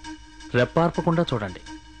 రెప్పార్పకుండా చూడండి.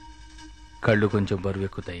 కళ్ళు కొంచెం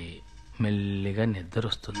బరువెక్కుతాయి, మెల్లిగా నిద్ర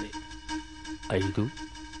వస్తుంది. 5,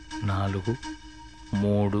 4,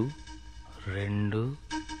 3, 2,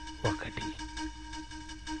 1.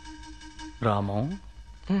 రామం,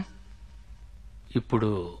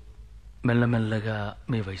 ఇప్పుడు మెల్లమెల్లగా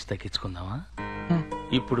మీ వయసు తగ్గించుకుందామా?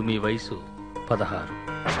 ఇప్పుడు మీ వయసు 16.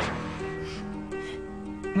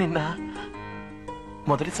 నిన్న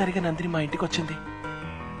మొదటిసారిగా నందిని మా ఇంటికి వచ్చింది.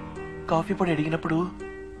 కాఫీ పొడి అడిగినప్పుడు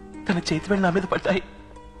తన చేతి వేళ్ళు నా మీద పడ్డాయి.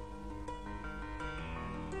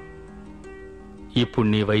 ఇప్పుడు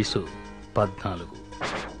నీ వయసు 14.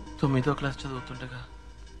 9వ క్లాస్ చదువుతుండగా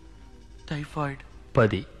టైఫాయిడ్.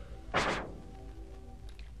 10.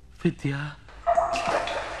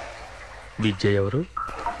 విద్య ఎవరు?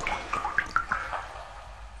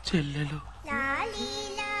 చెల్లెలు.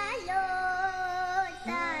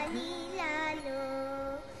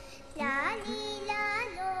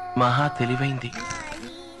 మహా తెలివైంది,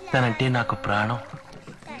 తనంటే నాకు ప్రాణం.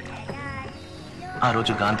 ఆ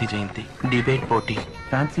రోజు గాంధీ జయంతి, డిబేట్ పోటీ,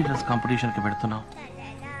 ఫ్యాన్సీ డ్రెస్ కాంపిటీషన్ కి పెడుతున్నాం.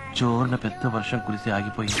 జోరున పెద్ద వర్షం కురిసి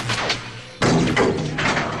ఆగిపోయింది.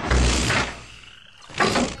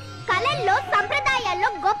 కళల్లో,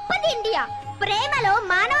 సంప్రదాయాల్లో గొప్పది ఇండియా. ప్రేమలో,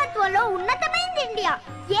 మానవత్వంలో ఉన్నతమైనది ఇండియా.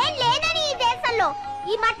 ఏం లేదని ఈ దేశంలో,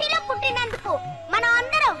 ఈ మట్టిలో పుట్టినందుకు మనం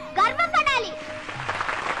అందరం గర్వపడాలి.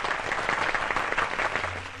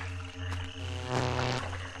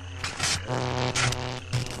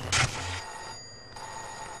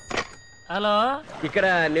 హలో, ఇక్కడ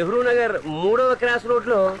నెహ్రూ నగర్ 3వ క్రాస్ రోడ్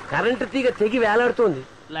లో కరెంటు తీగ తెగి వేలాడుతోంది.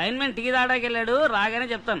 లైన్ మ్యాన్ టీ దాడాకి వెళ్ళాడు, రాగానే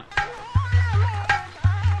చెప్తాను.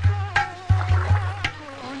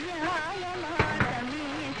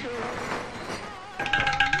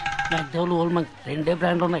 మెక్డౌల్ ఓల్మంగ్ 2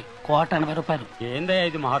 బ్రాండ్లు ఉన్నాయి, కోట 80 రూపాయలు. ఏందయ్యా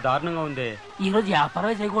ఇది మహా దారుణంగా ఉంది. ఈ రోజు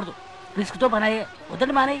వ్యాపారమే చేయకూడదు, రిస్క్ తో పని అయ్యే.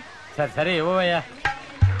 వద్దండి మానే. సరే సరే ఇవ్వయ్యా.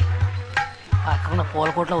 అక్కడ పూల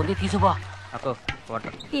కోట్లో ఉంది, తీసుకో.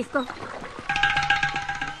 తీసుకో.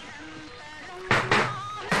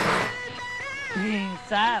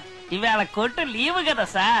 సార్, ఇవాళ కొట్టు లీవ్ కదా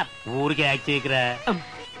సార్. ఊరికి యాక్ట్ చేయకరా.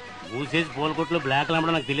 మూసేసి పూల కొట్లో బ్లాక్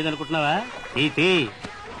అమ్మడం నాకు తెలియదు అనుకుంటున్నావా?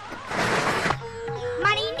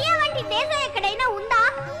 మన ఇండియా వంటి దేశం ఎక్కడైనా ఉందా?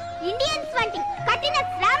 ఇండియన్స్ వంటి కఠిన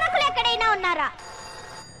శ్రామికులు ఎక్కడైనా ఉన్నారా?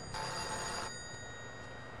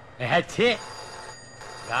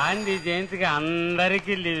 గాంధీ జయంతికి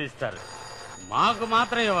అందరికీ లీవ్ ఇస్తారు, మాకు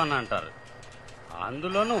మాత్రం ఇవ్వని అంటారు.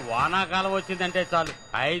 అందులోనూ వానాకాలం వచ్చిందంటే చాలు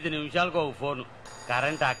 5 నిమిషాలకు ఒక ఫోను,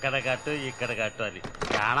 కరెంట్ అక్కడ కట్టు ఇక్కడ కట్టు అని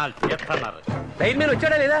ప్రాణాలు చేస్తున్నారు. లైన్ మ్యాన్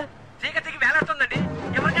వచ్చాడా లేదా? తీగ తెగి వేలాడుతుందండి,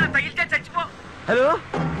 ఎవరికైనా తగిలితే చచ్చిపో. హలో,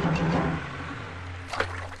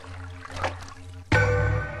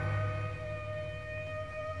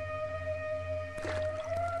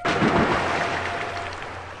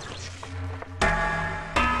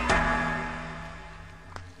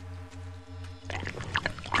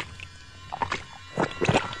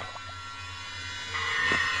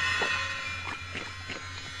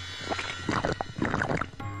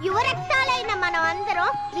 యువరక్తాలైన మనం అందరం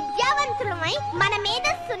విద్యావంతులమై మన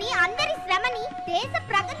మేధస్సుని, అందరి శ్రమని దేశ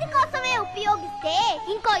ప్రగతి కోసమే ఉపయోగిస్తే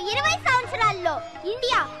ఇంకో 20 సంవత్సరాల్లో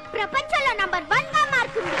ఇండియా ప్రపంచంలో నంబర్ 1 గా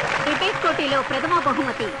మారుతుంది. డిబేట్ పోటీలో ప్రథమ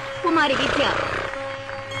బహుమతి కుమారి విద్య.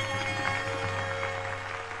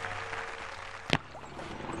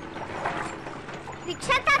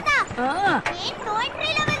 రిక్షా తాత, ఏం నో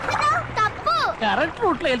ఎంట్రీలో వెళ్తున్నావు? తప్పు. కరెంట్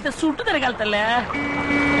రూట్ లో వెళ్తే చుట్టూ తిరగలుగుతలే.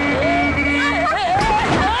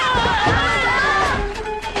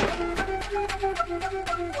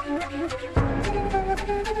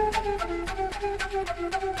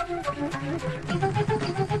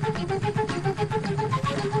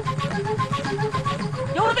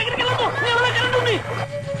 ఎవరి దగ్గరికి వెళ్ళదు, ఎవరి దగ్గర ఉంది.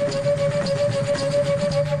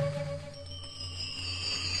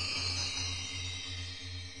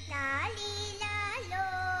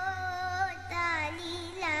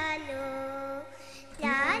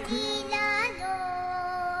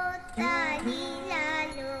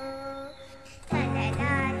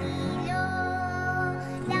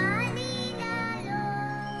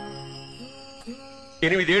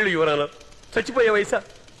 8 ఏళ్లు యువరాన, చచ్చిపోయే వయసా.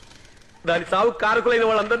 దాని సాగు కారకులైన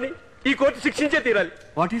వాళ్ళందరినీ ఈ కోర్టు శిక్షించే తీరాలి.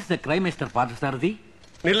 What is the crime mister Parthasarathi?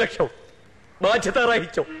 నిర్లక్ష్యం,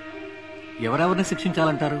 బాధ్యతారాహిత్యం. ఎవరెవరిని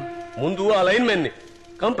శిక్షించాలంటారు? ముందు ఆ లైన్ మెన్ ని.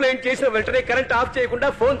 కంప్లైంట్ చేసిన వెంటనే కరెంట్ ఆఫ్ చేయకుండా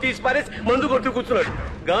ఫోన్ తీసి పారేసి మందు కొట్టు కూర్చున్నాడు.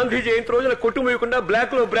 గాంధీ జయంతి రోజున కొట్టు మూయకుండా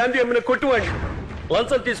బ్లాక్ లో బ్రాందీ అమ్మిన కొట్టువాడిని,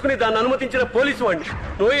 లంచం తీసుకుని దాన్ని అనుమతించిన పోలీసు వాడిని,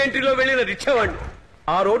 నో ఎంట్రీలో వెళ్లిన రిక్షావాడిని,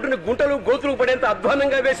 ఆ రోడ్డును గుంటలు గోతులు పడేంత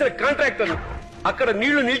అధ్వానంగా వేసిన కాంట్రాక్టర్ని, అక్కడ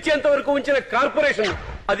నీళ్లు నిలిచేంత వరకు ఉంచిన కార్పొరేషన్,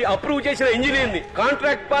 అది అప్రూవ్ చేసిన ఇంజనీర్ ని,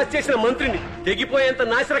 కాంట్రాక్ట్ పాస్ చేసిన మంత్రిని, తెగిపోయేంత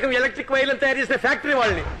నాశరకం ఎలక్ట్రిక్ వైర్లను తయారు చేసిన ఫ్యాక్టరీ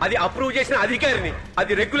వాళ్ళని, అది అప్రూవ్ చేసిన అధికారిని,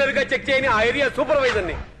 అది రెగ్యులర్ గా చెక్ చేయని ఆ ఏరియా సూపర్వైజర్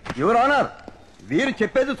ని. యువర్ ఆనర్, వీరు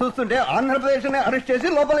చెప్పేది చూస్తుంటే ఆంధ్రప్రదేశ్ ని అరెస్ట్ చేసి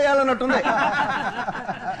లోపలేయాలన్నట్టుంది.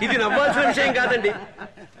 ఇది నవ్వాల్సిన విషయం కాదండి,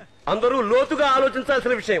 అందరూ లోతుగా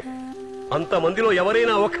ఆలోచించాల్సిన విషయం. అంతమందిలో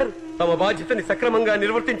ఎవరైనా ఒకరు తమ బాధ్యతని సక్రమంగా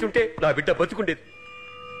నిర్వర్తించుంటే నా బిడ్డ బతుకుండేది.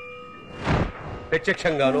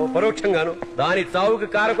 ప్రత్యక్షంగానో పరోక్షంగానో దాని చావుకు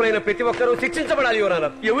కారకులైన ప్రతి ఒక్కరూ శిక్షించబడాలి. Your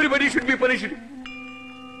everybody should be punished.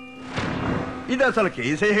 ఇది అసలు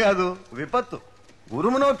కేసే కాదు, విపత్తు.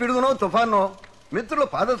 ఉరుమునో పిడుగునో తుఫానో మిత్రులు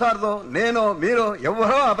పాదసారదో నేనో మీరో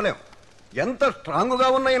ఎవ్వరో ఆపలేం. ఎంత స్ట్రాంగ్ గా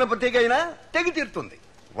ఉన్న ఇనపతికైనా తెగి తీరుతుంది.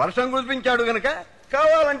 వర్షం కురిపించాడు గనక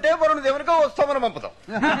కావాలంటే వరుణ దేవునికో వస్తామని పంపుతాం.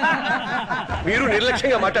 మీరు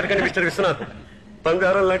నిర్లక్ష్యంగా మాట్లాడకండి మిస్టర్ విశ్వనాథ్.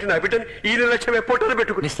 బంగారం లాంటి నా బిడ్డని ఈ నిర్లక్ష్యం ఎప్పుడో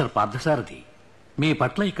పెట్టుకుని. మిస్టర్ పార్థసారథి, మీ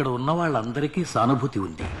పట్ల ఇక్కడ ఉన్న వాళ్ళందరికీ సానుభూతి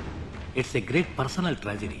ఉంది. It's a great personal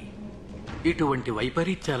tragedy. ఇటువంటి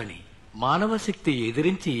వైపరీత్యాలని మానవ శక్తి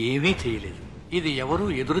ఎదిరించి ఏమీ చేయలేదు. ఇది ఎవరూ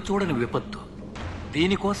ఎదురు చూడని విపత్తు.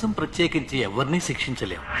 దీనికోసం ప్రత్యేకించి ఎవరినీ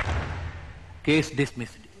శిక్షించలేం. Case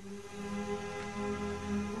dismissed.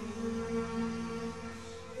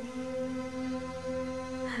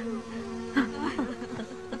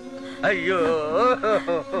 అయ్యో,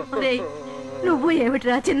 నువ్వు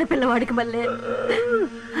ఏమిట్రా చిన్న పిల్లవాడికి మళ్ళీ?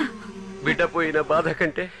 బిడ్డ పోయిన బాధ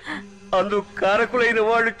కంటే అందుకు కారకులైన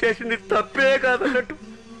వాళ్ళు చేసింది తప్పే కాదన్నట్టు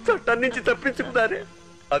చట్టం నుంచి తప్పించుకున్నారే,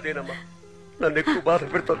 అదేనమ్మా నన్ను ఎక్కువ బాధ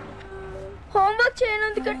పెడుతుంది. హోంవర్క్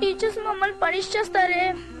చేయనందుకు టీచర్స్ మమ్మల్ని పనిష్ చేస్తారే.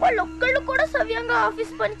 వాళ్ళు ఒక్కళ్ళు కూడా సవ్యంగా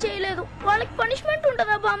ఆఫీస్ పని చేయలేదు. వాళ్ళకి పనిష్మెంట్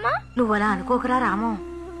ఉంటదా బామ్మ? నువ్వు అలా అనుకోకరా రాము.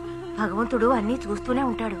 భగవంతుడు అన్నీ చూస్తూనే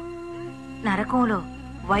ఉంటాడు. నరకంలో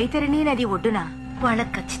వైతరిణి నది ఒడ్డున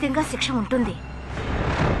వాళ్ళకి ఖచ్చితంగా శిక్ష ఉంటుంది.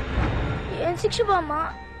 ఏం శిక్ష బామ్మ?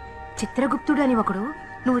 చిత్రగుప్తుడు అని ఒకడు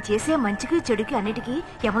నువ్వు చేసే మంచికి చెడుకి అన్నిటికీ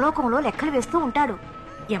యమలోకంలో లెక్కలు వేస్తూ ఉంటాడు.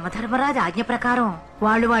 యమధర్మరాజు ఆజ్ఞ ప్రకారం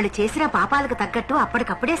వాళ్ళు చేసిన పాపాలకు తగ్గట్టు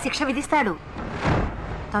అప్పటికప్పుడే శిక్ష విధిస్తాడు.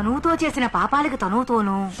 తనువుతో చేసిన పాపాలకి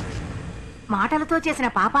తనువుతోనూ, మాటలతో చేసిన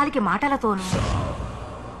పాపాలకి మాటలతోనూ,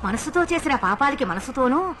 మనసుతో చేసిన పాపాలకి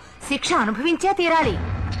మనసుతోనూ శిక్ష అనుభవించే తీరాలి.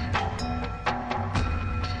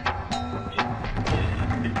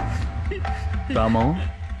 రామం,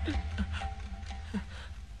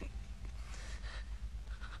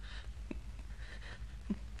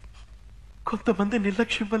 కొంతమంది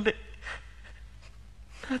నిర్లక్ష్యం వల్లే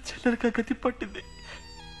నా చెల్లెలకి గతి పట్టింది.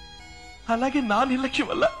 అలాగే నా నిర్లక్ష్యం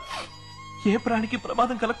వల్ల ఏ ప్రాణికి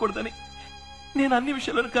ప్రమాదం కలగకూడదని నేను అన్ని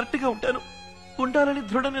విషయాలను కరెక్ట్ గా ఉండాలని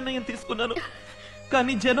దృఢ నిర్ణయం తీసుకున్నాను.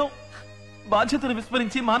 కానీ జనం బాధ్యతను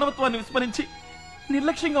విస్మరించి, మానవత్వాన్ని విస్మరించి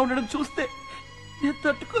నిర్లక్ష్యంగా ఉండడం చూస్తే నేను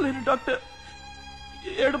తట్టుకోలేను డాక్టర్.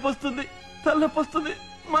 ఏడుపు వస్తుంది, తలనొప్పి వస్తుంది,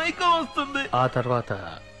 మైకం వస్తుంది. ఆ తర్వాత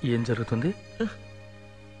ఏం జరుగుతుంది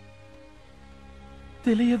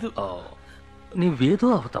తెలియదు. నీవేదో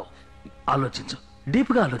అవుతావు. ఆలోచించు,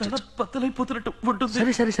 డీప్ గా ఆలోచించు. బద్దలైపోతున్నట్టు ఉంటుంది.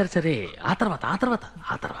 సరే సరే సరే సరే ఆ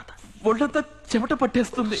తర్వాత ఒళ్ళంతా చెమట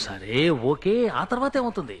పట్టేస్తుంది. సరే ఓకే, ఆ తర్వాత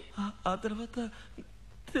ఏమవుతుంది? ఆ తర్వాత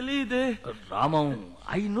తెలియదే. రామం,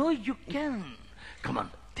 I know you can. Come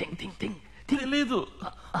on, think. తెలీదు.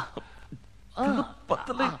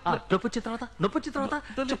 నొప్పొచ్చిన తర్వాత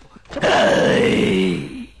చెప్పు.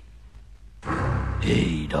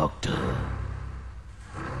 డాక్టర్,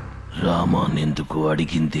 రామానెందుకు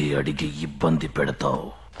అడిగి ఇబ్బంది పెడతావు?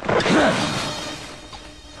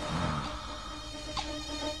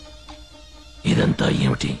 ఇదంతా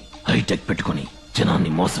ఏమిటి? హైటెక్ పెట్టుకుని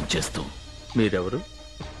జనాన్ని మోసం చేస్తూ. మీరెవరు?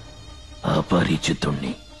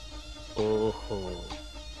 అపరిచితుణ్ణి. ఓహో,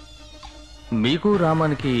 మీకు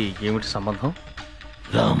రామానికి ఏమిటి సంబంధం?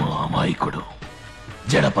 రామ అమాయకుడు,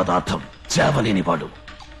 జడ పదార్థం, చేవలేనివాడు.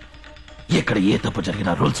 ఎక్కడ ఏ తప్పు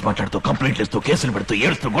జరిగినా రూల్స్ మాట్లాడుతూ, కంప్లైంట్లు ఇస్తూ, కేసులు పెడుతూ,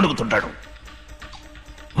 ఏడుస్తూ గొడుగుతుంటాడు.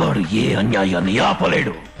 వాడు ఏ అన్యాయాన్ని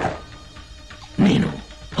ఆపలేడు. నేను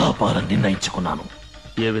ఆపాలని నిర్ణయించుకున్నాను.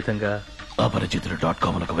 ఏ విధంగా?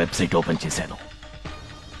 అపరిచితుడు.com ఒక వెబ్సైట్ ఓపెన్ చేశాను.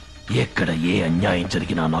 ఎక్కడ ఏ అన్యాయం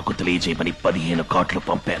జరిగినా నాకు తెలియజేయమని 15 కార్డులు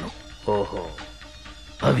పంపాను. ఓహో,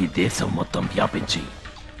 అవి దేశం మొత్తం వ్యాపించి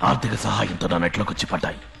ఆర్థిక సహాయంతో నా నెట్లోకి వచ్చి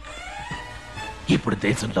పడ్డాయి. ఇప్పుడు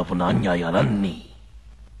దేశంలో ఉన్న అన్యాయాలన్నీ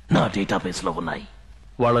నా డేటాబేస్ లో ఉన్నాయి.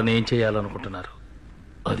 వాళ్ళని ఏం చేయాలనుకుంటున్నారు?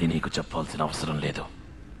 అది నీకు చెప్పాల్సిన అవసరం లేదు.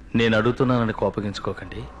 నేను అడుగుతున్నానని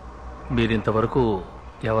కోపగించుకోకండి. మీరింతవరకు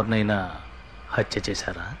ఎవరినైనా హత్య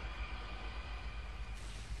చేశారా?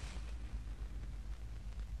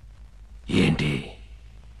 ఏంటి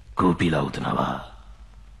కూపీలాగుతున్నావా?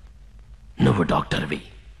 నువ్వు డాక్టర్వి,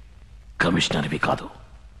 కమిషనర్వి కాదు.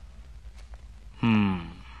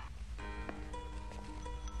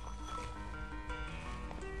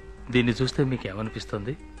 దీన్ని చూస్తే మీకు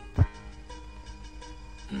ఏమనిపిస్తుంది?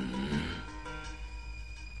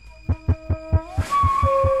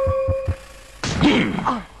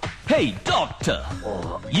 Hey doctor,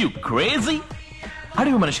 you crazy?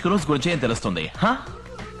 అడవి మనిషికి రోజు గురించి ఏం తెలుస్తుంది?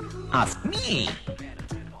 Ask me.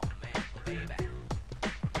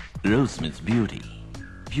 Rose means beauty.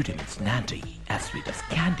 Beauty means nanty, as sweet as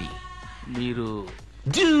candy. మీరు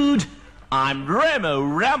Dude, I'm Remo,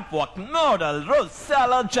 Rampwalk, Nodal, Rose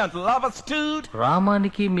Salad, Gentle Lover, Dude.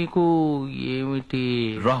 రామానికి మీకు ఏమిటి?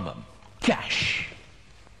 Ramam, cash.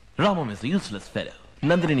 Ramam is a useless fellow.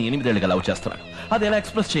 Nandini 8 ఏళ్లుగా లవ్ చేస్తున్నాడు. అది ఎలా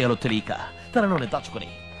ఎక్స్ప్రెస్ చేయాలో తెలియక తనలోనే దాచుకుని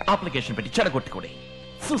అప్లికేషన్ పెట్టి చెడగొట్టుకుని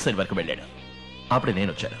సూసైడ్ వరకు వెళ్ళాడు. అప్పుడే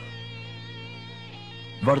నేను వచ్చాను.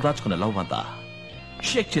 వాడు దాచుకున్న లవ్ అంతా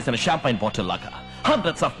షేక్ చేసిన షాంపైన్ బాటిల్ లాగా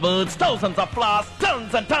hundreds of words, thousands of flowers,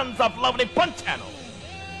 tons and tons of love ని పంచాను.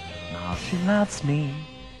 Now she loves me.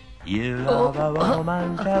 You love a woman,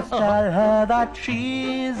 just tell her that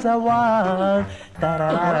she's the one.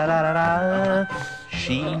 Da-da-da-da-da-da.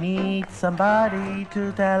 She needs somebody to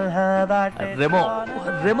tell her that.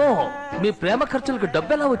 Remo, మీ ప్రేమ ఖర్చులకు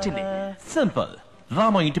డబ్బెలా వచ్చింది? Simple.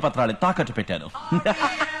 Rama ఇంటి పత్రాన్ని తాకట్టు పెట్టాను.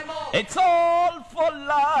 It's all for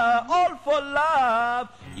love, all for love.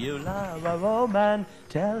 You love a woman,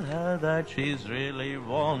 tell her that she's really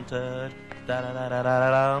wanted.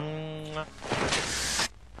 Da-da-da-da-da-da.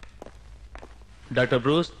 Dr.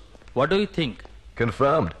 Bruce, what do you think?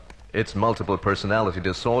 Confirmed. It's multiple personality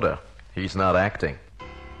disorder. He's not acting.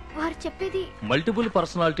 వారు చెప్పేది multiple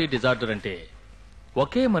personality disorder అంటే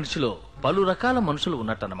ఒకే మనిషిలో పలు రకాల మనుషులు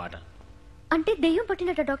ఉన్నట్టన్నమాట. అంటే దెయ్యం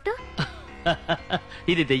పట్టినట్ట doctor?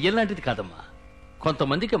 ఇది దెయ్యం లాంటిది కాదమ్మా.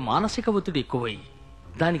 కొంతమందికి మానసిక ఒత్తిడి ఎక్కువై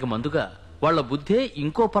దానికి మందుగా వాళ్ళ బుద్ధే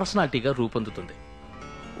ఇంకో పర్సనాలిటీగా రూపొందుతుంది.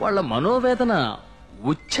 వాళ్ళ మనోవేదన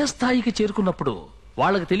ఉచ్చ స్థాయికి చేరుకున్నప్పుడు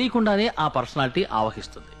వాళ్ళకి తెలియకుండానే ఆ పర్సనాలిటీ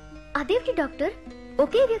ఆవహిస్తుంది. అదేంటి డాక్టర్,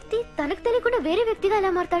 ఒకే వ్యక్తి తనకు తెలియకుండా వేరే వ్యక్తిగా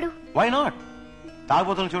ఎలా మారతాడు? Why not?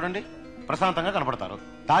 తాగుబోతులు చూడండి, ప్రశాంతంగా కనపడతారు.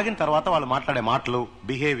 తాగిన తర్వాత వాళ్ళు మాట్లాడే మాటలు,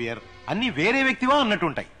 బిహేవియర్ అన్ని వేరే వ్యక్తివా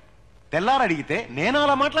అన్నట్టుంటాయి. తెల్లారు అడిగితే నేను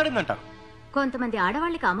అలా మాట్లాడిందంటారు. కొంతమంది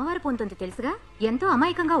ఆడవాళ్ళకి అమ్మవారు పూనుతుంది తెలుసుగా, ఎంతో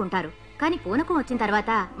అమాయకంగా ఉంటారు. కానీ పూనకం వచ్చిన తర్వాత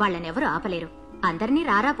వాళ్ళనెవరూ ఆపలేరు. అందరినీ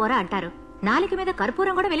రారా పోరా అంటారు. నాలుక మీద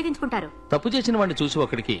కర్పూరం కూడా వెలిగించుకుంటారు. తప్పు చేసిన వాడిని చూసి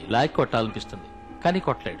ఒకడికి లాక్ కొట్టాలనిపిస్తుంది, కానీ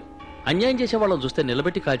కొట్టలేడు. అన్యాయం చేసే వాళ్ళని చూస్తే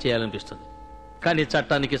నిలబెట్టి కాల్చేయాలనిపిస్తుంది, కానీ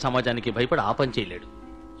చట్టానికి సమాజానికి భయపడి ఆ పని చేయలేడు.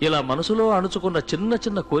 ఇలా మనసులో అణుచుకున్న చిన్న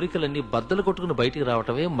చిన్న కోరికలన్నీ బద్దలు కొట్టుకుని బయటికి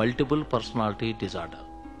రావటమే మల్టిపుల్ పర్సనాలిటీ డిజార్డర్.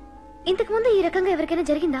 ఇంతకు ముందు ఈ రకంగా ఎవరికైనా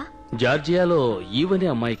జరిగిందా? జార్జియాలో ఈవనే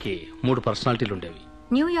అమ్మాయికి 3 పర్సనాలిటీలు ఉండేవి.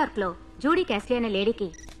 న్యూయార్క్ లో జూడీ క్యాస్లీ అనే లేడీకి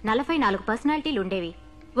 44 పర్సనాలిటీలు ఉండేవి.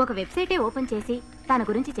 ఒక వెబ్సైటే ఓపెన్ చేసి తన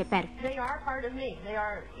గురించి చెప్పారు.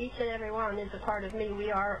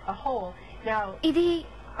 ఇది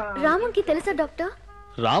రామంకి తెలుసా డాక్టర్?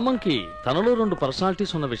 రామంకి తనలో 2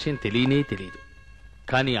 పర్సనాలిటీస్ ఉన్న విషయం తెలియనే తెలియదు.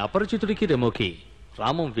 కానీ అపరిచితుడికి రెమోకి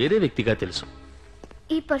రామం వేరే వ్యక్తిగా తెలుసు.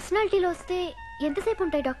 ఈ పర్సనాలిటీలో వస్తే ఎంతసేపు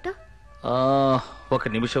ఉంటాయి డాక్టర్? 1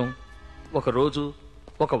 నిమిషం, 1 రోజు,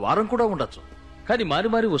 1 వారం కూడా ఉండొచ్చు. కానీ మారి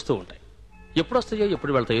మారి వస్తూ ఉంటాయి. ఎప్పుడు వస్తాయో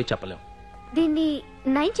ఎప్పుడు వెళ్తాయో చెప్పలేం. దీన్ని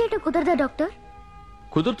నయం చేయడం కుదరదా డాక్టర్?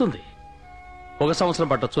 కుదురుతుంది. 1 సంవత్సరం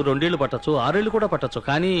పట్టొచ్చు, 2 ఏళ్లు పట్టొచ్చు, 6 ఏళ్లు కూడా పట్టొచ్చు.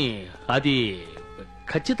 కానీ అది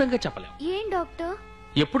ఖచ్చితంగా చెప్పలేం. ఏం డాక్టర్?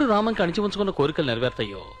 ఎప్పుడు రామంకి అణిచి ఉంచుకున్న కోరికలు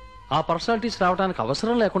నెరవేర్తాయో, ఆ పర్సనాలిటీస్ రావడానికి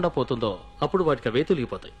అవసరం లేకుండా పోతుందో అప్పుడు వాటికి అవే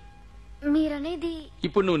తొలిగిపోతాయి. మీరనేది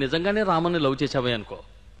ఇప్పుడు నువ్వు నిజంగానే రామన్ని లవ్ చేసావే అనుకో,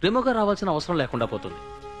 రెమోగా రావాల్సిన అవసరం లేకుండా పోతుంది.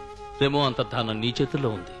 రెమో అంతర్ధానం నీ చేతుల్లో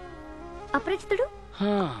ఉంది. అపరిచితుడు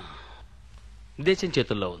దేశం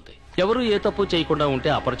చేతుల్లో ఉంది. ఎవరు ఏ తప్పు చేయకుండా ఉంటే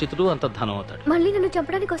అపరిచితుడు అంతర్ధానం అవుతాడు. మళ్ళీ నన్ను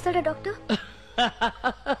చంపడానికి వస్తాడా డాక్టర్?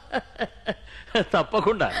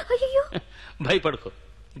 తప్పకుండా. అయ్యో, భయపడుకో.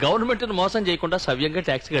 గవర్నమెంట్ ను మోసం చేయకుండా సవ్యంగా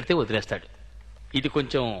ట్యాక్స్ కడితే వదిలేస్తాడు. ఇది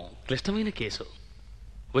కొంచెం క్లిష్టమైన కేసు.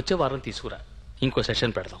 వచ్చే వారం తీసుకురా, ఇంకో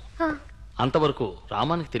సెషన్ పెడదాం. అంతవరకు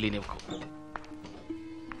రామానికి తెలియనివ్వకు.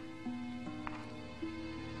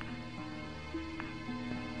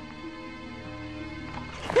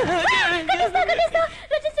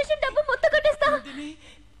 రిజిస్ట్రేషన్ డబ్బు మొత్తం కట్టేస్తా.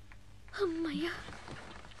 అమ్మయ్యా.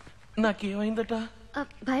 నాకేమైందట?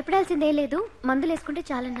 భయపడాల్సిందే లేదు, మందులు వేసుకుంటే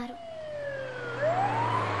చాలన్నారు.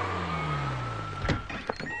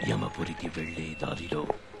 లంకాపురికి వెళ్లే దారిలో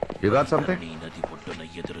You got something? నది ఒడ్డున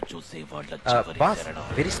ఎదురు చూసే వాళ్ళ boss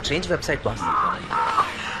very strange website boss.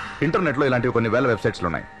 Internet లో ఇలాంటివి కొన్ని వేల వెబ్సైట్స్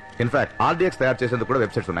ఉన్నాయి. ఇన్ఫాక్ట్ RDX తయారు చేసేందుకు కూడా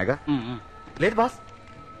వెబ్సైట్స్ ఉన్నాయిగా. లేదు బాస్,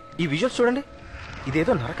 ఈ విజువల్స్ చూడండి,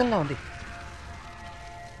 ఇదేదో నరకంలా ఉంది.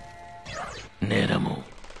 నేరము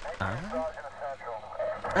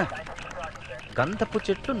గంధపు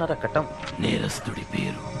చెట్లు నరకటం. నేరస్తుడి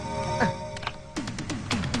పేరు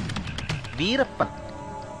వీరప్పన్.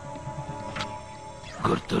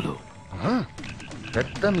 గుర్తులు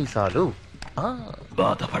పెద్ద మీసాలు.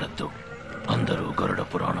 బాధపడద్దు, అందరూ గరుడ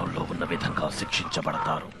పురాణంలో ఉన్న విధంగా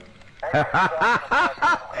శిక్షించబడతారు.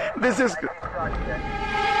 This is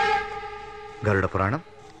Garuda Puranam.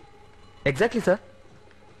 Exactly sir,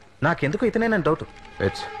 నాకెందుకు ఇతనేనని doubt.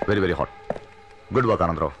 It's very very hot. Good work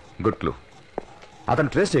Anandarao, good clue. అతను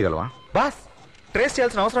ట్రేస్ చేయగలవా? బాస్ ట్రేస్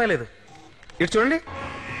చేయాల్సిన అవసరమే లేదు. ఇటు చూడండి,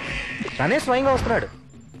 తనే స్వయంగా వస్తున్నాడు.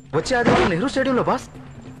 వచ్చే ఆదివారం నెహ్రూ స్టేడియంలో. బాస్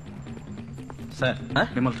సార్,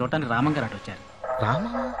 మిమ్మల్ని చూడటానికి రామం గారు అటు వచ్చారు.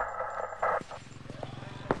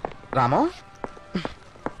 రామం,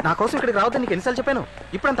 నా కోసం ఇక్కడికి రావద్దని నీకు ఎన్నిసార్లు చెప్పాను.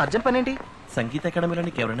 ఇప్పుడు అంత అర్జెంట్ పని ఏంటి? సంగీత అకాడమీలో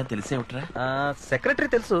నీకు ఎవరైనా తెలిసే ఉంటారా? సెక్రటరీ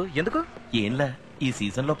తెలుసు. ఎందుకు? ఏంలా, ఈ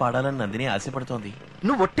సీజన్ లో పాడాలని నందిని ఆశపడుతోంది.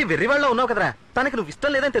 నువ్వు ఒట్టి వెర్రివాళ్ళ ఉన్నావు కదరా. తనకి నువ్వు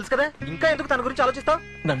ఇష్టం లేదని తెలుసు కదా, ఇంకా ఎందుకు తన గురించి ఆలోచిస్తావు?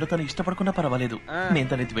 నన్ను తను ఇష్టపడకుండా పర్వాలేదు, నేను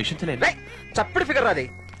తన ద్వేషించలేదు. చప్పటి ఫిగర్ రాది.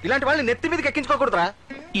 ఇలాంటి వాళ్ళని నెత్తి మీదకి ఎక్కించుకోకూడదురా.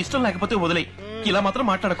 ఇష్టం లేకపోతే వదిలే, ఇలా మాత్రం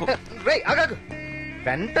మాట్లాడకు. ఆగాగు,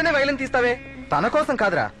 వెంటనే వైలెన్ తీస్తావే. తన కోసం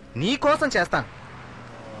కాదురా, నీ కోసం చేస్తాను.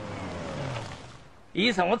 ఈ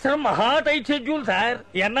సంవత్సరం మహా టైట్ షెడ్యూల్ సార్.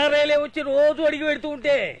 ఎన్ఆర్ఐలే వచ్చి రోజు అడిగి పెడుతూ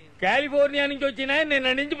ఉంటే కాలిఫోర్నియా నుంచి వచ్చిన నిన్న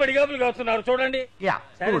నుంచి పడిగాపులు వస్తున్నారు చూడండి.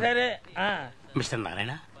 సరే సరే. మిస్టర్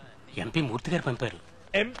నారాయణ, ఎంపీ మూర్తి గారు పంపారు.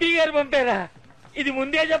 ఎంపీ గారు పంపారా? ఇది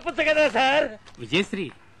ముందే చెప్పొచ్చు కదా సార్. విజయశ్రీ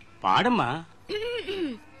పాడమ్మా.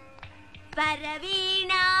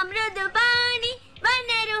 పరవీణా మృదుపాణి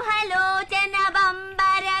వనరుహలోచన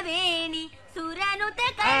బంబరవేణి సురనుత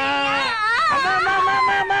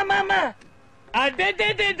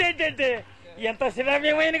ఎంత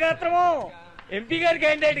శ్రావ్యమైన గాత్రమో. ఎంపీ గారి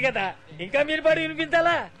క్యాండిడేట్ కదా, ఇంకా మీరు పాడి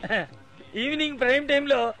వినిపించాలా? ఈవినింగ్ ప్రైమ్ టైమ్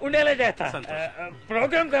లో ఉండేలా చేస్తా.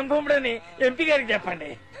 ప్రోగ్రామ్ కన్ఫర్మ్డ్ అని ఎంపీ గారికి చెప్పండి.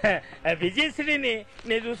 విజయశ్రీని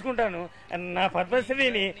నేను చూసుకుంటాను, నా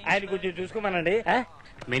పద్మశ్రీని ఆయన కొంచెం చూసుకోమనండి.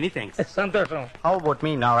 Many thanks. సంతోషం. How about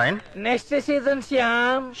me Narayan? Next season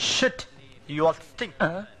Shyam. Shit, you are sting.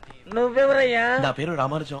 నువ్వెవరయ్యా? నా పేరు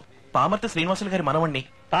రామానుజం, పామర్తి శ్రీనివాసులు గారి మనవణ్ణి.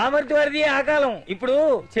 పామర్తి వారిది ఆ కాలం, ఇప్పుడు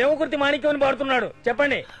చేమకుర్తి మాణిక్యం పాడుతున్నాడు.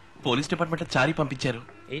 చెప్పండి. పోలీస్ డిపార్ట్మెంట్ చారి పంపించారు.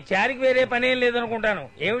 ఈ చారికి వేరే పనేం లేదనుకుంటాను.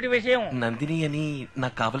 ఏమిటి విషయం? నందిని అని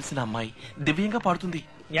నాకు కావలసిన అమ్మాయి దివ్యంగా పాడుతుంది.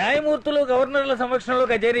 న్యాయమూర్తులు గవర్నర్ల సమక్షంలో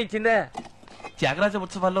కచేరీ ఇచ్చిందా? త్యాగరాజ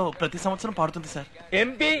ఉత్సవాల్లో ప్రతి సంవత్సరం పాడుతుంది సార్.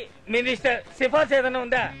 ఎంపీ మినిస్టర్ సిఫార్సు ఏదైనా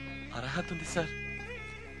ఉందా? అర్హత ఉంది సార్,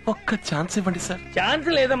 ఒక్క ఛాన్స్ ఇవ్వండి సార్. ఛాన్స్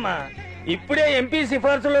లేదమ్మా, ఇప్పుడే ఎంపీ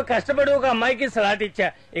సిఫార్సులో కష్టపడి ఒక అమ్మాయికి స్లాట్ ఇచ్చా.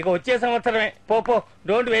 ఇక వచ్చే సంవత్సరమే. పో,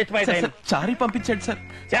 డోంట్ వేస్ట్ మై టైం. చారీ పంపించండి సార్.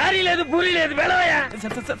 చారీ లేదు, పూరి లేదు, వెళ్ళవయ్యా.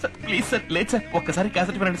 ప్లీజ్ సార్, లేదు సార్, ఒక్కసారి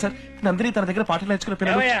క్యాసెట్ వినండి సార్. నందిని తన దగ్గర పాటలు నేర్చుకున్న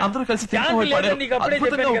పిల్లలు అందరూ కలిసి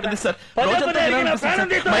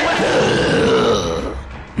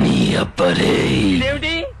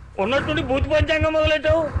ఏమిటి ఉన్నట్టుండి భూతి పంచాంగం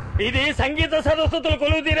మొదలెట్టావు? ఇది సంగీత సరస్వతులు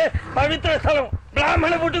కొలువు తీరే పవిత్ర స్థలం.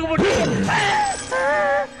 బ్రాహ్మణ పుట్టుకు పుట్టు.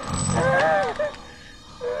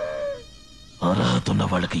 అర్హత ఉన్న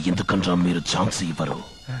వాళ్ళకి ఎందుకనరా మీరు ఛాన్స్ ఇవ్వరు?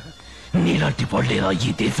 నీలాంటి వాళ్ళేరా ఈ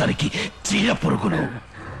దేశానికి చీడ పురుగులు.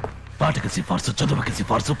 పాటకి సిఫార్సు, చదువుకి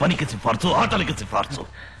సిఫార్సు, పనికి సిఫార్సు, ఆటలకి సిఫార్సు.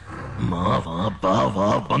 మావా బావా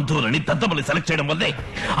బంధువులని దద్దమని సెలెక్ట్ చేయడం వల్లే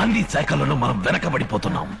అన్ని శాఖలలో మనం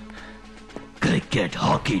వెనకబడిపోతున్నాం. క్రికెట్,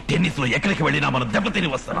 హాకీ, టెన్నిస్ లో ఎక్కడికి వెళ్ళినా మనం దెబ్బతిని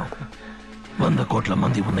వస్తున్నాం. 100 కోట్ల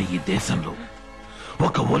మంది ఉన్న ఈ దేశంలో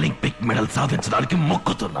ఒక ఒలింపిక్ మెడల్ సాధించడానికి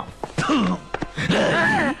మొక్కుతున్నాం.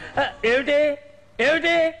 ఏమిటి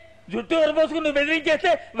ఏమిటి జుట్టు వరపోసుకుని నువ్వు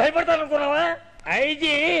బెదిరించేస్తే భయపడతానుకున్నావా?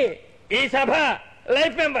 ఐజీ ఈ సభ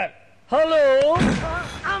లైఫ్ మెంబర్. హలో,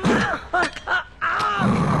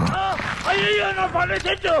 అయ్యో నా పని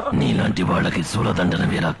చెట్టు. నీలాంటి వాళ్ళకి సూలదండన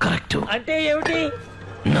వేరా కరెక్ట్ అంటే ఏమిటి?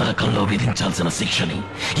 నరకంలో విధించాల్సిన శిక్షని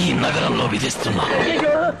ఈ నగరంలో విధిస్తున్నా.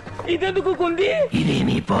 అయ్యో ఇదెందుకు కుంది? ఇదే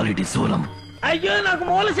నీ పాలిటి శూలం. అయ్యో నాకు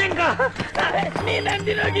మూలశంక. నీ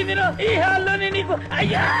నందినో గిదినో ఈ హాల్లోనే నీకు.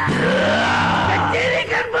 అయ్యా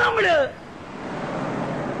కన్ఫర్మ్డ్.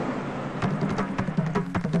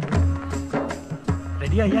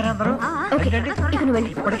 రెడీ అయ్యారా అందరూ?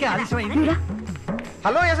 ఇప్పటికే ఆలస్యమైంది.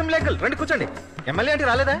 హలో అసెంబ్లీ అంకుల్, రండి కూర్చోండి. ఎమ్మెల్యే ఆంటీ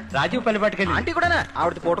రాలేదా? రాజీవ్ పల్లిపాటికి ఆంటీ కూడానా?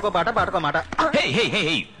 ఆవిడది పూటకో బాట బాటకో మాట.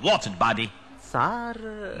 What's it, buddy? Sir,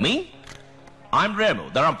 Me? I'm Remo,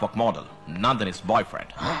 the Rampok model, Nandini's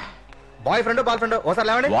boyfriend. Boy friend boy friend ఓసారి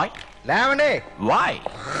లేవండి లేవండి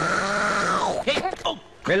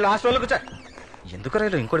వెళ్ళి లాస్ట్ రోజులు కూర్చో. ఎందుకు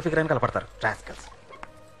రైలు ఇంకోటి ఫిగర్ అని కలపడతారు రాస్కల్స్.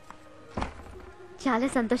 చాలా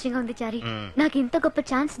సంతోషంగా ఉంది చారి. నాకు ఇంత గొప్ప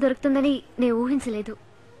ఛాన్స్ దొరుకుతుందని నేను ఊహించలేదు.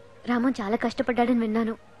 రామన్ చాలా కష్టపడ్డాడని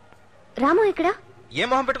విన్నాను. రాము ఎక్కడా? ఏం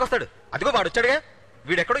మొహం పెట్టుకొస్తాడు? అదిగో వాడు వచ్చాడుగా.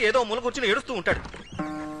 వీడెక్కడో ఏదో మూల కూర్చుని ఏడుస్తూ ఉంటాడు.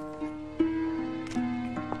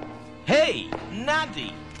 హే నాది,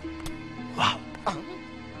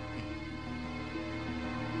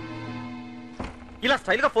 ఇలా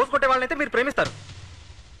స్టైల్ గా ఫోర్స్ కొట్టే వాళ్ళనైతే మీరు ప్రేమిస్తారు.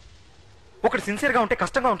 ఒకటి సిన్సియర్ గా ఉంటే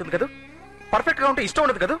కష్టంగా ఉంటుంది కదా, పర్ఫెక్ట్ గా ఉంటే ఇష్టం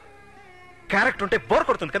ఉండదు కదా, క్యారెక్టర్ ఉంటే బోర్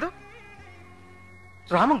కొడుతుంది కదా.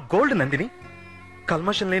 రామం గోల్డ్ నందిని,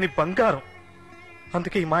 కల్మషం లేని బంగారం.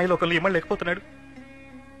 అందుకే ఈ మాయలోకంలో ఏమని లేకపోతున్నాడు.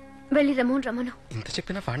 వెళ్ళి రమను. ఇంత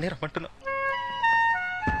చెప్పినా వాడినే రమ్మంటున్నా.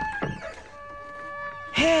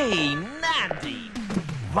 Hey, Nandi!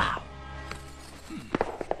 Wow!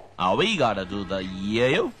 Are we gotta do the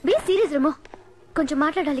yayo? Be serious, Ramo. కొంచెం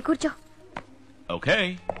మాట్లాడాలి, కూర్చో. Okay.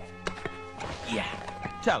 Yeah,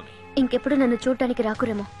 tell me. ఇంకెప్పుడు నన్ను చూడటానికి రాకు,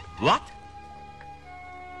 రెమో. What?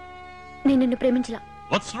 నేను నిన్ను ప్రేమించలా.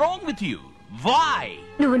 What's wrong with you? Why?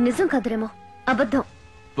 నువ్వు నిజం కాదు, రెమో. అబద్ధం.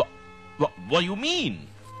 What you mean?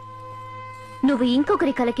 నువ్వు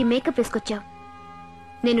ఇంకొకరి కలకి మేకప్ వేసుకొచ్చావు.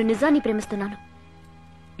 నేను నిజాన్ని ప్రేమిస్తున్నాను.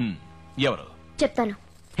 ఎవరు? చెప్తాను.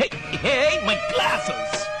 Hey, my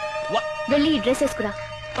glasses! What? వెళ్ళి ఈ dress వేసుకురా.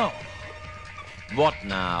 Oh. What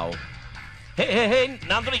now? Hey,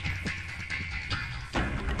 Nandini!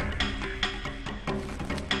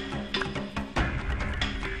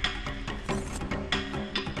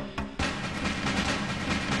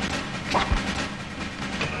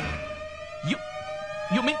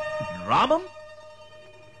 You mean Ramam?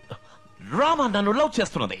 Rama నన్ను లవ్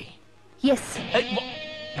చేస్తున్నది. ఎస్,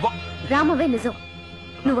 రామవే నిజం.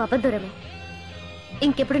 నువ్వు అబద్ధురమే.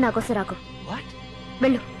 ఇంకెప్పుడు నాకోసం రాకు.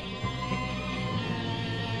 వెళ్ళు.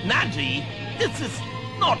 Nanji, this is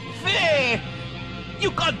not fair.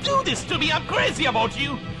 You can't do this to me. I'm crazy about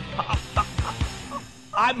you.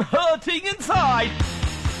 I'm hurting inside.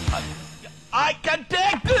 I can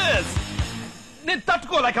take this. నేను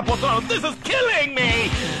తట్టుకోలేకపోతున్నాను. This is killing me.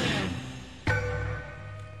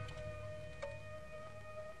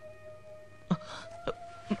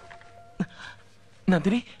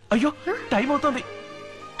 Nandini, అయ్యో టైం అవుతోంది.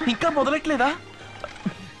 ఇంకా మొదలెట్లేదా?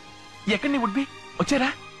 ఎక్కడ నీ వుడ్ బి? వచ్చారా?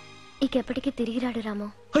 ఇకెప్పటికీ తిరిగి రాడు, రామో.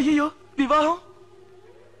 అయ్యో, వివాహం?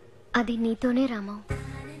 అది నీతోనే, రామో.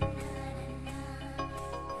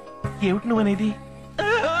 ఏమిటి నువ్వనేది?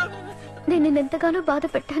 నేను నిన్నెంతగానో బాధ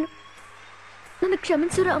పెట్టాను. నన్ను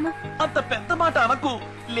క్షమించు, రామో. అంత పెద్ద మాట అనకు.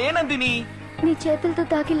 లేనందిని, నీ చేతులతో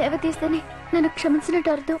తాకి లేవతీస్తేనే నన్ను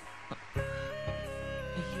క్షమించినట్టు అర్థం.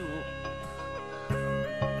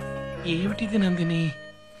 ఏమిటిది నందిని?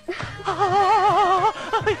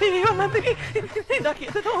 నందిని,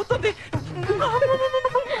 నాకేదో అవుతుంది.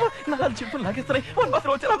 నా చెప్పులు లాగేస్తున్నాయి.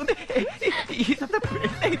 మాత్రం వచ్చేలాగుంది.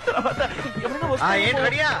 పెళ్ళైన తర్వాత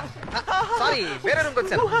వేరే రూమ్కి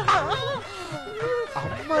వచ్చాను.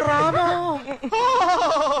 అమ్మ రామా,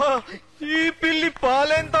 ఈ పిల్లి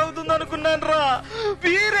పాలెంత అవుతుంది అనుకున్నాను రా.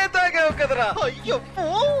 వీరే తాగావు కదరా. అయ్యో,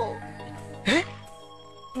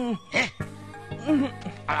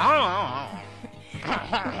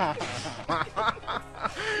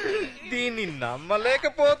 దీన్ని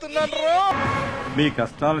నమ్మలేకపోతున్నాను రా. మీ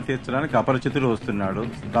కష్టాలు తీర్చడానికి అపరిచితుడు వస్తున్నాడు.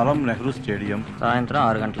 స్థలం నెహ్రూ స్టేడియం. సాయంత్రం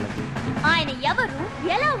 6 గంటలకి. ఆయన ఎవరు,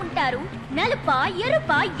 ఎలా ఉంటారు, నలుపా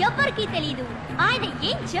ఎరుపా ఎవ్వరికీ తెలీదు. ఆయన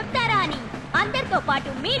ఏం చెప్తారా అని అందరితో పాటు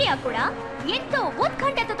మీడియా కూడా ఎంతో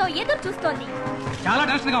ఉత్కంఠతతో ఎదురు చూస్తోంది. చాలా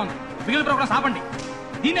టెన్షన్ గా ఉంది. మిగిలిన ప్రోగ్రామ్స్ ఆపండి.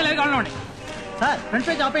 దీన్ని లేదు కావాలండి సార్. ఫ్రంట్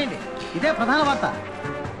పేజ్ ఆపేయండి. ఇదే ప్రధాన వార్త.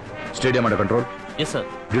 Stadium under control. Yes sir.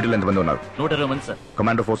 డ్యూటీలో ఎంతమంది ఉన్నారు? 120 మంది sir.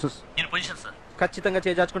 Commando forces in position sir. ఖచ్చితంగా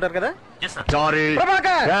చేజార్చుకుంటారు కదా? Yes sir.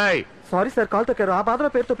 Sorry sir, call తొక్కారు. ఆ బాధలో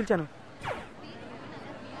పేరుతో పిలిచాను.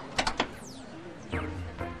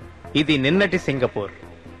 ఇది నిన్నటి సింగపూర్.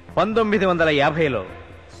 1950లో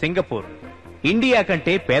సింగపూర్ ఇండియా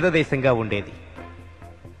కంటే పేద దేశంగా ఉండేది.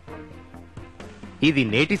 ఇది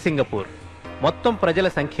నేటి సింగపూర్. మొత్తం ప్రజల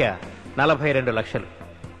సంఖ్య 42 లక్షలు.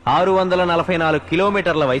 644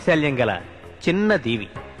 కిలోమీటర్ల వైశాల్యం గల చిన్న దీవి.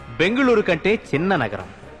 బెంగుళూరు కంటే చిన్న నగరం.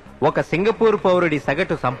 ఒక సింగపూర్ పౌరుడి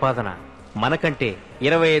సగటు సంపాదన మనకంటే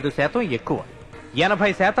 25% ఎక్కువ.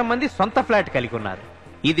 80% మంది సొంత ఫ్లాట్ కలిగి ఉన్నారు.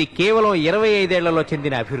 ఇది కేవలం 25 ఏళ్లలో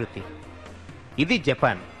చెందిన అభివృద్ధి. ఇది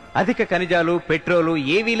జపాన్. అధిక ఖనిజాలు, పెట్రోలు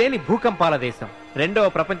ఏవీ లేని భూకంపాల దేశం. 2వ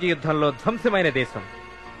ప్రపంచ యుద్ధంలో ధ్వంసమైన దేశం.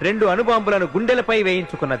 2 అణుబాంబులను గుండెలపై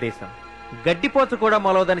వేయించుకున్న దేశం. గడ్డిపోచ కూడా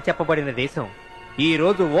మొలవదని చెప్పబడిన దేశం ఈ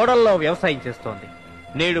రోజు ఓడల్లో వ్యవసాయం చేస్తోంది.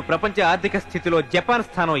 నేడు ప్రపంచ ఆర్థిక స్థితిలో జపాన్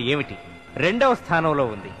స్థానం ఏమిటి? 2వ స్థానంలో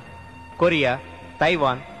ఉంది. కొరియా,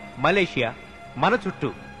 తైవాన్, మలేషియా, మన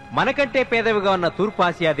చుట్టూ మనకంటే పేదవిగా ఉన్న తూర్పు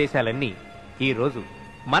ఆసియా దేశాలన్నీ ఈ రోజు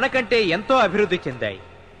మనకంటే ఎంతో అభివృద్ధి చెందాయి.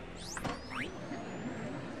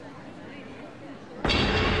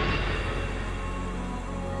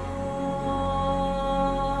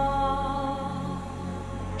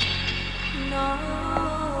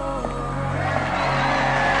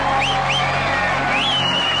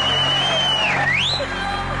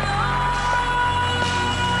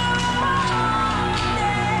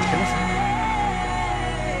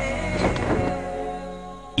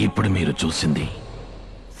 ఇప్పుడు మీరు చూసింది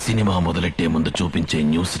సినిమా మొదలెట్టే ముందు చూపించే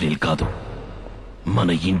న్యూస్ రీల్ కాదు, మన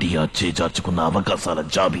ఇండియా చేజార్చుకున్న అవకాశాల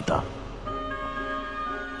జాబితా.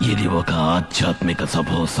 ఇది ఒక ఆధ్యాత్మిక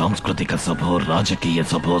సభో, సాంస్కృతిక సభో, రాజకీయ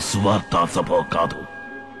సభో, స్వార్థ సభో కాదు.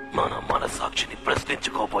 మన మనసాక్షిని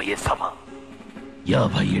ప్రశ్నించుకోబోయే సభ.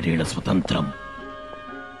 57 స్వతంత్రం,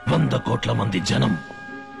 100 కోట్ల మంది జనం,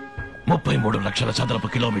 33 లక్షల చదరపు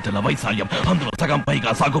కిలోమీటర్ల వైశాల్యం, అందులో సగం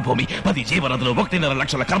పైగా సాగుభూమి, 10 జీవనదులు, 1.5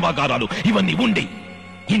 లక్షల కర్మాగారాలు, ఇవన్నీ ఉండి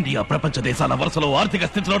ఇండియా ప్రపంచ దేశాల వరుసలో ఆర్థిక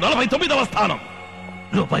స్థితిలో 49వ స్థానం,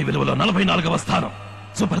 రూపాయి విలువలో 44వ స్థానం,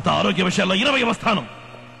 శుభ్రత ఆరోగ్య విషయాల్లో 20వ స్థానం,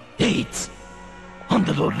 ఎయిడ్స్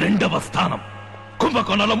అందులో 2వ స్థానం,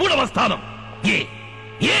 కుంభకోణంలో 3వ స్థానం.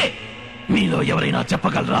 ఏ మీలో ఎవరైనా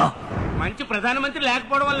చెప్పగలరా? మంచి ప్రధానమంత్రి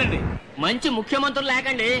లేకపోవడం వల్లండి. మంచి ముఖ్యమంత్రులు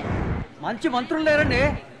లేకండి. మంచి మంత్రులు లేరండి.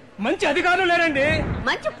 మంచి అధికారులు లేరండి.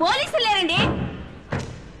 మంచి పోలీసులు లేరండి.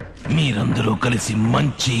 మీరందరూ కలిసి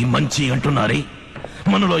మంచి మంచి అంటున్నారే,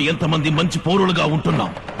 మనలో ఎంతమంది మంచి పౌరులుగా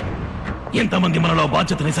ఉంటున్నాం? ఎంతమంది మనలో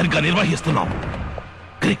బాధ్యతని సరిగ్గా నిర్వహిస్తున్నాం?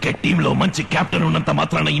 క్రికెట్ టీంలో మంచి కెప్టెన్ ఉన్నంత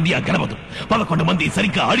మాత్రాన ఇండియా గెలవదు. 11 మంది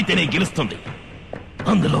సరిగ్గా ఆడితేనే గెలుస్తుంది.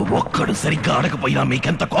 అందులో ఒక్కడు సరిగ్గా ఆడకపోయినా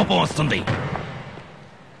మీకెంత కోపం వస్తుంది?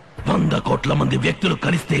 100 కోట్ల మంది వ్యక్తులు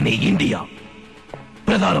కలిస్తేనే ఇండియా.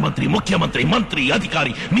 ప్రధానమంత్రి, ముఖ్యమంత్రి, మంత్రి,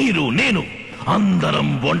 అధికారి, మీరు, నేను అందరం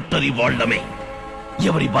ఒంటరి వాళ్లమే.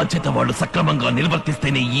 ఎవరి బాధ్యత వాళ్ళు సక్రమంగా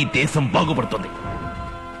నిర్వర్తిస్తేనే ఈ దేశం బాగుపడుతుంది.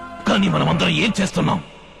 కానీ మనం అందరం ఏం చేస్తున్నాం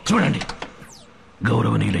చూడండి.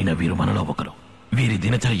 గౌరవనీయులైన వీరు మనలో ఒకరు. వీరి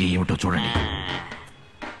దినచర్య ఏమిటో చూడండి.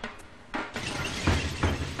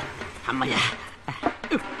 అమ్మయ్యా,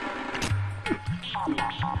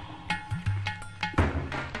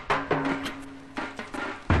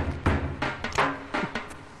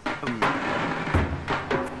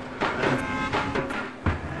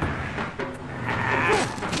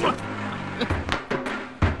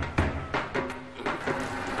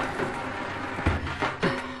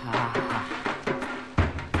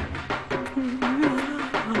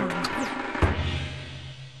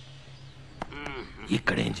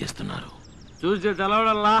 ఇక్కడేం చేస్తున్నారు? చూస్తే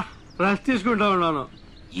తెలవడల్లా రెస్ట్ తీసుకుంటా ఉన్నాను.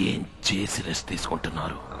 ఏం చేసి రెస్ట్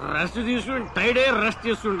తీసుకుంటున్నారు? రెస్ట్ తీసుకుని టైడే రెస్ట్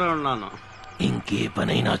తీసుకుంటా ఉన్నాను. ఇంకే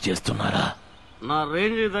పనైనా చేస్తున్నారా? నా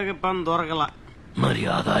రేంజ్ తగ్గ పని దొరకలా. మరి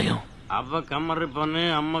ఆదాయం? అవ్వ కమ్మరి పని,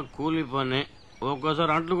 అమ్మ కూలి పని,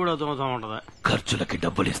 ఒక్కోసారి అంట్లు కూడా తోముతా ఉంటది. ఖర్చులకి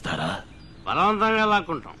డబ్బులు ఇస్తారా? బలవంతంగా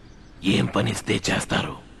లాక్కుంటాం. ఏం పనిస్తే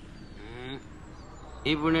చేస్తారు?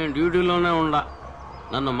 ఇప్పుడు నేను డ్యూటీలోనే ఉండా.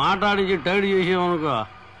 నన్ను మాట్లాడించి టైడ్ చేసేమనుకో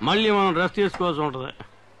మళ్ళీ మనం రెస్ట్ చేసుకోవాల్సి ఉంటది.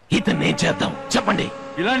 ఇతన్ని ఏం చేద్దాం చెప్పండి.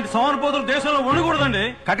 ఇలాంటి సోమరిపోతులు దేశంలో ఉండకూడదండి.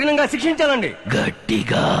 కఠినంగా శిక్షించాలండి.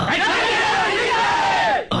 గట్టిగా.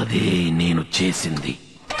 అదే నేను చేసింది.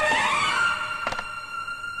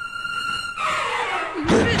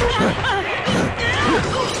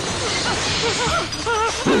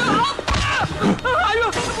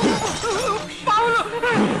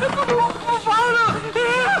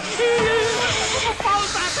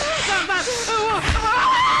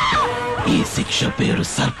 ఈ శిక్ష పేరు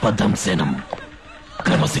సర్పదంశనం.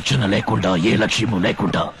 క్రమశిక్షణ లేకుండా, ఏ లక్ష్యము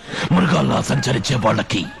లేకుండా మృగాల్లా సంచరించే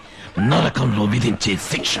వాళ్ళకి నరకంలో విధించే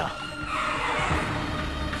శిక్ష.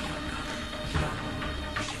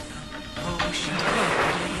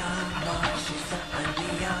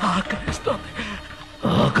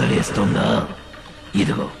 ఆకలేస్తుందా?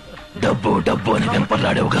 ఇదిగో డబ్బు డబ్బు అని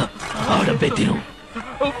వెంపర్లాడేవుగా, ఆ డబ్బే తిను.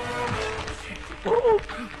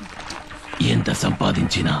 ఎంత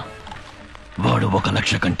సంపాదించినా వాడు 1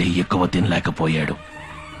 లక్ష కంటే ఎక్కువ తినలేకపోయాడు.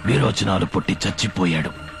 విరోచనాలు పుట్టి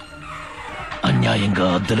చచ్చిపోయాడు. అన్యాయంగా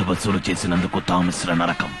అద్దెలు వసూలు చేసినందుకు తామిశ్ర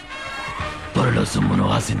నరకం. పొరలో సొమ్మును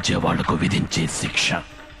ఆశించే వాళ్లకు విధించే శిక్ష.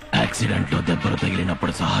 యాక్సిడెంట్లో దెబ్బలు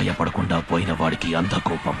తగిలినప్పుడు సహాయపడకుండా పోయిన వాడికి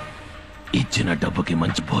అంధకోపం. ఇచ్చిన డబ్బుకి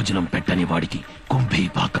మంచి భోజనం పెట్టని వాడికి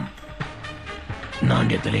కుంభీపాకం.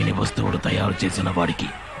 నాణ్యత లేని వస్తువులు తయారు చేసిన వాడికి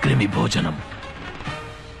క్రిమి భోజనం.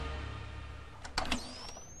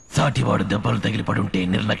 సాటివాడు దెబ్బలు తగిలి పడుంటే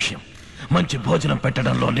నిర్లక్ష్యం. మంచి భోజనం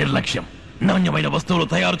పెట్టడంలో నిర్లక్ష్యం. నాణ్యమైన వస్తువులు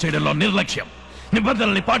తయారు చేయడంలో నిర్లక్ష్యం.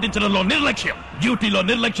 నిబంధనల్ని పాటించడంలో నిర్లక్ష్యం, డ్యూటీలో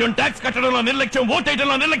నిర్లక్ష్యం, ట్యాక్స్ కట్టడంలో నిర్లక్ష్యం,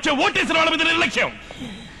 ఓటేయడంలో నిర్లక్ష్యం, ఓటేసిన వాళ్ళ మీద నిర్లక్ష్యం.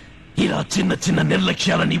 ఇలా చిన్న చిన్న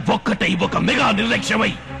నిర్లక్ష్యాలని ఒక్కటై ఒక మెగా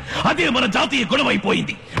నిర్లక్ష్యమై అదే మన జాతీయ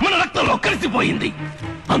గొడవైపోయింది, మన రక్తంలో కలిసిపోయింది.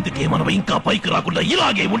 అందుకే మనం ఇంకా పైకి రాకుండా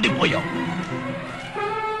ఇలాగే ఉండిపోయాం.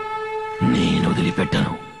 నేను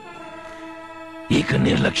వదిలిపెట్టను. ఇక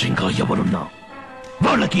నిర్లక్ష్యంగా ఎవరున్నా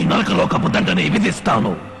వాళ్ళకి నరకలోకపు దండనే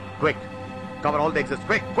విధిస్తాను. Quick cover all the exits,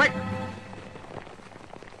 quick quick.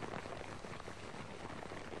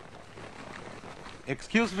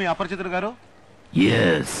 Excuse me అపరిచితుడు గారు.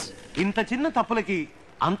 ఎస్. ఇంత చిన్న తప్పులకి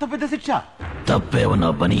అంత పెద్ద శిక్ష? తప్పేమన్నా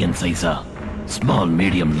బనియన్ సైజా, స్మాల్,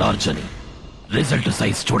 మీడియం, లార్జ్ అని రిజల్ట్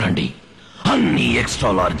సైజ్ చూడండి, అన్ని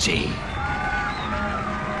ఎక్స్ట్రా లార్జే.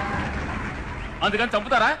 అందుకని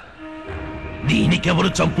చంపుతారా? దీనికెవరు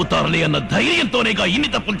చంపుతారులే అన్న ధైర్యంతోనేగా ఇన్ని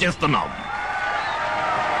తప్పులు చేస్తున్నాం.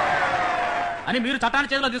 అని మీరు చట్టాన్ని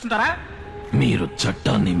చేతిలో తీసుకుంటారా? మీరు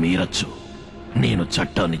చట్టాన్ని మీరచ్చు, నేను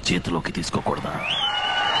చట్టాన్ని చేతిలోకి తీసుకోకూడదా?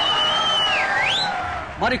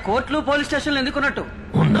 మరి కోర్టులు పోలీస్ స్టేషన్లు ఎందుకున్నట్టు?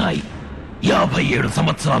 ఉన్నాయి, 57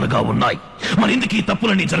 సంవత్సరాలుగా ఉన్నాయి. మరి ఎందుకు ఈ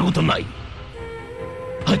తప్పులన్నీ జరుగుతున్నాయి?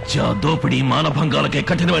 హత్య, దోపిడీ, మానభంగాలకే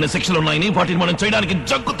కఠినమైన శిక్షలున్నాయని వాటిని మనం చేయడానికి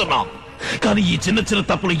జగ్గుతున్నాం. కానీ ఈ చిన్న చిన్న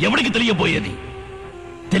తప్పులు ఎవరికి తెలియబోయేది?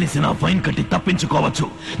 తెలిసినా ఫైన్ కట్టి తప్పించుకోవచ్చు,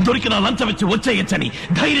 దొరికినా లంచమిచ్చి వచ్చేయచ్చని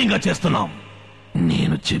ధైర్యంగా చేస్తున్నాం.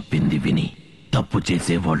 నేను చెప్పింది విని తప్పు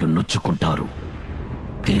చేసే వాళ్ళు నొచ్చుకుంటారు,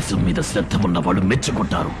 దేశం మీద శ్రద్ధ ఉన్న వాళ్ళు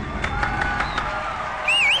మెచ్చుకుంటారు.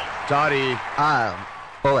 Sorry,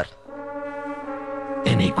 over.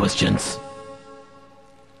 Any questions?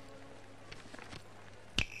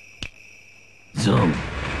 Zoom.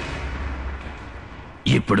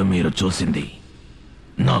 ఇప్పుడు మీరు చూసింది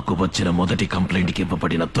నాకు వచ్చిన మొదటి కంప్లైంట్కి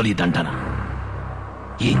ఇవ్వబడిన తొలి దండన.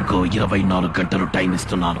 ఇంకో 24 గంటలు టైం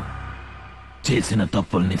ఇస్తున్నాను. చేసిన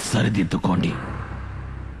తప్పుల్ని సరిదిద్దుకోండి,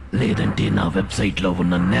 లేదంటే నా వెబ్సైట్ లో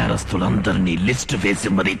ఉన్న నేరస్తులందరినీ లిస్ట్ వేసి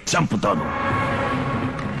మరీ చంపుతాను.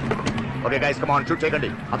 Okay guys, come on, shoot చేయకండి.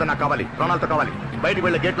 అతను నాకు కావాలి, ప్రాణాలతో కావాలి. బయటికి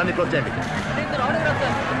వెళ్ళే గేట్లన్నీ క్లోజ్ చేయండి.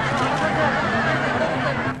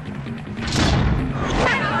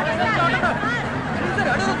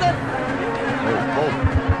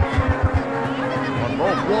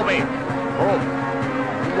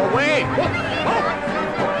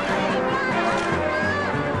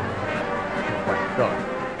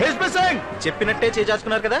 చెప్పినట్టే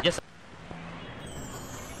చేజార్చుకున్నారు కదా.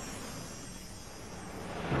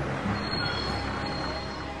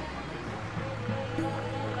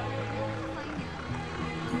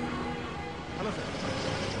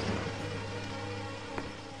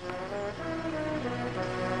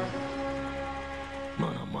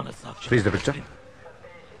 Please the picture.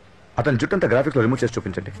 అతని జుట్టంతా గ్రాఫిక్స్ లో రిమూవ్ చేసి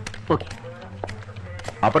చూపించండి. ఓకే.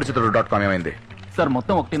 అపరిచితుడు.com ఏమైంది సార్?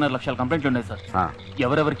 మొత్తం 1.5 లక్షల కంప్లైంట్లు ఉన్నాయి సార్.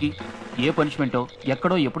 ఎవరెవరికి ఏ పనిష్మెంటో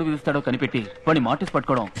ఎక్కడో ఎప్పుడు విధిస్తాడో కనిపెట్టి వాడిని మార్టిస్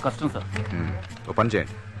పట్టుకోవడం కష్టం సార్. ఓ పని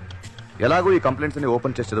చేయండి, ఎలాగో ఈ కంప్లైంట్స్ ని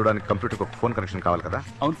ఓపెన్ చేసి చదవడానికి కంప్యూటర్ ఒక ఫోన్ కనెక్షన్ కావాలి కదా.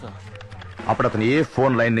 అవును సార్. అప్పుడు అతను ఏ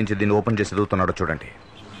ఫోన్ లైన్ నుంచి దీన్ని ఓపెన్ చేసి చదువుతున్నాడో చూడండి.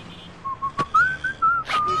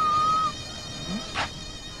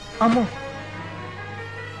 అమ్మో,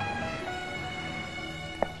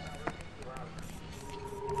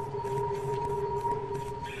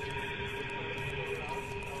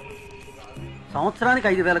 సంవత్సరానికి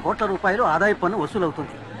 5,000 కోట్ల రూపాయలు ఆదాయ పన్ను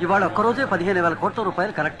వసూలవుతుంది. ఇవాళ ఒక్కరోజే 15,000 కోట్ల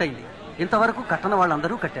రూపాయలు కలెక్ట్ అయింది. ఇంతవరకు కట్టన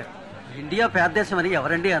వాళ్ళందరూ కట్టారు. ఇండియా పేదదేశం అని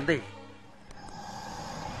ఎవరండి అందే?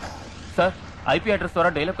 సార్, ఐపీ అడ్రస్ ద్వారా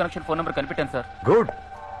dial-up connection phone number కనిపెట్టాను sir. Good.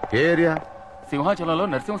 ఏ ఏరియా? సింహాచలంలో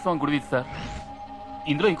నరసింహస్వామి గుడి సార్.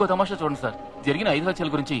 ఇందులో ఇంకో తమాషా చూడండి సార్. జరిగిన 5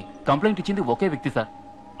 లక్షల గురించి కంప్లైంట్ ఇచ్చింది ఒకే వ్యక్తి సార్.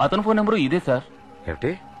 అతని ఫోన్ నెంబరు ఇదే సార్.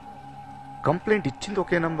 ఏమిటి? కంప్లైంట్ ఇచ్చింది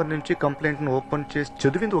ఒకే నంబర్ నుంచి, కంప్లైంట్ ను ఓపెన్ చేసి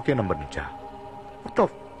చదివింది ఒకే నంబర్ నుంచా?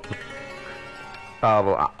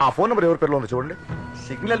 ఆ ఫోన్ నెంబర్ ఎవరి పేరులో ఉంది చూడండి.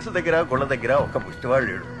 సిగ్నల్స్ దగ్గర గుళ్ళ దగ్గర ఒక ముష్టివాడు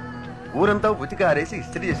లేడు. ఊరంతా ఉతికి ఆరేసి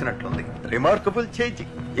ఇస్త్రీ చేసినట్లుంది. Remarkable change.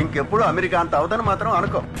 ఇంకెప్పుడు అమెరికా అంత అవదని మాత్రం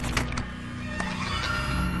అనుకో.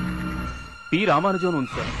 పి రామానుజం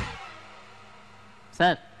ఉంది సార్.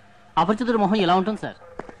 సార్, అపరిచితుడి మొహం ఎలా ఉంటుంది సార్?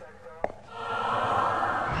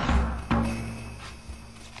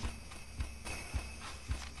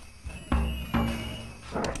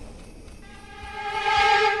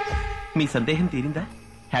 మీ సందేహం తీరిందా?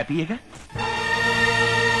 హ్యాపీయేగా?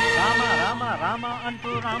 రామ రామ రామ అంటూ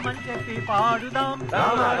రామని చెప్పి పాడుదాం.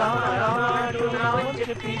 రామ రామ రామ అంటూ రామని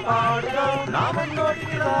చెప్పి పాడుదాం. రామం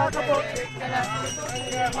నోటికి రాకపోతే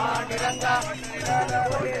కృష్ణ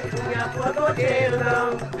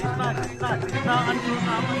కృష్ణ కృష్ణ అంటూ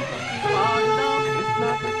రామని చెప్పి పాడుదాం. కృష్ణ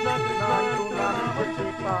కృష్ణ కృష్ణ అంటూ రామని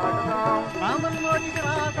చెప్పి పాడుదాం. రామం నోటికి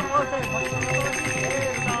రాకపోతే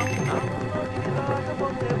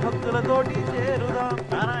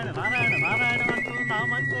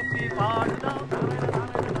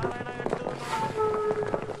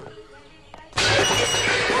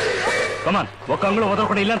ఒక అంగుళం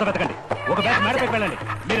వదలకుండా ఇల్లంతా వెతకండి. ఒక బ్యాగ్ మేడపైకి వెళ్ళండి.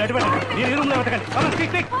 మీరు అటు వెళ్ళండి. మీరు ఈ రూమ్లో వెతకండి.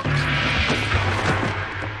 Quick quick.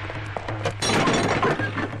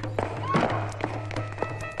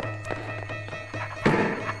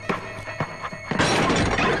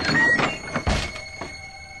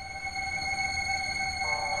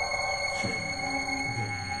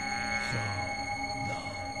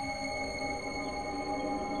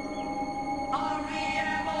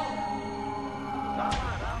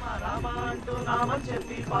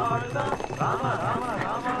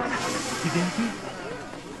 ఇదేంటి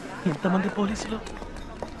ఎంతమంది పోలీసులు?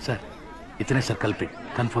 సార్ ఇతనే సార్ కల్ప్రిట్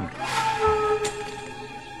కన్ఫర్మ్.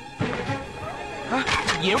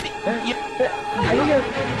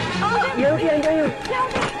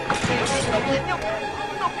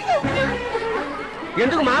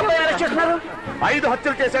 ఎందుకు మా అబ్బాయి అరెస్ట్ చేస్తున్నారు? 5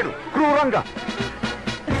 హత్యలు చేశాడు క్రూరంగా.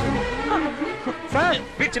 సార్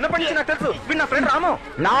వీడు చిన్నప్పటి నుంచి నాకు తెలుసు. వీడు నా ఫ్రెండ్ రాము.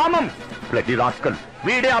 నామం బ్లడీ రాస్కల్.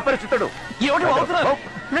 వీడే అపరిచితుడు.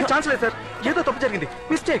 నేను ఛాన్స్ లేదు సార్. ఏదో తప్పు జరిగింది,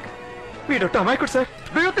 మిస్టేక్. వీడు అమాయకుడు sir.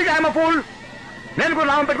 Do you think I'm a fool? నేను కూడా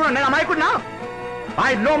నామం పెట్టుకున్నాను. నేను అమాయకుడినా? I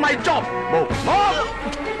know my job.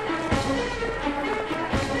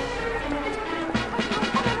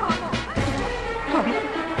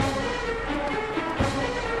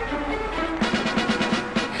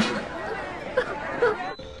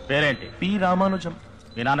 పేరేంటి? పి రామానుజం.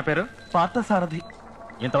 మీ నాన్న పేరు? పార్థసారథి.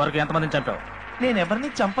 ఇంతవరకు ఎంతమందిని చంపావు? నేనెవరిని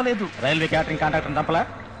చంపలేదు. Railway catering contractor చంపలా?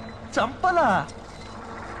 చంపలా.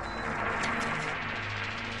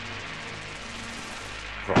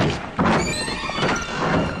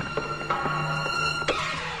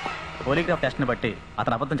 Polygraph test ని బట్టి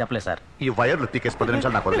అతను అబద్ధం చెప్పలేదు సార్. ఈ వైర్లు తీకేసి 10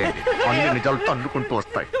 నిమిషాలు నాకు వదిలేయండి. అన్ని నిజాలు తన్నుకుంటూ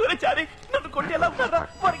వస్తాయి. నన్ను కొట్టి ఎలా ఉన్నారా?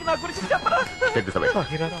 వారికి నా గురించి చెప్పరా?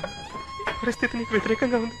 పరిస్థితి నీకు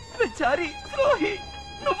వ్యతిరేకంగా ఉంది. చారి ద్రోహి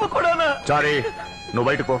నువ్వు కూడానా? చారి నువ్వు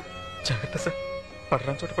బయటకు పో. జాగ్రత్త సార్.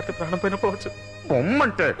 పడరాని చోట పడితే ప్రాణం పైన పోవచ్చు.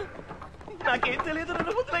 పొమ్మంటే నాకేం తెలియదు.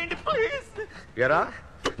 నన్ను వదిలేయండి ప్లీజ్. ఎరా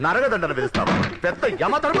నరగదండను పిలుస్తావా? పెద్ద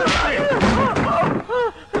యమధర్మ.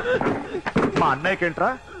 మా అన్నయ్యకేంట్రా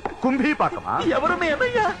కుంభీపాకమా? ఎవరు మీ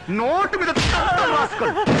అన్నయ్య? నోటు మీద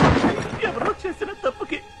ఎవరో చేసిన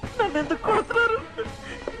తప్పుకి నన్ను ఎందుకు కొడుతున్నారు?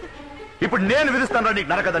 ఇప్పుడు నేను విధిస్తాను నీకు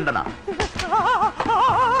నరకదండన.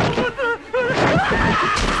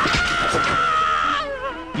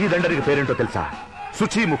 ఈ దండనికి పేరేంటో తెలుసా?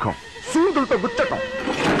 శుచీముఖం. సూదులతో గుచ్చటం.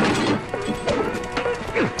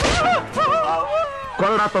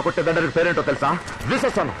 కొరడాతో కొట్టే దండనికి పేరేంటో తెలుసా?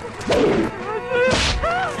 విశసనం.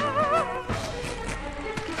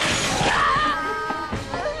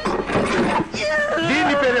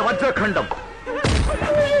 దీని పేరే వజ్రఖండం.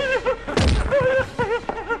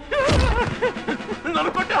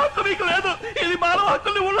 నన్ను కొట్టే హక్కు మీకు లేదు. ఇది మానవ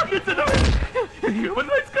హక్కుల్ని ఉల్లంఘించడం.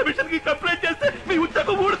 హ్యూమన్ రైట్స్ కమిషన్ కి కంప్లైంట్ చేస్తే మీ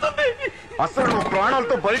ఉద్యోగం ఊడుతుంది. అసలు నువ్వు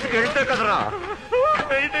ప్రాణాలతో బయటికి వెళ్తే కదరా.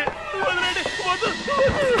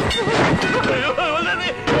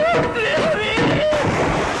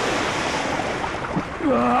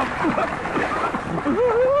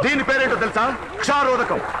 దీని పేరేంటో తెలుసా?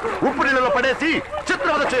 క్షారోదకం. ఉప్పు నీళ్ళలో పడేసి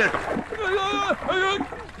చిత్రవద చేయటం.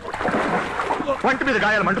 వంటి మీద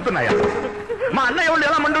గాయాలు మండుతున్నాయా? మా అన్నయ్య వాళ్ళు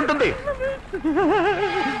ఎలా మండుంటుంది?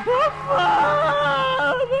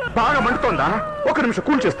 బాగా మండుతోందా? 1 నిమిషం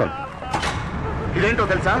కూల్ చేస్తాను. ఇదేంటో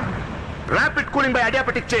తెలుసా? Rapid cooling by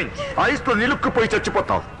adiabatic change. Ice లో నిలుక్కుపోయి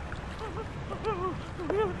చచ్చిపోతావు.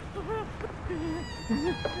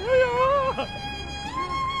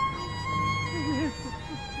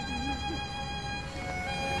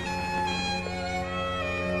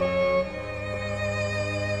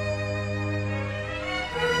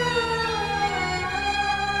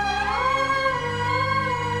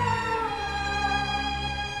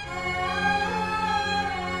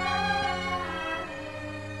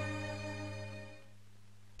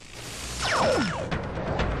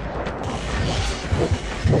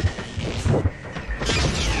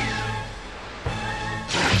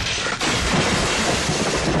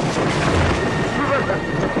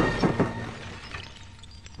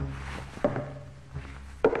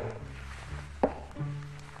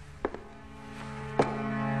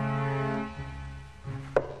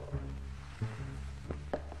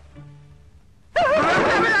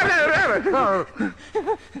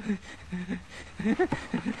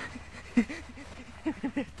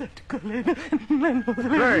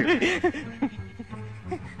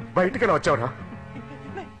 బయటికి ఎలా వచ్చావురా?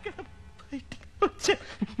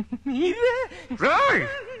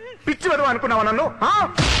 పిచ్చి వెదవ అనుకున్నావా నన్ను?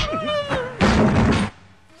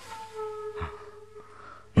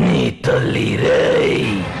 నీ తల్లి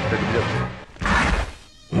రేయ్,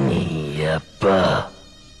 నీ అప్ప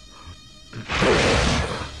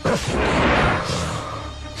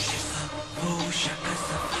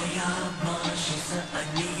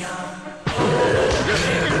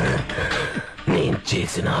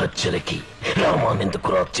చేసిన హత్యలకి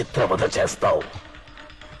రామానెందుకురా చిత్రవధ చేస్తావు?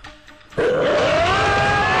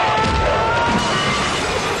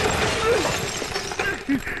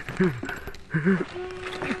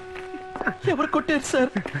 ఎవరు కొట్టారు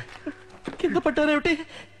సార్? కింద పడ్డారేమిటి?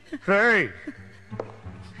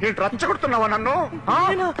 ఏంటి రచ్చగొడుతున్నావా నన్ను?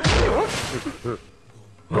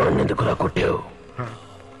 వాణ్ణెందుకురా కొట్టావు?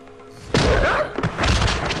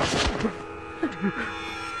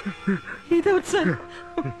 ఇదేమిటి సార్?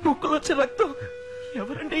 ముక్కులో వచ్చే రక్తం.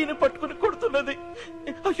 ఎవరండి ఈయన పట్టుకుని కొడుతున్నది?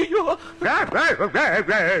 అయ్యో!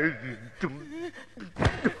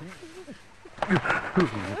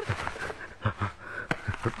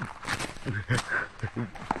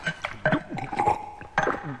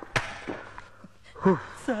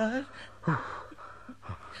 సార్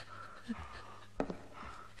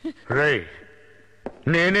రేయ్,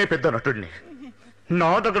 నేనే పెద్ద నటుడిని.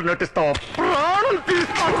 నా దగ్గర నటిస్తావా? ప్రాణం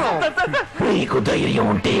తీస్తావా? నీకు ధైర్యం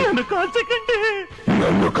ఉంటే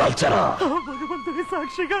నన్ను కాల్చరా.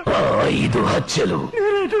 సాక్షిగా 5 హత్యలు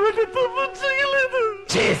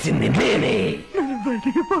చేసింది నేనే.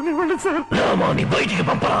 బయటికి పోనివ్వండి సార్. రామాని బయటికి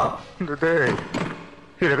పంపరా.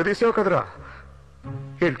 ఇరగదీసావు కదరా.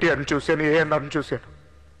 ఎన్టీఆర్ని చూశాను, ఏఎన్ఆర్ని చూశాను,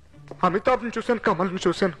 అమితాబ్ని చూశాను, కమల్ని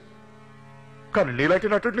చూశాను, కానీ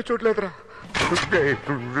నీలాంటి నటుడిని చూడలేదురా.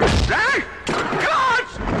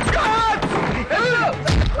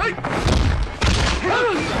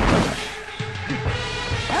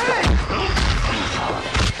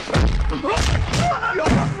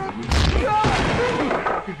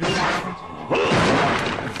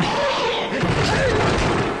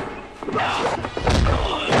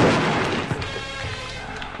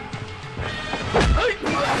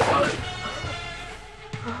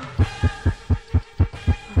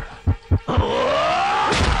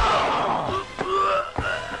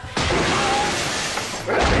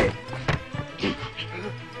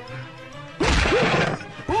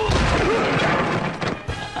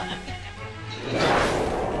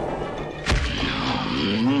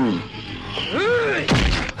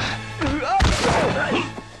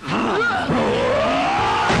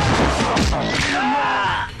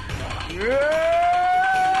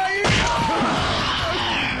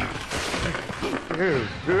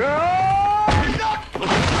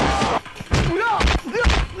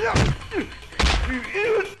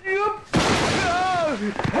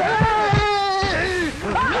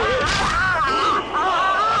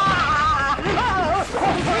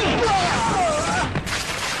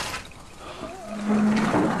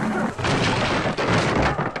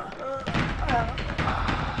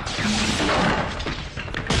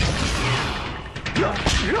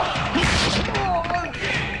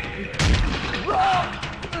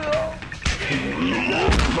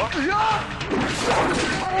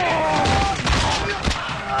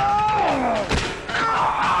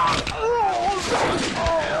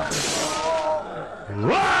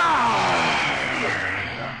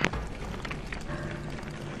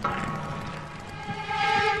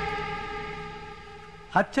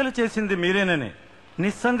 హత్యలు చేసింది మీరేనని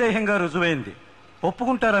నిస్సందేహంగా రుజువైంది.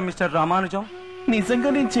 ఒప్పుకుంటారా మిస్టర్ రామానుజం? నిజంగా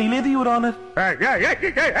నేను చేయలేదు your honour.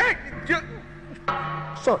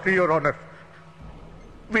 Sorry your honour.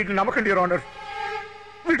 వీడిని నమ్మకండి యువర్ ఆనర్.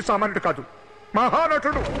 వీడు సామాన్యుడు కాదు,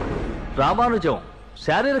 మహానటుడు. రామానుజం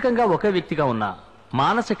శారీరకంగా ఒకే వ్యక్తిగా ఉన్నా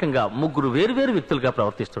మానసికంగా 3 వేర్వేరు వ్యక్తులుగా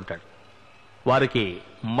ప్రవర్తిస్తుంటాడు. వారికి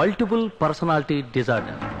మల్టిపుల్ పర్సనాలిటీ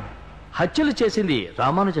డిజార్డర్. హత్యలు చేసింది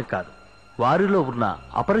రామానుజం కాదు, వారిలో ఉన్న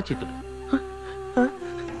అపరిచితుడు.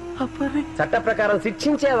 చట్ట ప్రకారం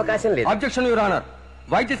శిక్షించే అవకాశం లేదు. Objection your honour.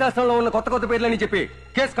 వైద్య శాస్త్రంలో ఉన్న కొత్త పేర్లని చెప్పి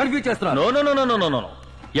కేసు కన్ఫ్యూజ్ చేస్తున్నారు. నో.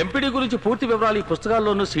 ఎంపీడీ గురించి పూర్తి వివరాలు ఈ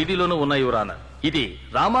పుస్తకాల్లోనూ సీడీలోనూ ఉన్నాయి యువర్ ఆనర్. ఇది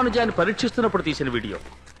రామానుజాన్ని పరీక్షిస్తున్నప్పుడు తీసిన వీడియో.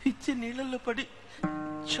 ఇచ్చే నీళ్ళల్లో పడి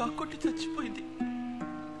షాక్ కొట్టి చచ్చిపోయింది.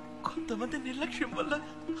 కొంతమంది నిర్లక్ష్యం వల్ల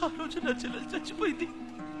ఆ రోజు నా చెల్లెలు చచ్చిపోయింది.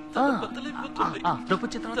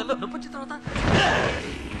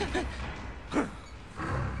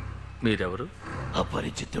 మీరెవరు?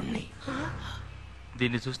 అపరిచితుణ్ణి.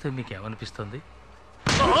 దీన్ని చూస్తే మీకేమనిపిస్తుంది?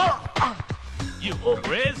 You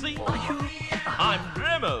crazy? I'm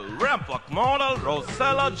Remo, Rampok model,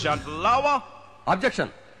 Rosella, Jantalava.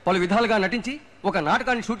 Objection. పలు విధాలుగా నటించి ఒక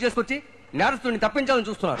నాటకాన్ని షూట్ చేసుకొచ్చి నేరస్తుడిని తప్పించాలని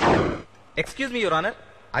చూస్తున్నారు. ఎక్స్క్యూజ్ మీ యువర్ ఆనర్,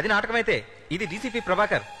 అది నాటకమైతే ఇది డీసీపీ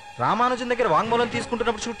ప్రభాకర్ రామానుజన్ దగ్గర వాంగ్మూలం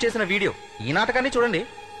తీసుకుంటున్నప్పుడు షూట్ చేసిన వీడియో. ఈ నాటకాన్ని చూడండి.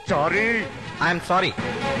 సారీ. I'm sorry.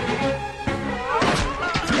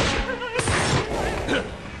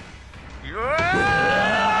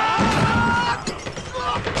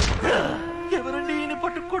 ఎవరండి ఈయన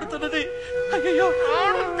పట్టుకు కొడుతున్నది? అయ్యో,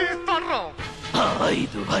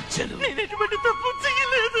 5 హత్యలు నేను ఎటువంటి తప్పు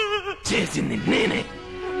చేయలేదు. చేసింది నేనే.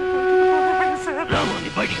 రామాన్ని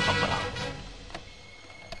బయటికి పంపరా.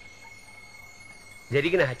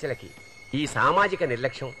 జరిగిన హత్యలకి ఈ సామాజిక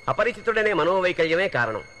నిర్లక్ష్యం, అపరిచితుడనే మనోవైకల్యమే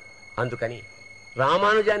కారణం. అందుకని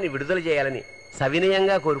రామానుజాన్ని విడుదల చేయాలని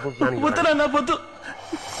సవినయంగా కోరుకుంటున్నాను. వద్దునా వద్దు,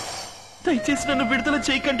 దయచేసి నన్ను విడుదల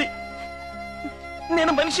చేయకండి.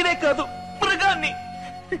 నేను మనిషినే కాదు, మృగాన్ని.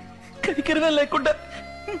 కనికరమే లేకుండా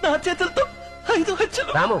నా చేతులతో 5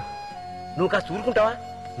 హత్యలు. రాము, నువ్వు కాస్త ఊరుకుంటావా?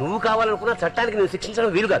 నువ్వు కావాలనుకున్న చట్టానికి నువ్వు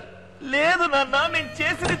శిక్షించడం వీలు కాదు. లేదు నాన్న, నేను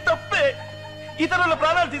చేసింది తప్పే. ఇతరుల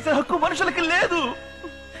ప్రాణాలు తీసే హక్కు మనుషులకి లేదు.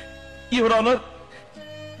 యువర్ ఆనర్,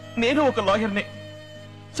 నేను ఒక లాయర్ని.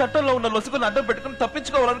 చట్టంలో ఉన్న లొసుకుని అడ్డం పెట్టుకుని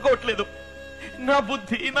తప్పించుకోవాలనుకోవట్లేదు. నా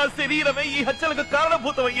బుద్ధి, నా శరీరమే ఈ హత్యలకు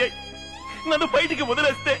కారణభూతమయ్యాయి. నన్ను బయటికి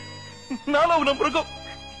వదిలేస్తే నాలో ఉన్న మృగం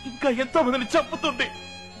ఇంకా ఎంతో మందిని చంపుతుంది.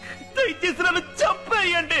 దయచేసి నన్ను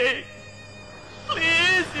చంపేయండి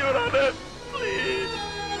please, your honour, please.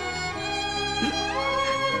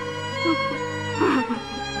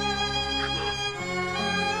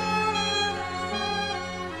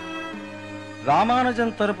 Ramanujam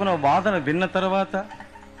తరపున వాదన విన్న తర్వాత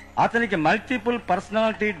అతనికి మల్టిపుల్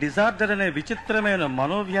పర్సనాలిటీ డిజార్డర్ అనే విచిత్రమైన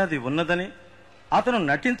మనోవ్యాధి ఉన్నదని, అతను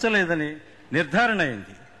నటించలేదని నిర్ధారణ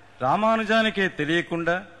అయింది. రామానుజానికే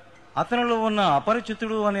తెలియకుండా అతనిలో ఉన్న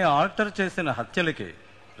అపరిచితుడు అనే ఆల్టర్ చేసిన హత్యలకి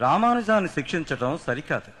రామానుజాన్ని శిక్షించడం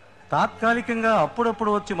సరికాదు. తాత్కాలికంగా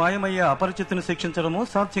అప్పుడప్పుడు వచ్చి మాయమయ్యే అపరిచితుని శిక్షించడము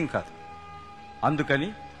సాధ్యం కాదు. అందుకని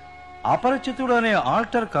అపరిచితుడు అనే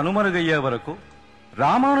ఆల్టర్ కనుమరుగయ్యే వరకు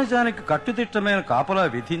రామానుజానికి కట్టుదిట్టమైన కాపలా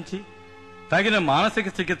విధించి తగిన మానసిక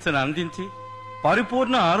చికిత్సను అందించి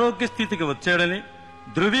పరిపూర్ణ ఆరోగ్య స్థితికి వచ్చాడని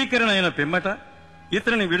ధృవీకరణ అయిన పిమ్మట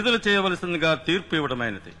ఇతనిని విడుదల చేయవలసిందిగా తీర్పు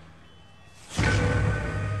ఇవ్వడమైనది.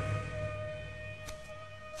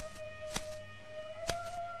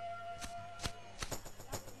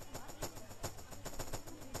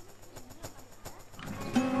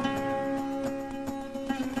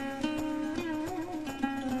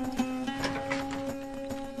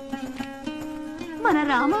 మన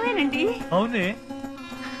రామవేనండి. అవునే,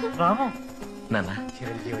 రామం. నాన్న,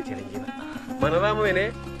 చిరంజీవి చిరంజీవి, మన రామవేనే.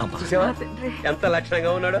 చూసావా ఎంత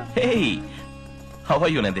లక్షణంగా ఉన్నాడు? How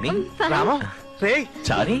are you Nandini? రామం, రే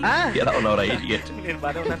చారి, ఎలా ఉన్నావురా ఇడియట్? నేను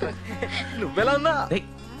బానే ఉన్నాను. నువ్వెలా ఉన్నా?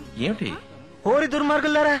 ఏమిటి? ఓరి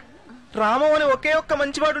దుర్మార్గులారా, రామం అని ఒకే ఒక్క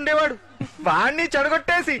మంచివాడు ఉండేవాడు. వాణ్ణి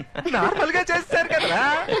చెడగొట్టేసి నార్మల్ గా చేస్తారు కదరా.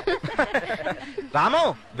 రామం,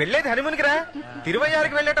 వెళ్ళేది హనీమూన్కి రా.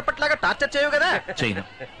 తిరువయ్యారికి వెళ్ళేటప్పట్లాగా టార్చర్ చేయవు కదా. చేయను.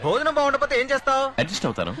 భోజనం బాగుండకపోతే ఏం చేస్తావు? అడ్జస్ట్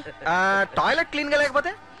అవుతాను. టాయిలెట్ క్లీన్ గా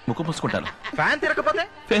లేకపోతే? ముక్కు పూసుకుంటాను. ఫ్యాన్ తిరగకపోతే?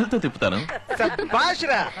 పేరుతో తిప్పుతాను. శభాష్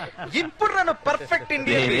రా, ఇప్పుడు నన్ను పర్ఫెక్ట్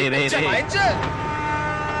ఇండియన్.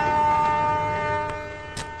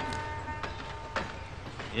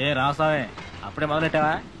 ఏ రాసావే, అప్పుడే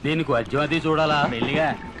మొదలెట్టావా? దీనికి వద్యం అది చూడాలా మెల్లిగా.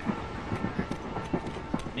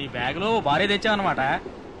 నీ బ్యాగ్ లో భారీ తెచ్చావు అనమాట.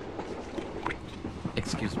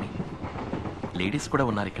 ఎక్స్క్యూజ్ మీ, లేడీస్ కూడా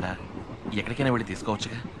ఉన్నారు ఇక్కడ. ఎక్కడికైనా వెళ్ళి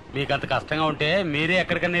తీసుకోవచ్చుగా? మీకు అంత కష్టంగా ఉంటే మీరే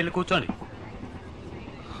ఎక్కడికైనా వెళ్ళి కూర్చోండి.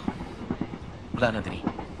 రానందిని,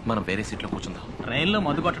 మనం వేరే సీట్లో కూర్చుందాం. ట్రైన్లో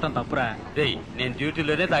మందు కొట్టడం తప్పురా. రేయ్, నేను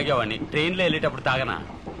డ్యూటీలోనే తాగేవాడిని, ట్రైన్లో వెళ్ళేటప్పుడు తాగనా?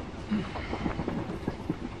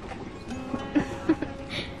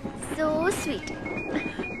 So sweet.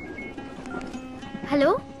 హలో,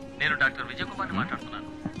 నేను డాక్టర్ విజయ్ కుమార్ మాట్లాడుతున్నాను.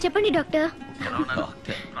 చెప్పండి డాక్టర్.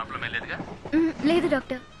 ప్రాబ్లం ఏం లేదుగా? లేదు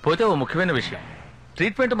డాక్టర్. పోతే ఓ ముఖ్యమైన విషయం.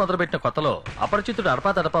 ట్రీట్మెంట్ మొదలుపెట్టిన కొత్తలో అపరిచితుడు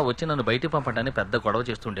అడపాతడపా వచ్చి నన్ను బయటికి పంపడానికి పెద్ద గొడవ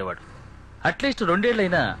చేస్తుండేవాడు. అట్లీస్ట్ 2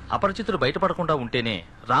 ఏళ్లైనా అపరిచితుడు బయటపడకుండా ఉంటేనే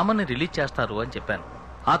రామన్ని రిలీజ్ చేస్తారు అని చెప్పాను.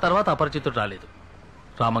 ఆ తర్వాత అపరిచితుడు రాలేదు.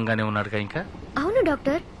 రామంగానే ఉన్నాడుగా ఇంకా? అవును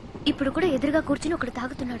డాక్టర్, ఇప్పుడు కూడా ఎదురుగా కూర్చుని ఒకడు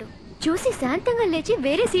తాగుతున్నాడు. చూసి శాంతంగా లేచి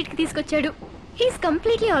వేరే సీట్ కి తీసుకొచ్చాడు. He's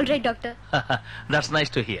completely all right doctor. That's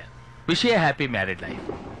nice to hear. Wish you happy married life.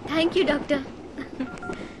 Thank you doctor.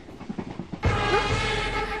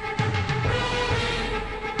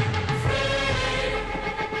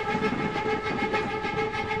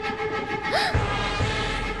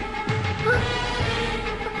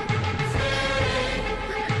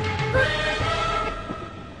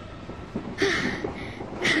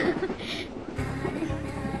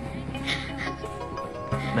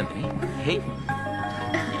 Nandini, హే.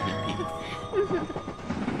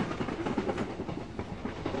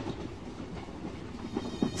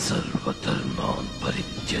 సర్వధర్మాన్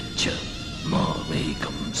పరిత్యజ్య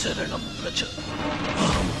మామేకం శరణం వ్రజ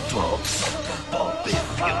అహం త్వాం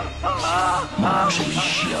సర్వపాపేభ్యో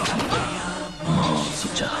మోక్షయిష్యామి మా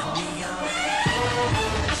శుచః.